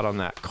we shot on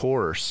that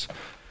course,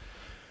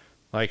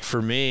 like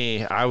for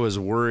me, I was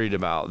worried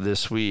about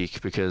this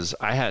week because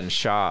I hadn't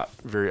shot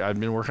I'd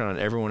been working on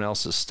everyone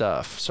else's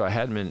stuff. So I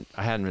hadn't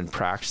been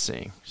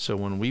practicing. So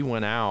when we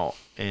went out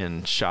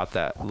and shot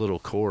that little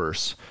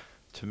course,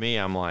 to me,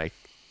 I'm like,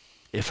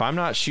 if I'm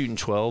not shooting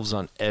 12s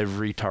on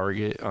every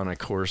target on a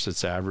course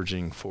that's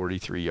averaging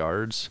 43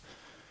 yards,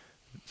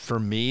 for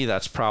me,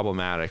 that's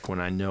problematic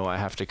when I know I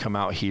have to come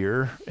out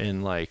here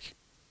and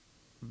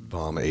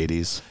bomb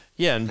 80s.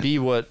 Yeah, and be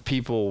what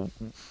people,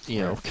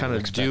 kind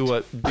of do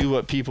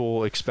what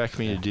people expect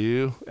me to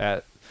do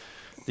at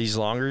these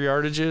longer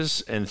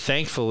yardages. And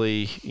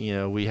thankfully,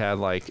 we had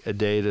a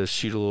day to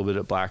shoot a little bit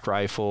at Black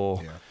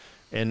Rifle. Yeah.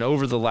 And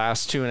over the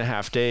last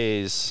 2.5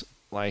 days,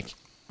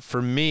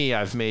 for me,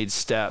 I've made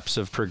steps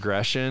of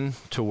progression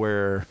to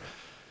where,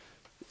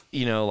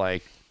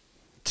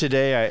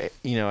 today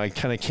I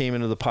kind of came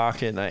into the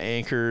pocket and I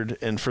anchored,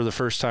 and for the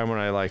first time when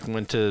I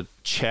went to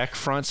check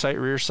front sight,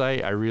 rear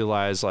sight, I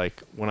realized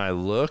when I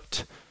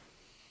looked,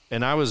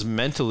 and I was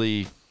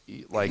mentally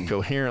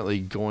coherently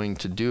going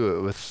to do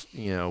it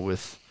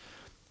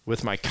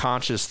with my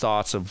conscious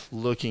thoughts of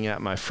looking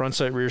at my front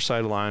sight, rear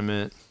sight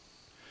alignment,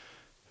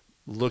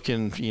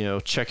 looking,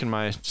 checking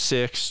my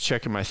 6,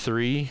 checking my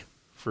 3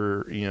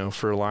 for,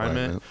 for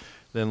alignment.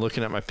 Then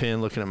looking at my pin,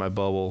 looking at my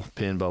bubble,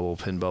 pin, bubble,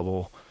 pin,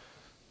 bubble.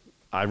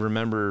 I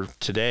remember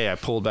today I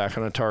pulled back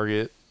on a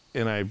target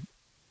and I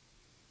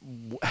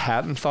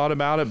hadn't thought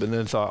about it, but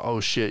then thought, oh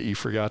shit, you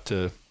forgot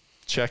to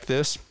check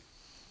this.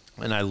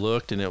 And I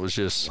looked and it was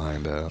just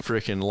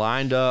freaking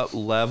lined up,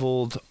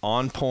 leveled,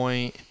 on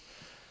point.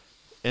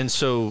 And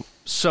so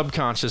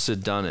subconscious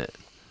had done it.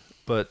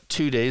 But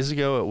 2 days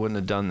ago, it wouldn't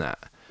have done that.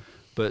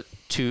 But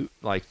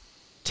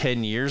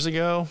 10 years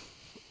ago,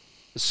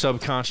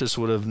 subconscious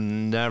would have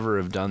never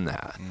have done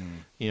that.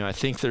 I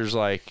think there's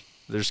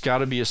got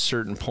to be a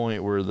certain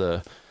point where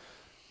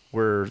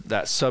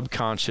that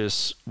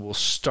subconscious will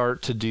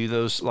start to do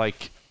those,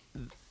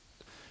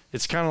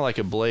 it's kind of like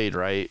a blade,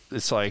 right?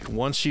 It's like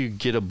once you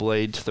get a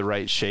blade to the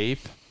right shape,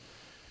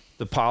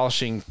 the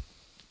polishing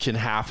can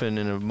happen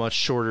in a much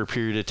shorter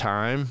period of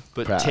time,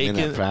 but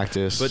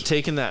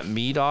taking that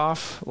meat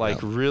off,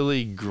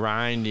 really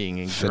grinding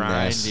and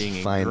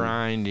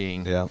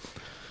grinding. Yeah.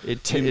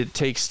 It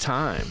takes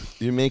time.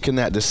 You're making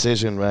that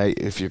decision, right?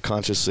 If you're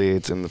consciously,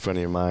 it's in the front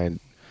of your mind.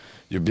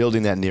 You're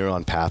building that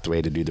neuron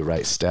pathway to do the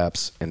right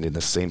steps and in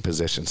the same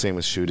position. Same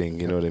with shooting,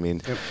 you know what I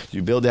mean? Yep.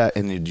 You build that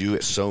and you do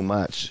it so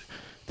much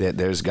that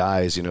there's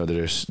guys, that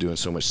are doing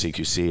so much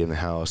CQC in the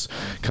house,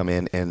 come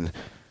in and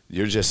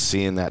you're just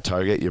seeing that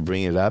target, you're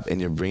bringing it up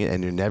and you're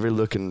never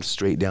looking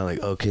straight down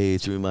okay,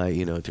 through my,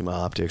 through my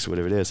optics,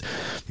 whatever it is,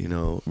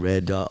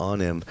 red dot on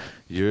him.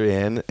 You're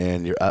in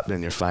and you're up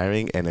and you're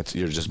firing and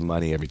you're just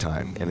money every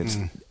time.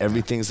 And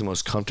everything's the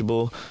most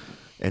comfortable.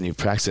 And you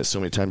practice it so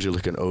many times, you're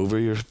looking over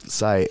your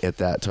sight at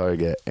that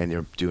target, and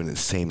you're doing the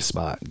same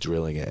spot,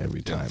 drilling it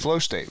every time. Flow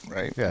state,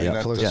 right? Yeah,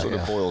 that's what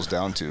it boils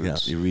down to. Yeah,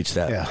 you reach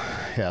that.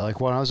 Yeah.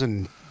 Like when I was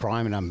in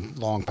prime, and I'm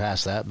long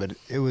past that, but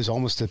it was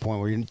almost to the point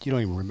where you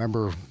don't even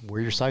remember where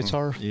your sights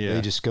are. Yeah.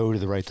 They just go to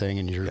the right thing,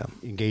 and you're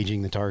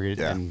engaging the target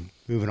and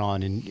moving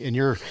on, and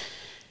your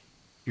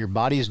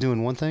body is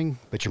doing one thing,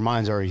 but your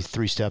mind's already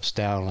 3 steps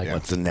down.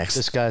 What's the next?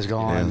 This guy's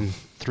gone. Yeah.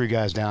 3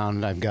 guys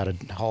down. I've got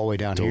a hallway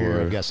down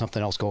here. I've got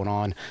something else going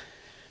on,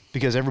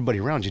 because everybody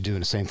around you doing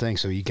the same thing.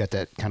 So you get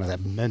that kind of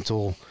that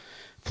mental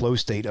flow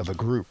state of a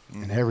group,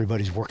 and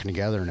everybody's working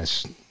together, and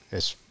it's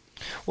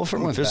well,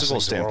 from a physical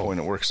standpoint,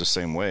 it works the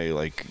same way.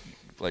 Like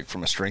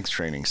from a strength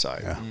training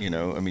side,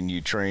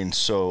 you train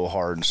so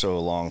hard and so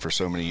long for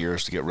so many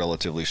years to get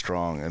relatively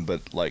strong,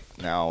 but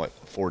now at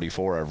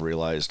 44, I've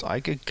realized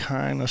I could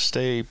kind of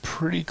stay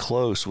pretty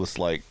close with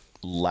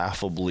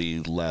laughably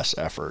less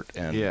effort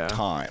and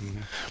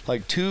time.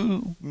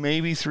 2,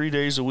 maybe 3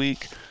 days a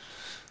week.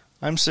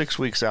 I'm 6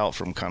 weeks out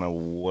from kind of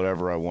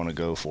whatever I want to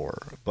go for.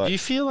 But do you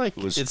feel like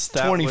it's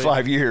that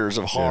 25 years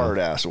of hard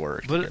ass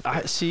work? But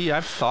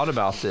I've thought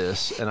about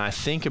this, and I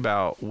think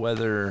about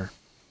whether,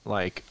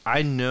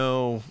 I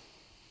know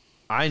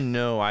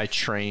I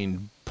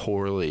trained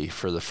poorly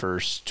for the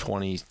first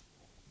 20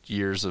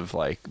 years of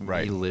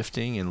me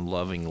lifting and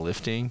loving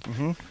lifting.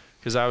 Mm-hmm.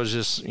 Because I was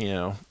just,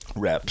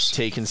 reps,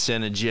 taking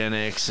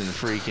Cenogenics and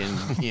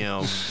freaking,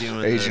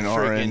 doing Agent the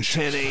Orange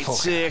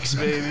 10-8-6,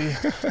 baby,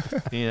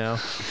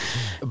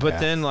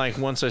 But then,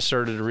 once I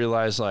started to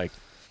realize,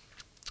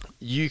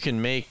 you can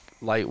make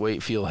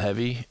lightweight feel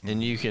heavy,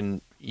 and you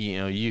can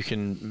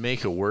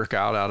make a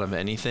workout out of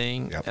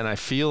anything. Yep. And I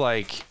feel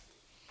like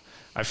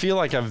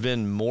I've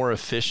been more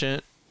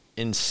efficient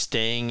in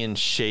staying in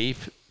shape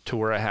to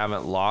where I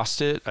haven't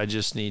lost it. I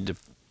just need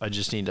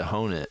to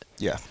hone it.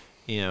 Yeah.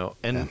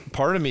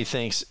 Part of me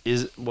thinks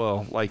is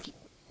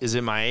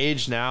it my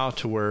age now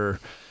to where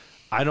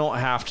I don't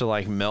have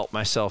to melt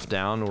myself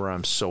down to where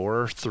I'm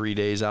sore 3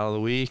 days out of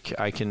the week.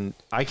 I can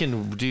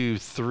do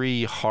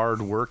 3 hard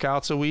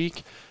workouts a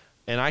week,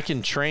 and I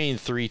can train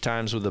 3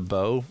 times with a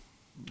bow,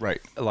 right?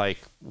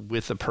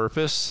 With a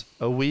purpose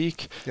a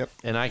week. Yep.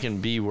 And I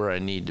can be where I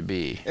need to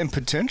be. And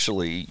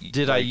potentially,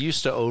 did I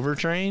used to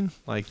overtrain?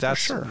 That's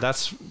sure.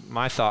 That's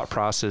my thought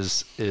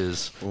process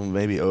is. Well,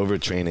 maybe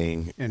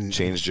overtraining and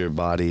changed your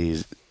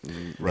body's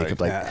makeup.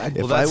 Right.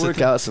 If I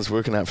work out, since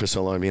working out for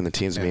so long, being the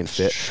team's being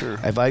fit. Sure.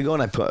 If I go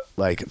and I put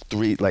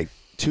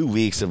 2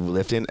 weeks of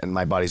lifting and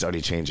my body's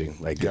already changing,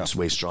 it's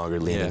way stronger,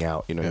 leaning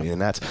out, what I mean?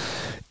 And that's,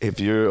 if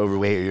you're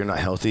overweight or you're not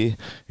healthy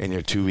and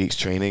you're 2 weeks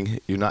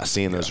training, you're not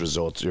seeing those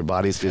results. Your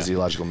body's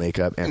physiological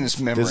makeup and it's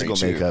memory physical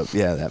too. Makeup.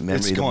 Yeah, that memory.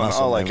 It's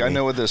going, I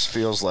know what this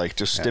feels like.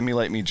 Just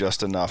stimulate me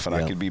just enough and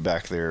I could be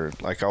back there.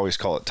 I always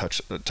call it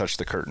touch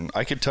the curtain.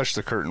 I could touch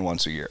the curtain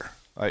once a year.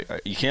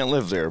 You can't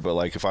live there, but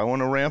if I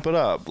want to ramp it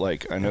up,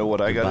 I know what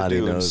I got to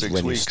do in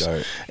 6 weeks,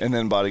 and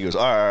then body goes,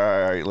 all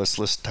right,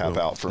 let's tap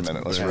out for a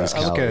minute. Let's rest.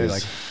 I look at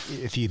it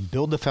if you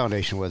build the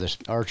foundation, whether it's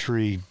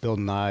archery,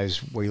 building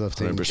knives,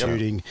 weightlifting,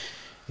 shooting,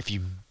 if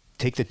you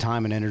take the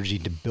time and energy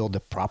to build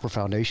the proper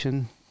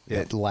foundation,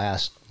 it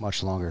lasts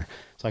much longer.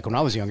 It's when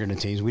I was younger in the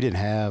teens, we didn't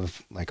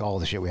have all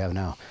the shit we have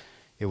now.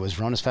 It was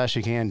run as fast as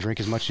you can,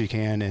 drink as much as you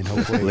can, and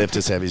hopefully lift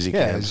as heavy as you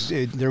can.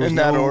 There was in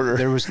that order.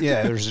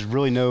 There's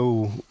really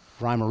no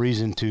rhyme or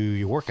reason to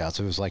your workouts.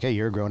 It was hey,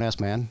 you're a grown-ass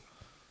man.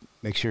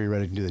 Make sure you're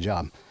ready to do the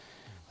job.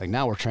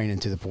 Now we're training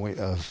to the point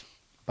of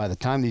by the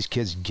time these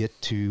kids get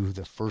to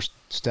the first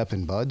step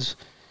in buds,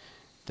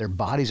 their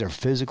bodies are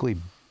physically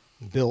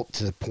built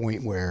to the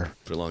point where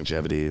For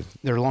longevity.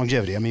 their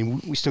longevity. I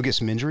mean, we still get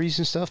some injuries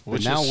and stuff, but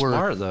Which now is we're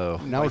smart, though.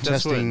 Now Like, we're that's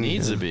testing. what it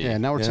needs to be. Yeah,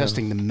 now we're Yeah.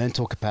 testing the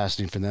mental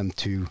capacity for them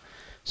to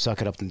suck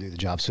it up and do the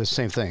job. So it's the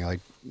same thing. Like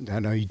I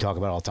know you talk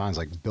about all the times,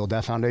 like build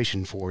that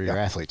foundation for your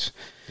Yeah. athletes.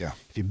 Yeah.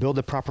 If you build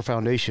the proper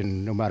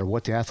foundation, no matter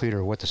what the athlete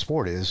or what the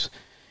sport is,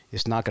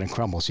 it's not going to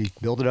crumble. So you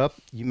build it up.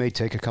 You may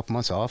take a couple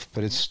months off,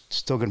 but it's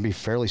still going to be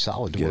fairly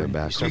solid. To Get where it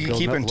back. you So start you can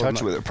building keep up, in building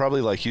touch up. with it.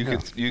 Probably like you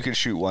could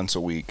shoot once a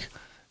week,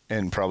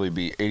 and probably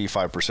be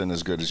 85%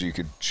 as good as you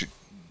could shoot,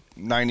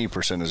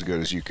 90% as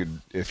good as you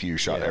could if you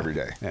shot Yeah. every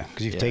day. Yeah,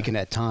 because you've Yeah. taken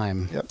that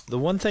time. Yep. The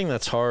one thing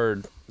that's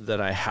hard that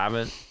I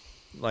haven't,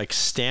 like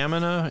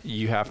stamina,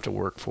 you have to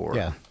work for.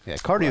 Yeah, yeah.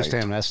 Cardio Right.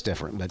 stamina, that's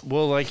different. But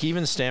Well, like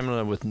even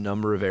stamina with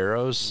number of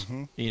arrows,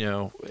 you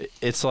know,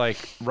 it's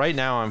like right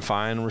now I'm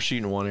fine. We're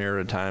shooting one arrow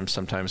at a time.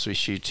 Sometimes we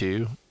shoot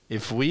two.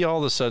 If we all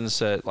of a sudden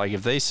said, like,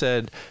 if they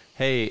said,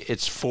 "Hey,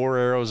 it's 4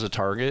 arrows a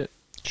target,"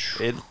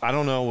 I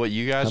don't know what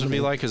you guys would be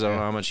like because I don't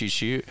know how much you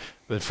shoot.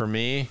 But for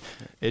me,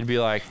 it'd be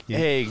like,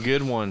 "Hey,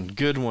 good one,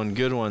 good one,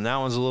 good one. That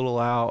one's a little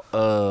out.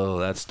 Oh,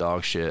 that's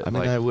dog shit." I mean,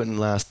 like, I wouldn't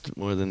last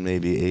more than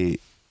maybe 8,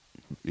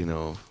 you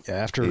know. yeah,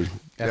 after Eight-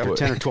 10 or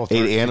 12 8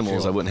 targets, you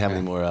animals, feel- I wouldn't have yeah.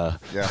 any more. Yeah.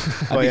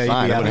 I'd Oh, yeah, be you'd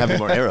fine. be I wouldn't have any happy.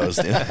 more arrows.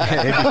 dude. It'd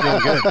be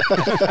feeling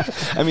good.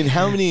 I mean,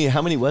 how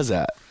many was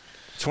that?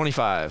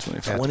 25.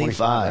 Yeah,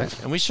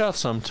 25. And we shot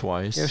some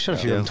twice. Yeah, we shot a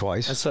few of them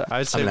twice. I'd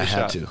say I mean, we I had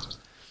shot to.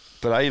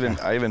 But I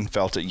even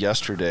felt it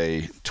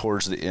yesterday.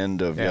 Towards the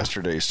end of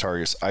yesterday's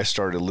targets, I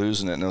started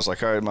losing it, and I was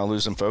like, "All right, am I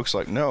losing folks?"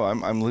 Like, no,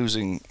 I'm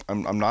losing.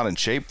 I'm not in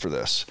shape for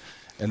this.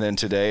 And then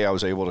today, I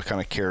was able to kind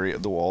of carry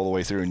it all the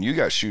way through, and you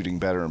got shooting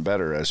better and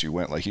better as you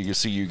went. Like you could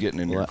see you getting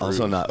in your Well, groove.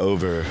 also not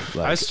over.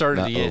 Like, I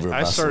started not to get, over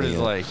I started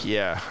busting it. like,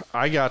 yeah,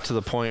 I got to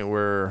the point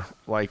where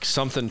like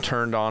something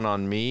turned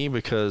on me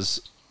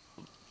because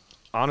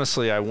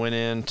honestly, I went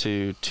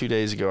into 2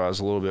 days ago, I was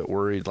a little bit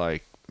worried,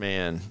 like,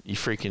 man, you're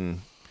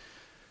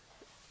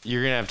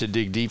going to have to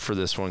dig deep for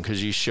this one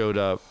because you showed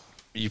up,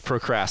 you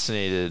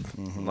procrastinated,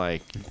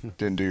 like,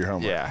 Didn't do your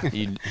homework.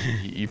 yeah,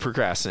 you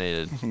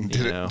procrastinated, Did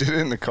you it, know? did it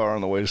in the car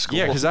on the way to school.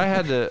 Yeah, because I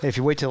had to, Hey, if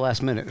you wait till the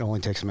last minute, it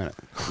only takes a minute.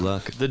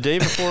 luck. the day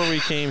before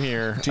we came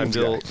here, I Team's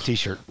built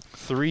T-shirt.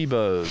 3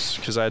 bows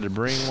because I had to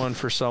bring one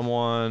for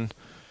someone,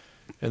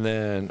 and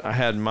then I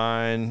had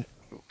mine.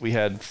 We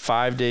had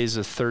 5 days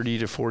of 30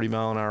 to 40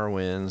 mile an hour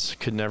winds.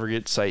 Could never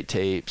get sight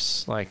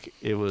tapes. Like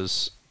it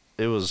was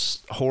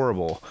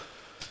horrible.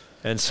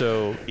 And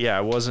so yeah,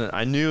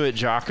 I knew at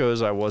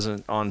Jocko's I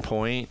wasn't on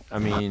point. I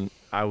mean,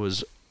 I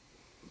was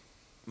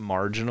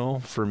marginal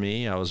for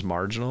me. I was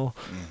marginal,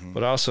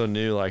 but I also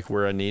knew like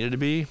where I needed to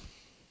be.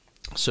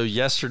 So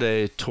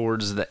yesterday,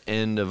 towards the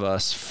end of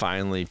us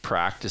finally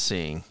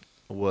practicing,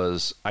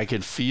 I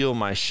could feel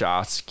my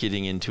shots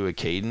getting into a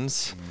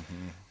cadence.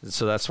 And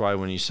so that's why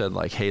when you said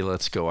like, "Hey,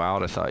 let's go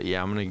out," I thought,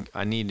 yeah,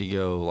 I need to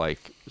go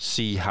like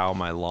see how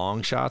my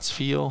long shots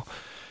feel.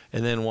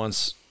 And then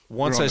once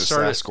on I the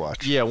started,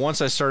 Sasquatch. once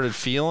I started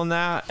feeling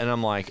that, and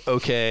I'm like,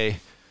 okay,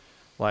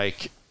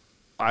 like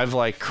I've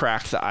like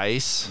cracked the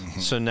ice.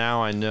 So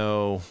now I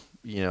know,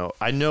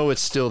 I know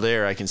it's still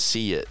there. I can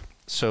see it.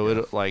 So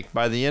it like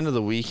by the end of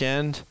the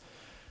weekend,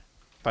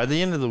 I'll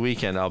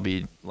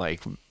be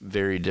like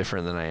very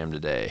different than I am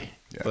today.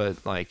 Yeah.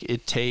 But like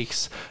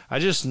I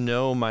just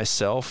know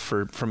myself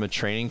from a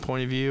training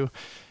point of view.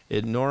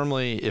 It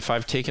normally, if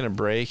I've taken a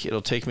break,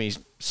 it'll take me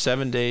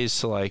 7 days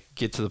to like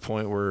get to the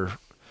point where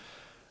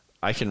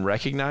I can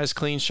recognize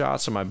clean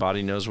shots and my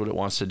body knows what it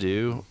wants to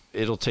do.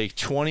 It'll take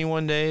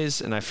 21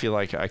 days, and I feel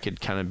like I could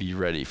kind of be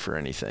ready for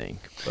anything.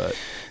 But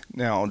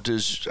Now,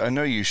 I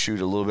know you shoot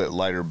a little bit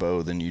lighter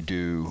bow than you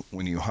do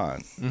when you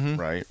hunt,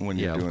 right? When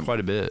you're doing quite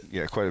a bit.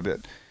 Yeah, quite a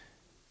bit.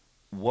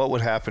 What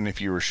would happen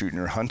if you were shooting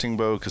your hunting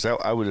bow? Because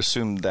I would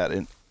assume that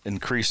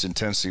increased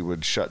intensity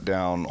would shut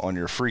down on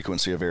your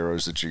frequency of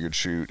arrows that you could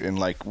shoot. And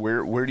like,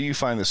 where do you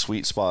find the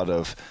sweet spot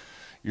of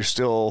you're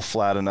still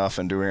flat enough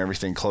and doing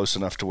everything close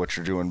enough to what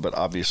you're doing, but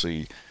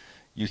obviously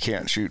you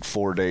can't shoot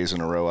 4 days in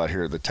a row out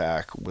here at the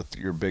TAC with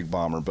your big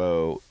bomber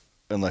bow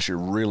unless you're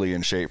really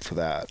in shape for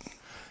that.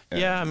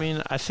 Yeah, I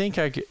mean, I think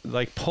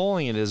like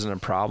pulling it isn't a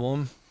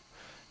problem.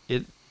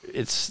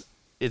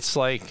 It's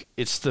like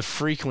it's the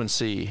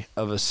frequency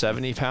of a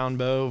 70-pound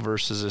bow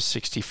versus a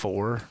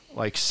 64.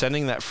 Like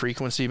sending that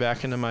frequency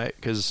back into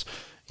because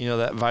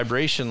that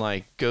vibration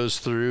like goes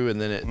through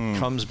and then it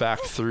comes back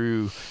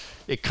through.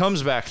 It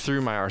comes back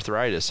through my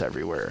arthritis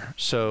everywhere.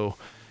 So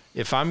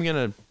if I'm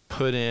gonna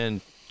put in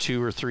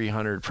 200 or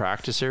 300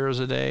 practice arrows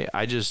a day,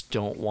 I just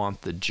don't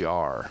want the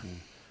jar.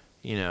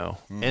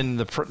 And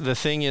the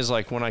thing is,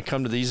 like, when I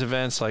come to these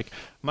events, like,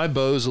 my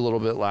bow's a little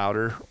bit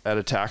louder at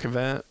a TAC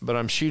event, but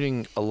I'm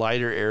shooting a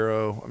lighter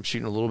arrow. I'm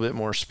shooting a little bit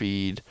more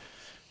speed.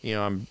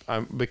 I'm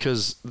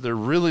because they're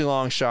really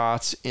long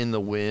shots in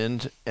the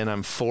wind, and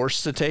I'm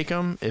forced to take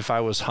them. If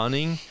I was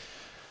hunting,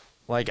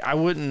 like, I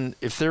wouldn't,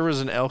 if there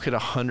was an elk at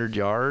 100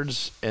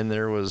 yards and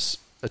there was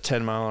a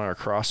 10-mile-an-hour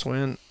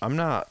crosswind, I'm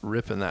not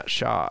ripping that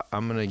shot.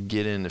 I'm going to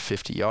get into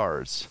 50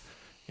 yards.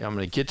 I'm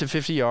going to get to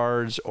 50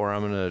 yards, or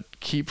I'm going to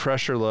keep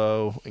pressure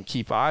low and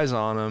keep eyes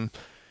on them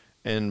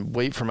and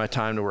wait for my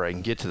time to where I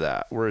can get to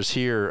that. Whereas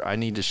here, I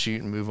need to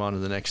shoot and move on to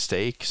the next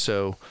stake.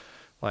 So,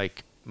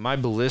 like, my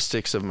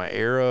ballistics of my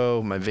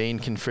arrow, my vane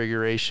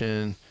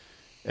configuration,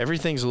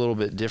 everything's a little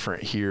bit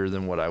different here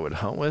than what I would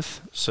hunt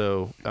with.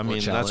 So, I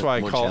mean, that's why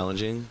I call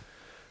challenging.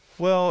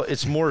 Well,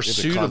 it's more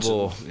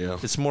suitable. Yeah.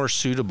 It's more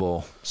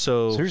suitable.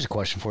 So here's a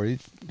question for you.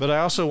 But I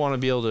also want to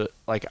be able to,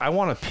 like, I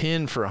want to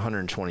pin for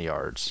 120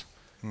 yards.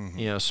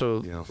 You know,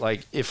 so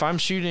like if I'm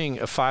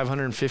shooting a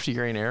 550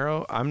 grain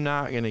arrow, I'm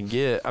not going to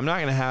be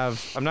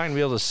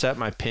able to set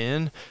my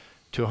pin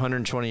to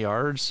 120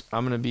 yards.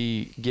 I'm going to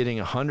be getting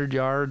 100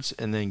 yards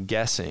and then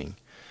guessing.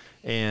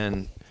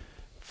 And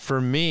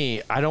for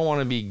me, I don't want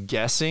to be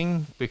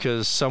guessing,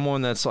 because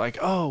someone that's like,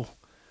 oh,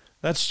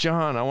 that's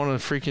John, I want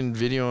to freaking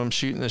video him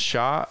shooting this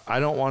shot. I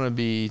don't want to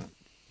be,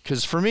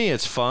 because for me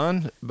it's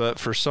fun, but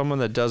for someone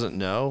that doesn't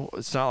know,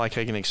 it's not like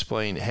I can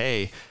explain,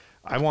 hey,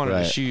 I wanted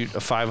to shoot a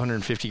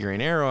 550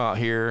 grain arrow out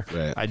here.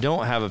 Right. I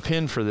don't have a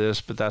pin for this,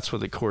 but that's what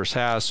the course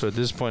has. So at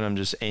this point, I'm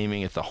just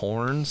aiming at the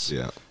horns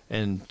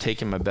and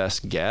taking my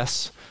best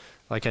guess.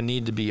 Like, I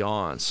need to be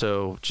on.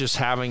 So just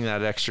having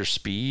that extra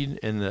speed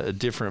and a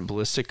different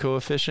ballistic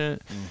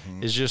coefficient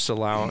is just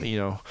allowing, you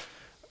know,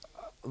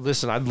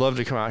 listen, I'd love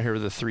to come out here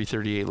with a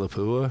 338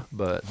 Lapua,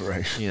 but,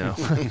 you know.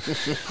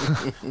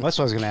 Well, that's what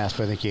I was going to ask,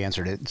 but I think you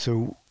answered it.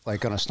 So,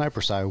 like, on a sniper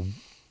side,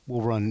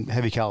 we'll run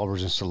heavy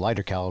calibers instead of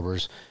lighter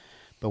calibers,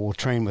 but we'll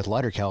train with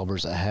lighter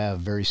calibers that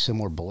have very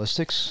similar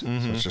ballistics,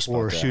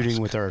 or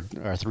shooting with our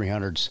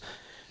 300s.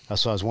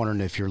 So I was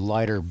wondering if your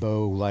lighter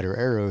bow, lighter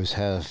arrows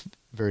have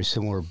very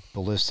similar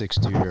ballistics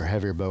to your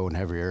heavier bow and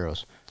heavier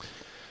arrows.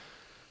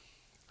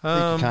 I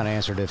think you kind of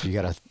answered if you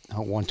got a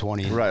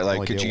 120. Right,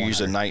 like could you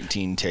use a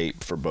 19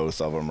 tape for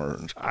both of them? Or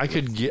I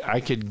could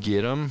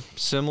get them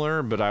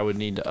similar, but I would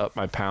need to up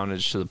my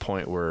poundage to the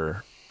point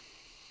where,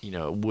 you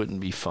know, it wouldn't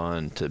be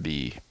fun to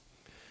be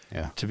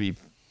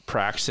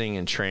practicing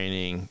and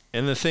training.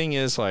 And the thing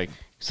is, like,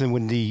 so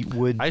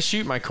when I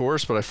shoot my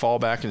course, but I fall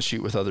back and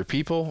shoot with other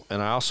people,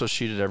 and I also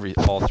shoot it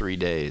all 3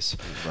 days.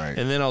 Right.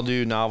 And then I'll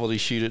do novelty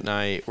shoot at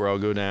night, where I'll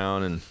go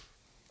down and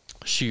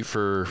shoot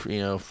for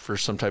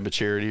some type of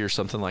charity or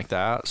something like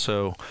that.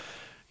 So,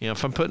 you know,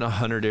 if I'm putting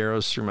 100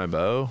 arrows through my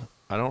bow,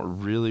 I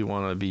don't really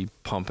want to be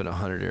pumping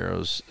 100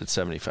 arrows at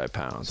 75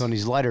 pounds. So on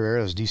these lighter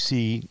arrows, do you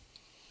see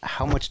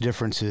how much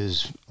difference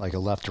is like a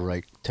left to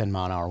right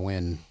 10-mile-an-hour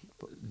wind?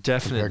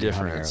 Definite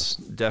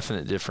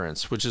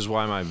difference, which is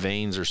why my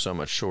vanes are so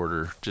much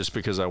shorter, just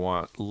because I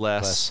want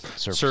less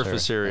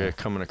surface area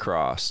coming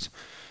across.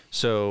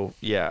 So,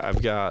 yeah,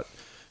 I've got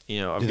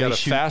a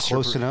faster.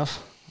 Close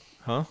enough?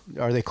 Huh?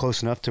 Are they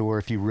close enough to where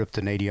if you ripped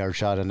an 80-yard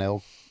shot at an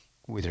elk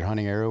with your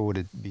hunting arrow, would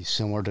it be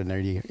similar to an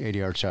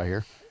 80-yard shot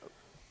here?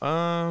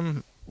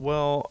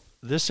 Well,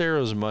 this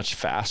arrow is much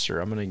faster.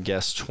 I'm going to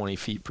guess 20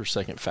 feet per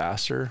second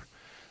faster.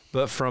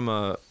 But from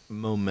a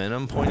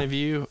momentum point of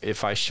view,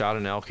 if I shot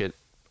an elk at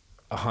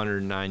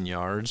 109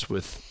 yards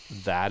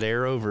with that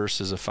arrow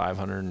versus a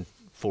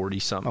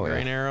 540-something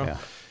grain arrow,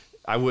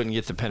 I wouldn't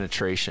get the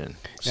penetration.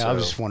 Yeah, I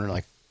was just wondering,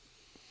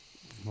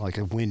 like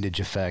a windage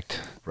effect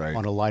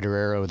on a lighter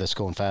arrow that's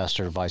going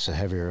faster versus a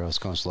heavier arrow that's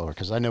going slower.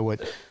 Because I know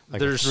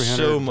there's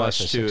so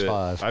much to it.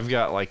 I've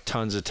got like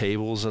tons of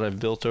tables that I've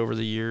built over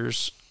the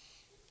years,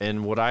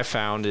 and what I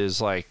found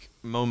is like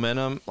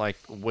momentum, like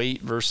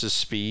weight versus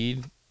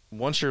speed.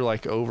 Once you're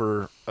like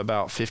over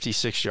about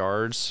 56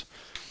 yards,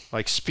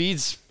 like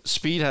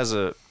speed has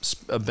a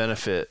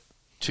benefit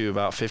to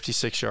about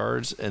 56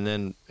 yards, and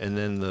then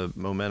the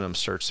momentum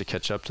starts to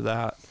catch up to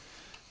that,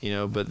 you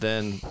know. But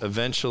then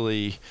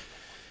eventually,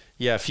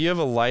 yeah, if you have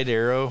a light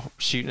arrow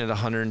shooting at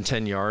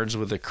 110 yards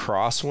with a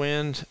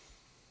crosswind,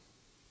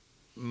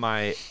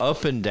 my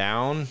up and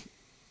down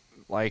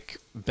like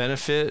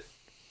benefit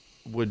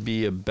would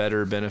be a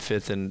better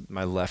benefit than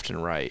my left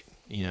and right.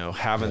 You know,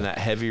 having that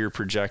heavier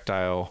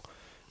projectile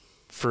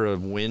for a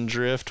wind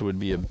drift would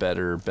be a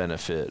better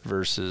benefit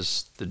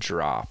versus the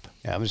drop.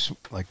 Yeah, I was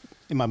like,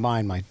 in my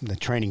mind, the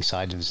training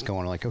side was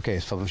going like, okay,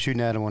 so if I'm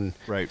shooting at one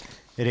at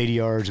 80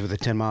 yards with a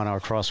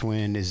 10-mile-an-hour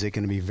crosswind, is it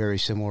going to be very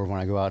similar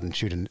when I go out and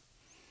shoot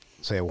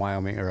say a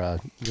Wyoming or a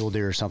mule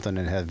deer or something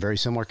and have very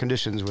similar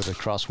conditions with a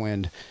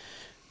crosswind?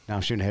 Now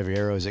I'm shooting a heavy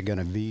arrow. Is it going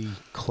to be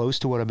close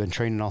to what I've been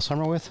training all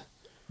summer with?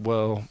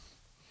 Well,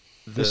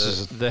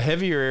 the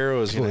heavier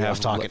arrow is going to have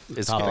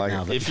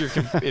if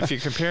you're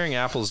comparing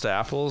apples to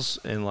apples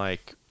and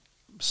like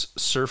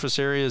surface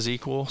area is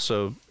equal.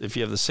 So if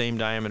you have the same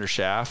diameter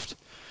shaft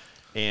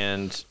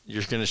and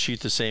you're going to shoot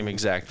the same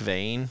exact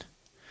vane,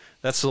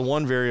 that's the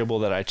one variable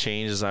that I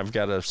change. Is I've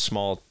got a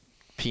small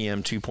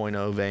PM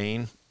 2.0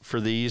 vane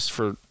for these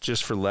for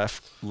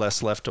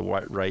less left to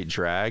right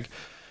drag.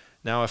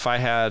 Now if I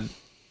had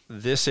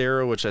this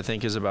arrow, which I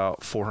think is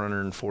about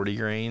 440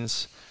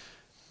 grains,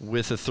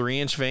 with a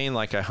 3-inch vane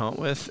like I hunt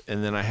with,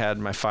 and then I had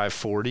my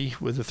 540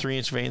 with a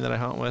 3-inch vane that I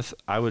hunt with,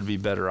 I would be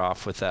better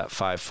off with that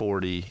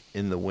 540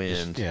 in the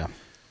wind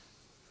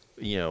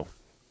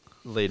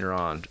later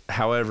on.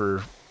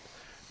 However,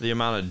 the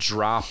amount of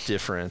drop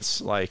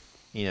difference, like,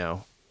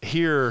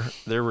 here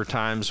there were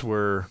times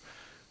where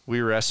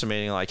we were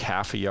estimating like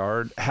half a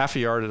yard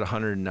at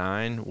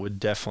 109 would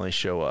definitely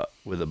show up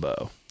with a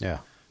bow. Yeah.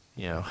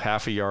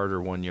 Half a yard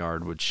or 1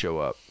 yard would show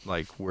up,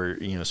 like where,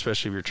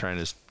 especially if you're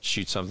trying to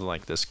shoot something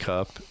like this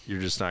cup, you're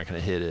just not going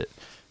to hit it.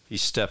 If you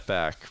step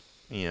back,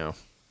 a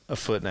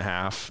foot and a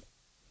half,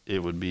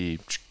 it would be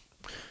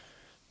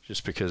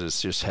just because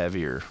it's just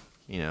heavier,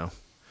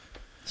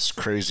 It's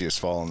crazy it's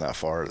falling that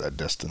far at that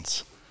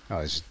distance. Oh,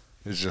 it's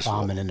just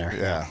bombing in there.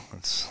 Yeah.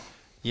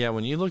 Yeah,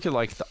 when you look at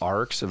like the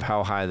arcs of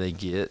how high they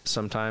get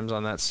sometimes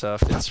on that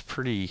stuff, it's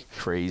pretty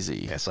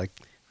crazy. Yeah, it's like,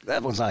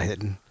 that one's not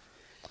hitting.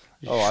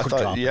 Oh, I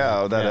thought, Dropping.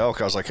 that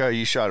elk. I was like, oh,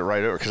 you shot it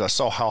right over, because I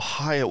saw how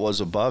high it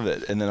was above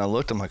it, and then I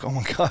looked. I'm like, oh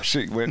my gosh,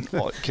 it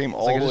came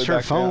all the way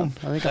back down.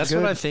 I think That's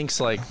what I think's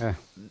like, Yeah.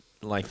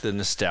 like the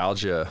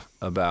nostalgia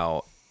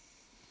about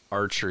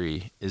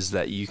archery is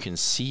that you can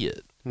see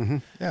it.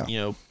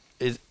 Yeah.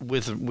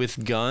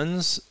 With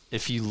guns,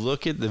 if you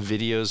look at the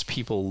videos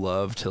people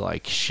love to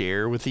like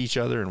share with each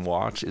other and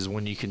watch, is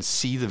when you can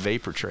see the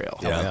vapor trail.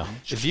 Yeah.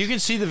 If you can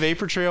see the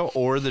vapor trail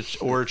or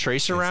a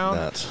tracer round,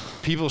 nuts.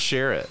 people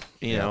share it.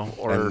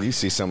 Or and you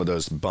see some of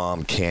those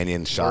bomb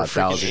canyon or shot,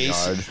 freaking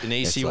 1,000 yard. an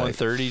AC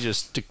 130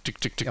 just tick tick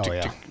tick tick Oh, tick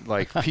yeah. tick.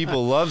 Like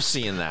people love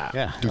seeing that.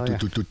 Yeah. hell yeah.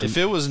 If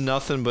it was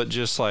nothing but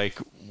just like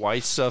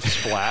white stuff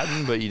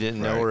splatting, but you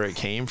didn't know where it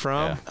came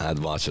from. I'd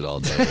watch it all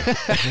day.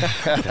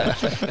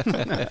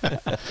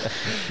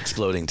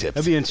 Exploding tips.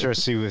 That'd be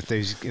interesting if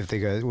they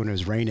go when it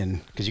was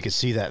raining, because you could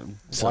see that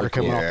water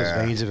coming off his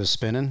Yeah. veins if it was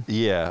spinning.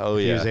 Yeah. Oh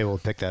He was yeah. able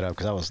to pick that up,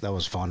 because that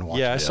was fun to watch.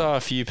 Yeah, I saw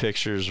a few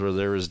pictures where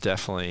there was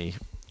definitely,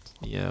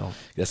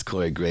 That's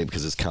great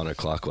because it's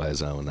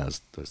counterclockwise when those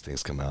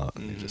things come out.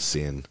 And you're just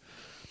seeing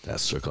that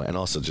circle. And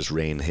also just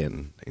rain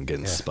hitting and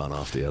getting spun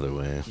off the other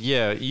way.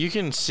 yeah, you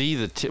can see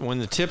when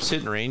the tip's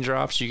hitting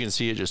raindrops, you can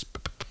see it just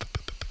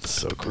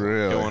So cool.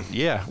 Really? going.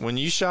 Yeah, when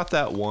you shot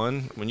that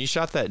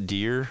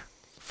deer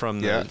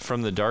from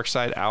the dark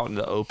side out in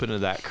the open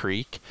of that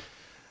creek,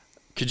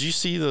 could you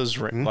see those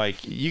like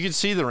you could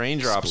see the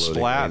raindrops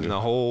Exploding splatting raindrop. the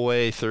whole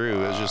way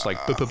through. It was just like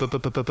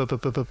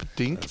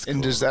dink.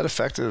 And does that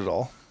affect it at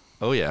all?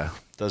 Oh yeah,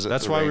 Does it?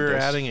 that's The why rain we were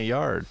does? adding a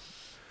yard.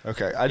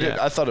 Okay, Yeah.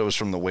 I thought it was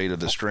from the weight of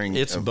the string.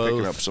 It's of both.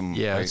 Picking up some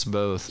weight. It's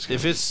both.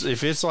 If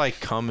it's like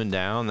coming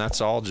down, that's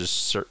all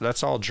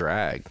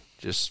drag.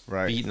 Just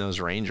Right. beating those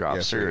raindrops. Yeah,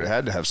 I figured through. it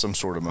had to have some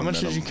sort of How much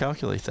momentum. did you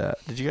calculate that?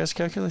 Did you guys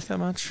calculate that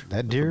much?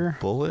 That deer?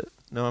 Bullet?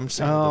 No, I'm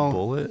saying Oh. the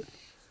bullet.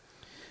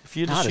 If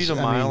you had Not to as- shoot a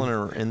I mile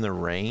mean- in the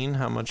rain,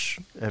 how much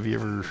have you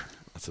ever?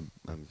 That's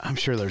I'm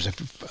sure there's a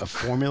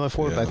formula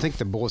for it, but I think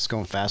the bullet's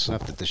going fast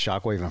enough that the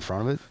shockwave in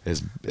front of it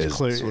is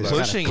clear- sort it's of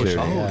Pushing kinda it.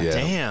 pushing Oh, it, yeah.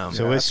 damn.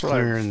 so it's that's what I-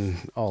 clearing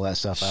all that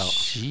stuff out.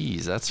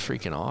 Jeez, that's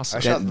freaking awesome.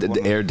 I shot the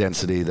one- air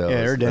density though. Yeah,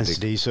 is air what they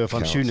density. So if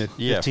I'm counts. shooting at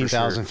Yeah, for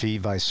 15,000 sure.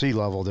 feet by sea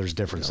level, there's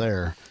difference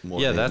there.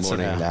 Morning, that's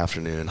morning an- and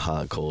afternoon,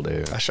 hot, cold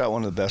air. I shot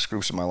one of the best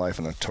groups of my life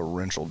in a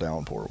torrential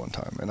downpour one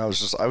time, and I was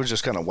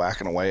just kind of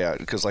whacking away at it,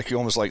 because like you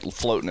almost like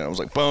floating it. I was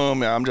like,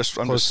 boom! Yeah, I'm just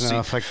Close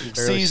enough, I can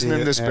barely see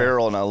seasoning it, this yeah.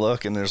 barrel, and I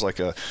look, and there's like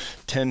a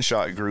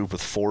 10-shot group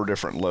with 4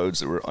 different loads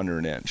that were under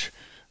an inch.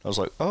 I was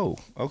like, oh,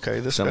 okay,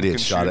 this Somebody guy had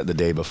can shot shoot. it the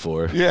day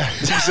before. Yeah,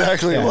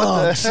 exactly.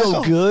 What the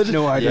hell? good.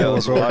 No idea Yeah,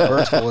 what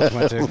birds bullets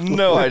went to.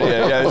 No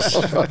idea.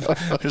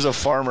 Yeah, there's a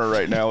farmer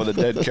right now with a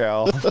dead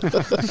cow.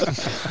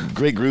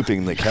 Great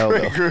grouping, the cow.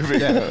 Great though.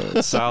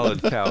 grouping.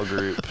 Solid cow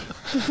group.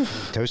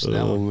 Toasting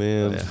that one.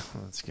 man. Yeah,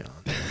 that's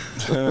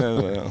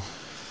gone.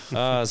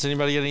 Does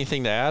anybody got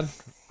anything to add?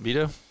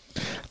 Vito?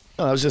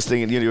 I was just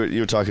thinking, you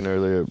were talking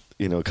earlier,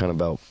 kind of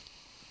about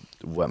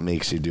what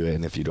makes you do it,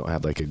 and if you don't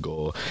have like a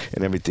goal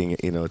and everything,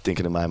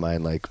 thinking in my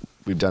mind, like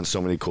we've done so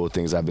many cool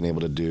things I've been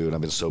able to do, and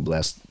I've been so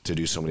blessed to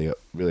do so many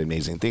really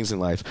amazing things in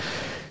life,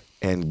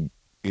 and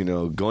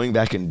going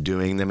back and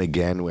doing them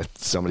again with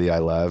somebody I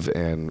love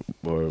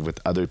or with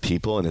other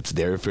people, and it's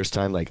their first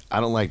time. Like, I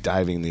don't like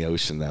diving in the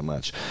ocean that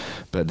much,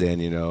 but then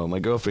my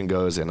girlfriend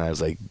goes, and I was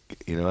like,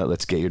 what,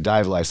 let's get your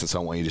dive license. I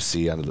want you to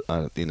see on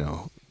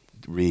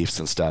reefs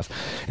and stuff,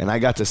 and I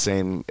got the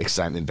same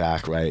excitement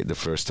back right the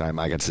first time.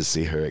 I got to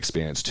see her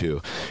experience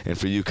too, and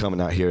for you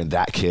coming out here, and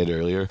that kid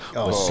earlier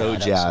was so God, that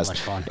was so jazzed, much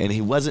fun. and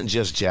he wasn't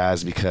just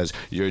jazzed because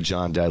you're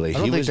John Dudley. I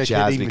don't He think was that kid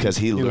jazzed even because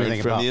he knew learned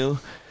anything from about- you.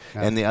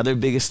 Yeah. And the other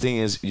biggest thing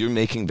is you're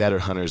making better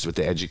hunters with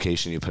the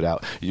education you put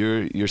out.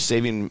 You're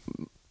saving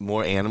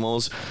more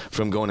animals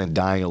from going and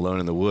dying alone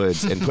in the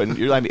woods and putting.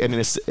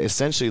 It's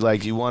essentially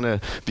like you want to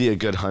be a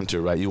good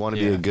hunter, right? You want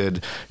to be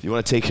you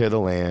want to take care of the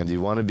land. You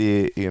want to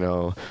be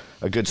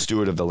a good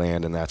steward of the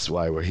land, and that's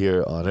why we're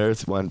here on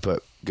Earth. One,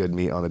 put good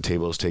meat on the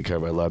tables, take care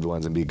of our loved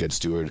ones, and be a good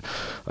steward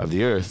of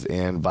the earth.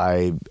 And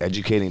by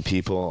educating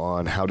people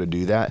on how to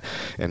do that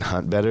and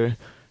hunt better,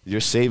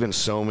 you're saving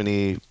so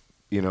many.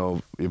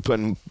 You're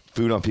putting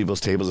food on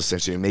people's tables,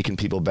 essentially. You're making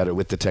people better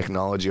with the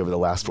technology over the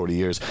last 40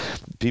 years.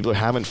 People are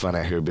having fun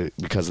out here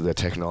because of the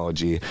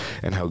technology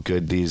and how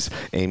good these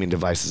aiming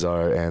devices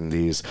are, and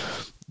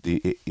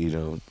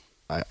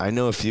I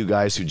know a few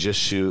guys who just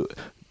shoot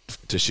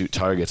to shoot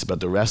targets, but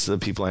the rest of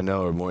the people I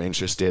know are more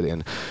interested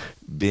in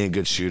being a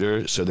good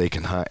shooter so they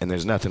can hunt. And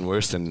there's nothing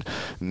worse than,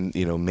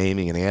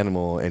 maiming an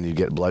animal and you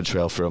get blood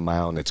trail for a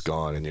mile and it's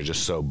gone and you're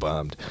just so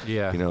bummed.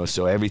 Yeah.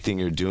 So everything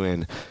you're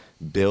doing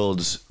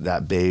builds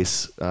that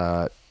base,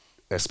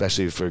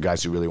 especially for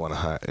guys who really want to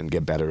hunt and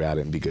get better at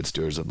it and be good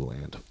stewards of the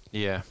land.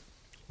 Yeah.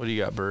 What do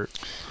you got, Bert?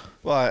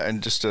 Well,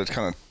 and just to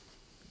kind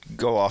of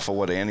go off of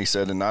what Andy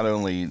said, and not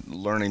only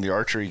learning the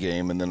archery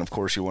game, and then of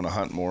course you want to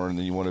hunt more, and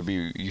then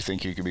you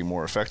think you can be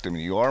more effective,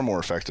 and you are more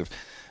effective,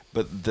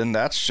 but then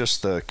that's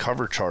just the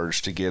cover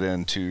charge to get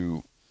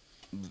into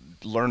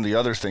learn the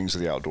other things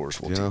of the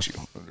outdoors will teach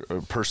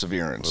you,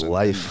 perseverance,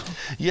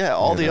 life,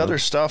 all the other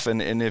stuff.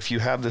 And if you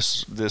have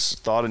this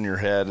thought in your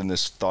head and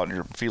this thought in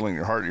your feeling in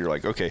your heart, you're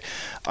like, okay,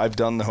 I've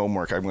done the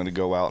homework. I'm going to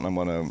go out and I'm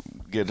going to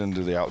get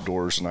into the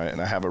outdoors, and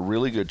I have a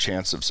really good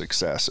chance of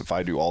success if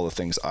I do all the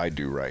things I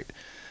do right.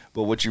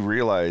 But what you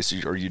realize,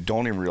 or you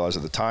don't even realize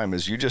at the time,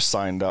 is you just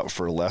signed up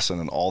for a lesson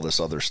in all this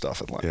other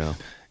stuff in life. Yeah.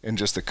 And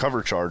just the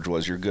cover charge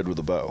was you're good with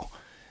a bow.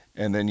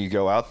 And then you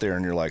go out there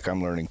and you're like,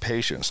 I'm learning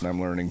patience, and I'm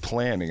learning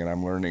planning, and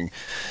I'm learning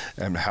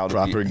how to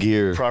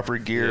proper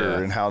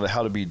gear, and how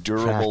to be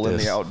durable in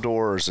the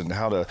outdoors, and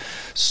how to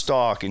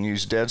stalk and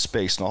use dead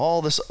space and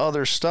all this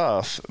other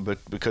stuff. But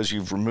because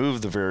you've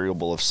removed the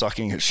variable of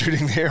sucking at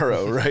shooting the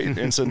arrow, right?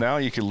 And so now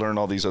you can learn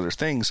all these other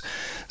things.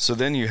 So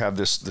then you have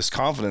this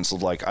confidence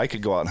of like, I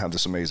could go out and have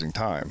this amazing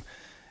time.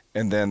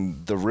 And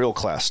then the real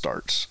class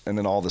starts, and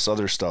then all this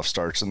other stuff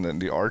starts, and then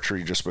the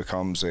archery just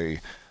becomes a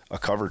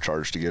cover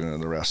charge to get into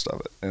the rest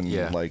of it. And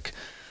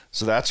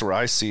so that's where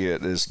I see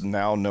it, is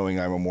now knowing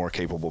I'm a more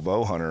capable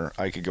bow hunter,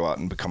 I could go out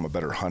and become a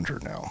better hunter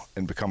now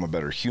and become a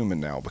better human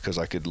now, because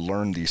I could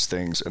learn these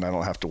things and I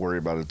don't have to worry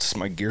about it. Does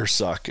my gear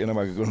suck and am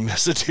I going to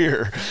miss a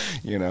deer?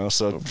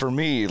 So for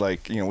me,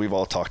 we've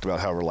all talked about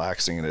how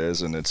relaxing it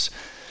is, and it's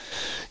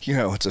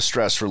a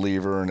stress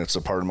reliever, and it's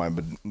a part of my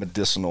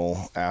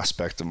medicinal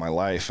aspect of my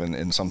life,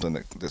 and something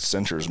that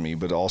centers me.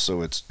 But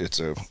also, it's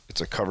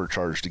a cover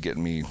charge to get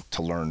me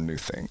to learn new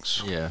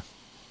things. Yeah,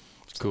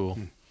 cool.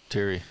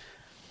 Terry,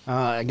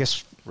 I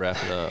guess wrap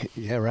it up.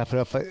 Yeah, wrap it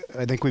up.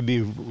 I think we'd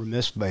be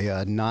remiss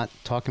by not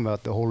talking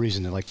about the whole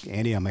reason that, like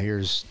Andy, I'm here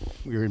is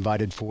we were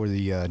invited for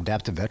the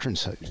Adaptive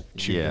Veterans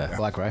shoot at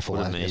Black Rifle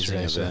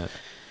yesterday. So,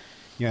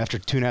 after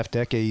 2.5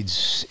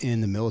 decades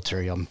in the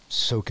military, I'm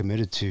so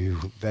committed to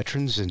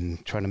veterans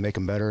and trying to make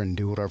them better and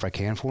do whatever I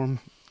can for them.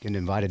 Getting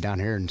invited down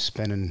here and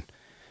spending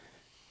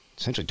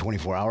essentially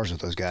 24 hours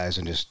with those guys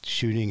and just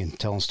shooting and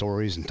telling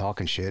stories and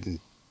talking shit and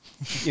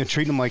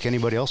treating them like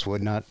anybody else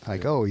would. Not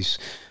like, oh, he's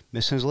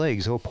missing his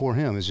legs, oh, poor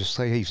him. It's just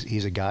like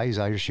he's a guy, he's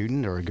out here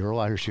shooting, or a girl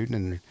out here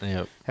shooting,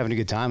 and having a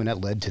good time, and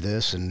that led to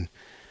this. And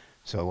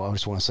so I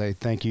just want to say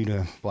thank you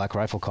to Black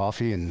Rifle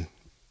Coffee and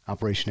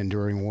Operation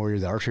Enduring Warrior,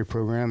 the archery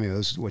program. It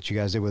was what you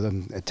guys did with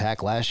them at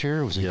TAC last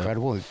year. It was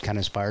incredible. It kind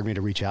of inspired me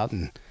to reach out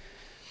and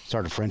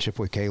start a friendship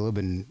with Caleb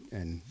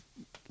and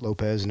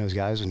Lopez and those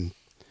guys, and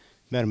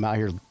met them out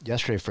here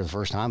yesterday for the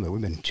first time. But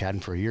we've been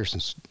chatting for a year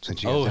since you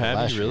guys did it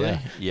last year. Really?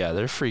 Yeah,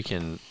 they're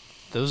freaking.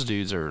 Those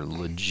dudes are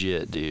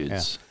legit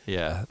dudes.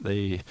 Yeah,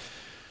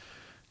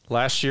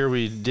 last year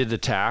we did the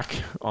TAC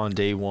on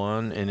day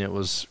one, and it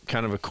was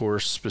kind of a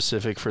course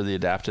specific for the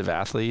adaptive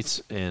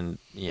athletes. And,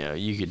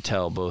 you could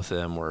tell both of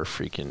them were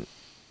freaking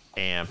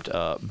amped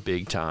up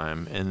big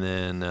time. And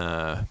then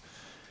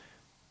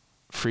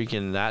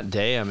freaking that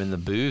day I'm in the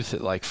booth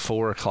at like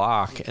 4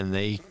 o'clock, and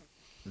they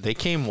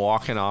came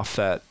walking off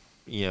that,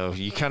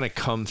 you kind of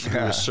come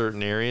through a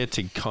certain area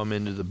to come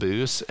into the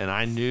booths, and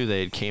I knew they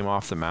had came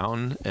off the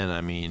mountain. And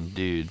I mean,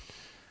 dude,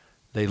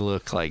 they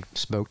look like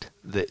smoked.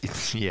 They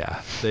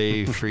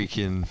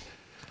freaking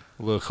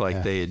look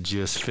like they had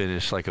just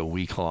finished like a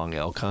week-long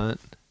elk hunt.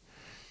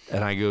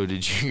 And I go,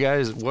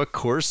 what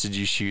course did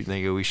you shoot? And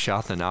they go, we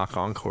shot the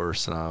knock-on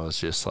course. And I was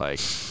just like,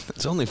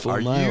 it's only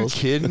 4 miles. Are you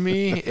kidding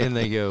me? And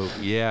they go,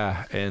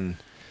 yeah. And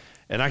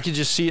I could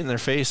just see it in their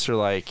face. They're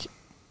like,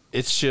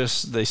 it's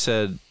just, they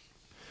said,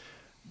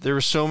 there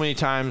were so many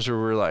times where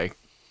we're like,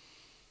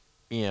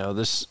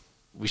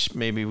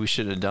 maybe we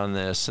should have done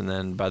this, and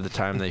then by the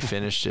time they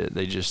finished it,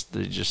 they just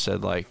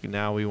said like,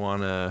 now we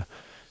want to,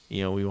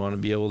 we want to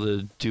be able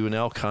to do an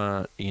elk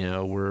hunt.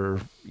 We're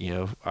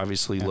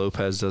obviously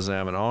Lopez doesn't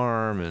have an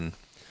arm, and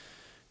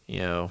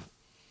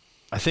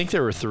I think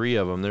there were 3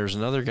 of them. There's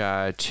another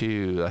guy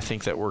too, I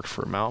think, that worked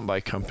for a mountain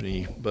bike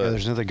company. But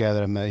there's another guy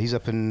that I met. He's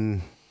up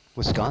in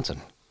Wisconsin.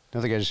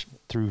 Another guy just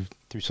through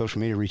social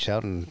media reached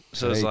out and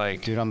said, hey,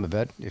 like, dude, I'm a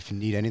vet. If you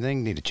need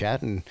anything, need to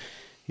chat. And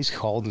he's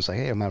called and said,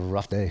 hey, I'm having a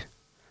rough day.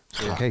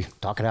 Yeah. Okay,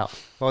 talk it out.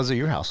 Well, I was at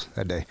your house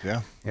that day.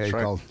 Yeah, he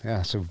called.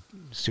 Yeah, so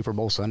Super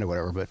Bowl Sunday,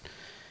 whatever. But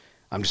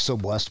I'm just so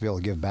blessed to be able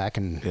to give back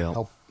and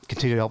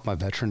continue to help my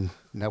veteran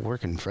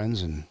network and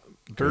friends. And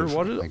Bert,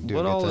 what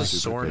all is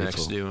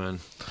Sornex doing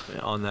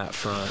on that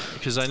front?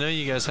 Because I know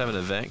you guys have an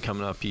event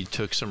coming up you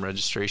took some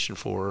registration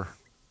for.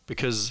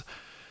 Because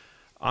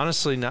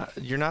honestly,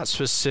 you're not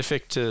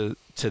specific to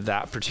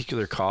that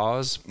particular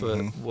cause,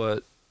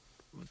 but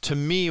to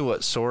me,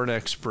 what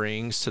Sorinex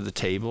brings to the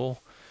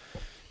table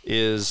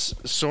is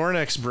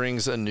Sorinex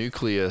brings a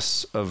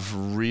nucleus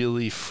of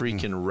really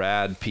freaking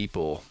rad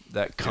people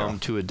that come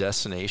to a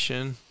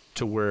destination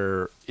to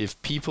where if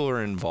people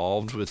are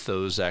involved with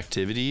those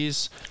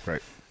activities,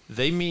 Right.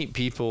 they meet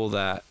people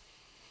that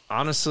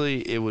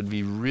honestly it would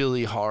be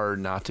really hard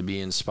not to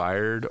be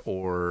inspired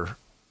or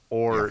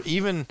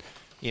even,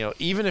 you know,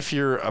 even if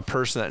you're a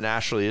person that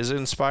naturally is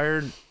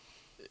inspired,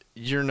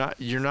 you're not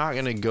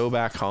going to go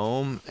back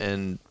home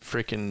and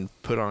freaking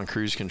put on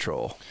cruise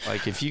control.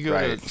 Like if you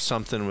go to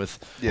something with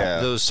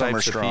those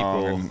types of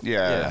people, and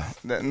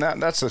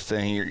that's the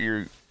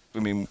thing. I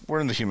mean, we're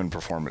in the human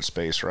performance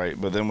space, right?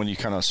 But then when you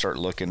kind of start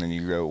looking and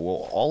you go,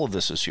 well, all of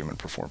this is human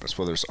performance,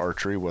 whether it's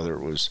archery, whether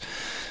it was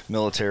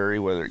military,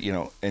 whether, you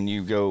know, and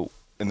you go,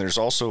 and there's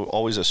also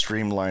always a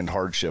streamlined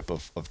hardship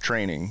of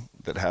training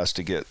that has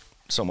to get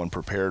someone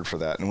prepared for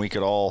that. And we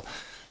could all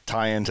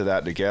tie into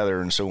that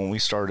together. And so when we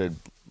started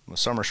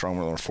Summer Strong,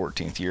 we're in our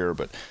 14th year,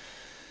 but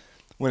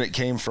when it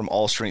came from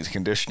all strength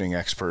conditioning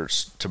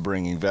experts to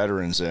bringing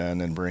veterans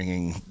in and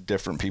bringing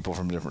different people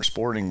from different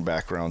sporting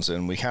backgrounds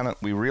in,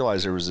 we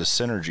realized there was this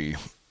synergy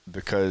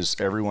because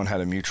everyone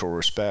had a mutual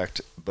respect,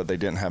 but they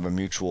didn't have a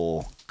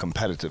mutual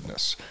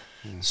competitiveness.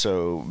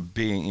 So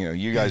being, you know,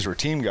 you guys were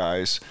team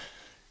guys,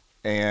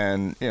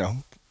 and, you know,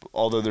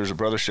 although there's a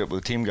brothership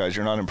with team guys,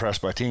 you're not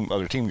impressed by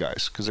other team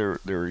guys because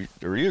they're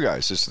you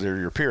guys. They're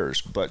your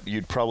peers. But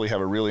you'd probably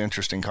have a really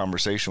interesting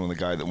conversation with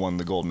the guy that won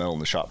the gold medal in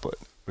the shot put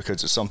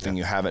because it's something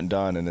you haven't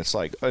done. And it's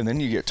like, and then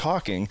you get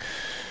talking,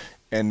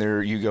 and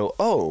there you go,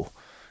 oh,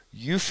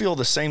 you feel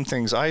the same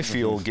things I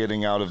feel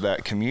getting out of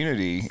that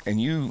community,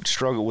 and you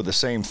struggle with the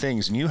same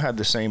things, and you had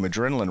the same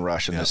adrenaline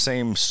rush and the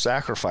same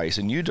sacrifice,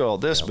 and you did all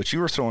this, but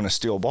you were throwing a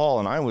steel ball,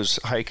 and I was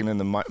hiking in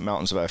the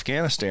mountains of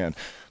Afghanistan.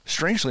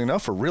 Strangely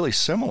enough, are really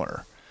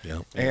similar.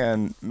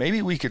 And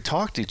maybe we could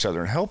talk to each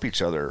other and help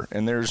each other,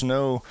 and there's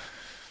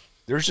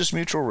just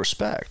mutual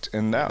respect.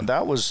 And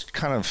that was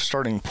kind of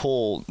starting to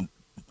pull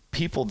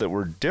people that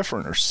were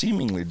different or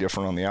seemingly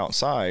different on the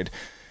outside.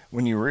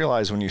 When you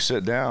realize when you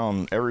sit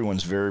down,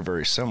 everyone's very,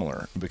 very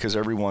similar because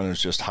everyone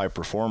is just high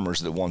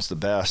performers that wants the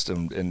best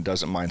and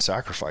doesn't mind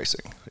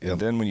sacrificing. And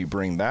then when you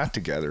bring that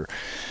together,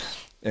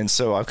 and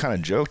so I've kind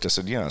of joked, I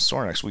said, you know,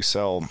 Sorinex, we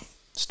sell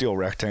steel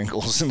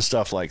rectangles and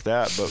stuff like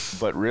that,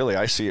 but really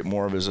I see it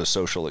more of as a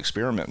social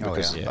experiment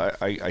because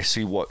I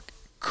see what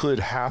could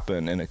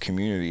happen in a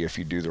community if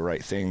you do the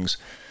right things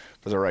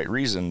for the right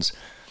reasons.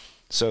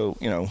 So,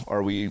 you know,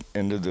 are we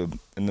in the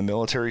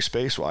military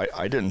space? Well,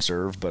 I didn't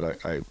serve,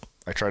 but I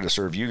try to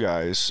serve you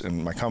guys,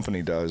 and my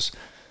company does.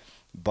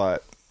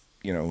 But,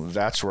 you know,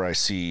 that's where I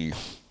see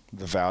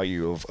the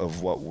value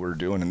of what we're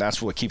doing, and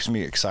that's what keeps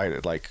me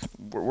excited. Like,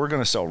 we're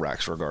going to sell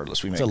racks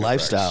regardless. It's a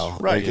lifestyle.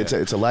 Racks. Right. Like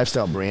it's a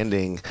lifestyle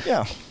branding.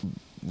 Yeah.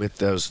 With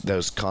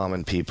those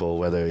common people,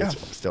 whether it's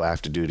still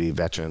active duty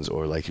veterans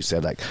or, like you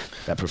said, like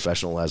that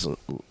professional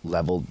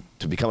level,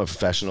 to become a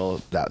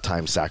professional, that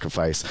time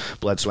sacrifice,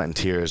 blood, sweat, and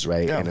tears,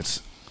 right? Yeah. And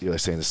it's, you're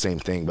saying the same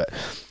thing, but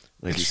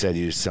like you said,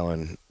 you're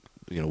selling,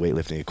 you know,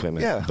 weightlifting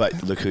equipment. Yeah.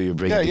 But look who you're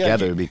bringing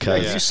together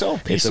because you sell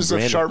pieces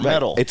of sharp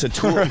metal. It's a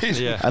tool.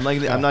 Right?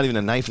 I'm not even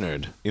a knife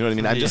nerd. You know what I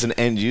mean? I'm just an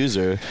end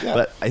user. Yeah.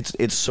 But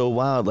it's so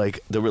wild. Like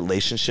the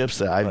relationships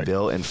that I've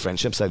built and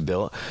friendships I've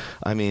built.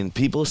 I mean,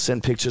 people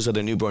send pictures of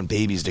their newborn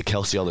babies to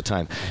Kelsey all the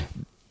time.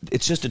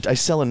 It's just I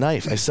sell a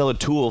knife. I sell a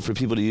tool for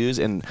people to use,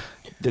 and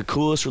the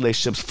coolest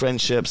relationships,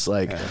 friendships,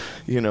 like,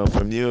 you know,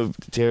 from you,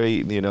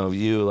 Terry, you know,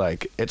 you,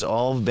 like, it's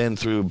all been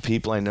through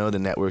people I know, the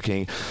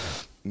networking,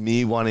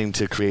 me wanting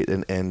to create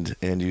an end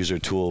user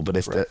tool, but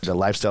it's the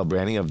lifestyle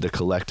branding of the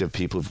collective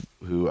people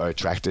who are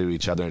attracted to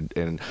each other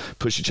and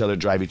push each other,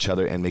 drive each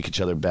other, and make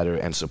each other better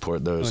and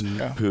support those and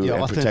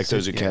protect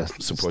those who can't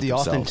support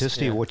themselves. The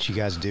authenticity of what you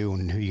guys do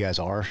and who you guys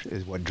are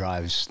is what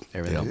drives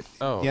everything.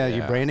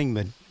 Your branding,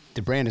 but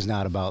the brand is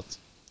not about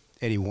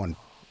any one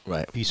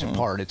piece of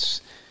part.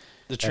 It's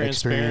the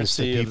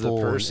transparency of the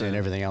person and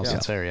everything else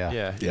that's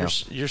there.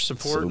 You're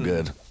supporting. So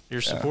good.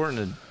 You're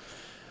supporting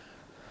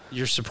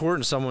you're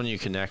supporting someone you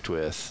connect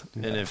with,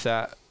 and if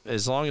that,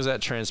 as long as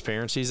that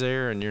transparency's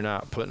there, and you're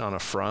not putting on a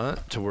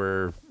front to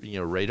where, you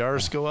know,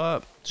 radars go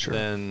up,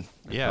 then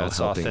it's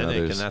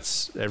authentic, and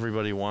that's,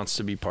 everybody wants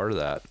to be part of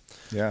that.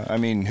 Yeah, I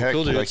mean, heck,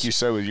 like you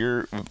said with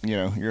your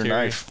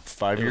knife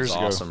 5 years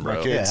ago, awesome, bro.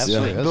 my kids,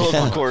 absolutely.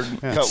 umbilical cord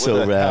cut so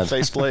with a rad.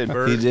 half-face blade.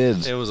 He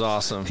did. It was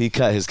awesome. He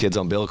cut his kid's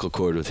umbilical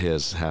cord with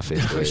his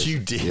half-face blade. You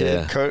did.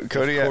 Yeah.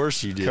 Kodiak, of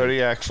course you did.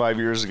 Kodiak 5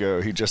 years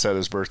ago, he just had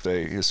his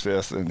birthday, his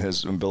 5th, and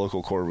his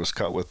umbilical cord was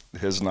cut with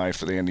his knife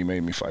that Andy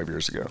made me 5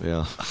 years ago.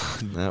 Yeah.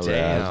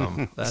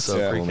 Damn, that's so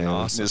freaking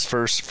awesome. His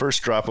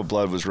first drop of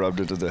blood was rubbed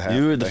into the hand.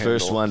 You were the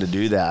first one to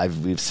do that.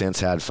 We've since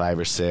had 5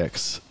 or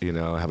 6. You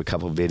know, I have a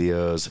couple of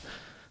videos.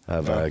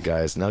 of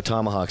guys. No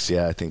tomahawks.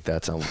 Yeah, I think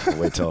that's on.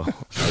 Wait till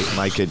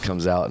my kid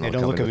comes out and Hey, I'll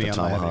don't come look in at me. with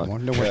I'm a not having tomahawk.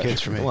 one. No more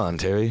kids for me. Come on,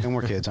 Terry. No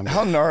more kids. I'm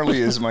How gnarly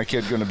is my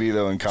kid going to be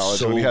though in college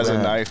So when he has a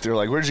rad. knife? They're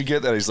like, "Where'd you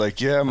get that?" He's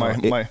like, "Yeah,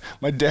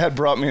 my dad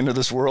brought me into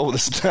this world with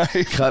this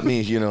knife." Cut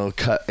me,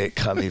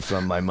 cut me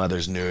from my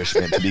mother's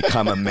nourishment to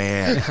become a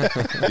man,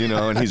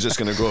 and he's just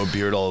gonna grow a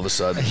beard all of a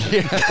sudden.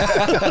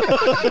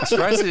 I'm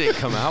surprised he didn't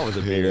come out with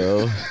a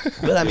beard.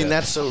 But I mean,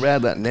 that's so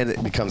rad. And then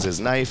it becomes his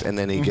knife, and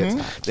then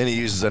he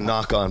uses a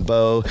knock-on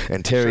bow,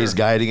 and Terry's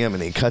guiding him,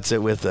 and he cuts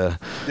it with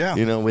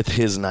with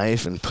his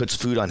knife, and puts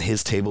food on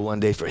his table one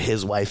day for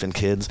his wife and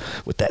kids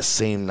with that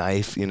same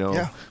knife,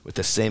 with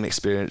the same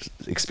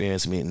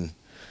experience meeting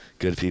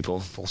good people.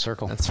 full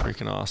circle. That's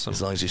freaking awesome.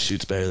 As long as he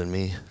shoots better than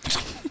me.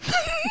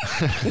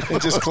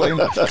 It just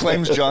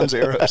claims John's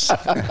arrows. All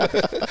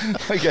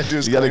you got to do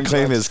is You got to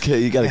claim John's. his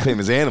kid. You got to claim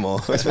his animal.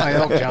 That's my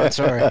elk, John.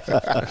 Sorry.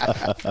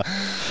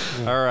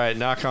 All right,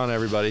 knock on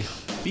everybody.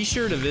 Be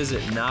sure to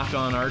visit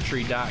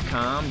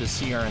knockonarchery.com to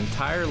see our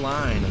entire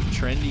line of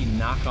trendy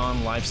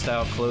knock-on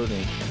lifestyle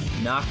clothing.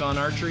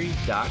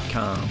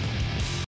 knockonarchery.com.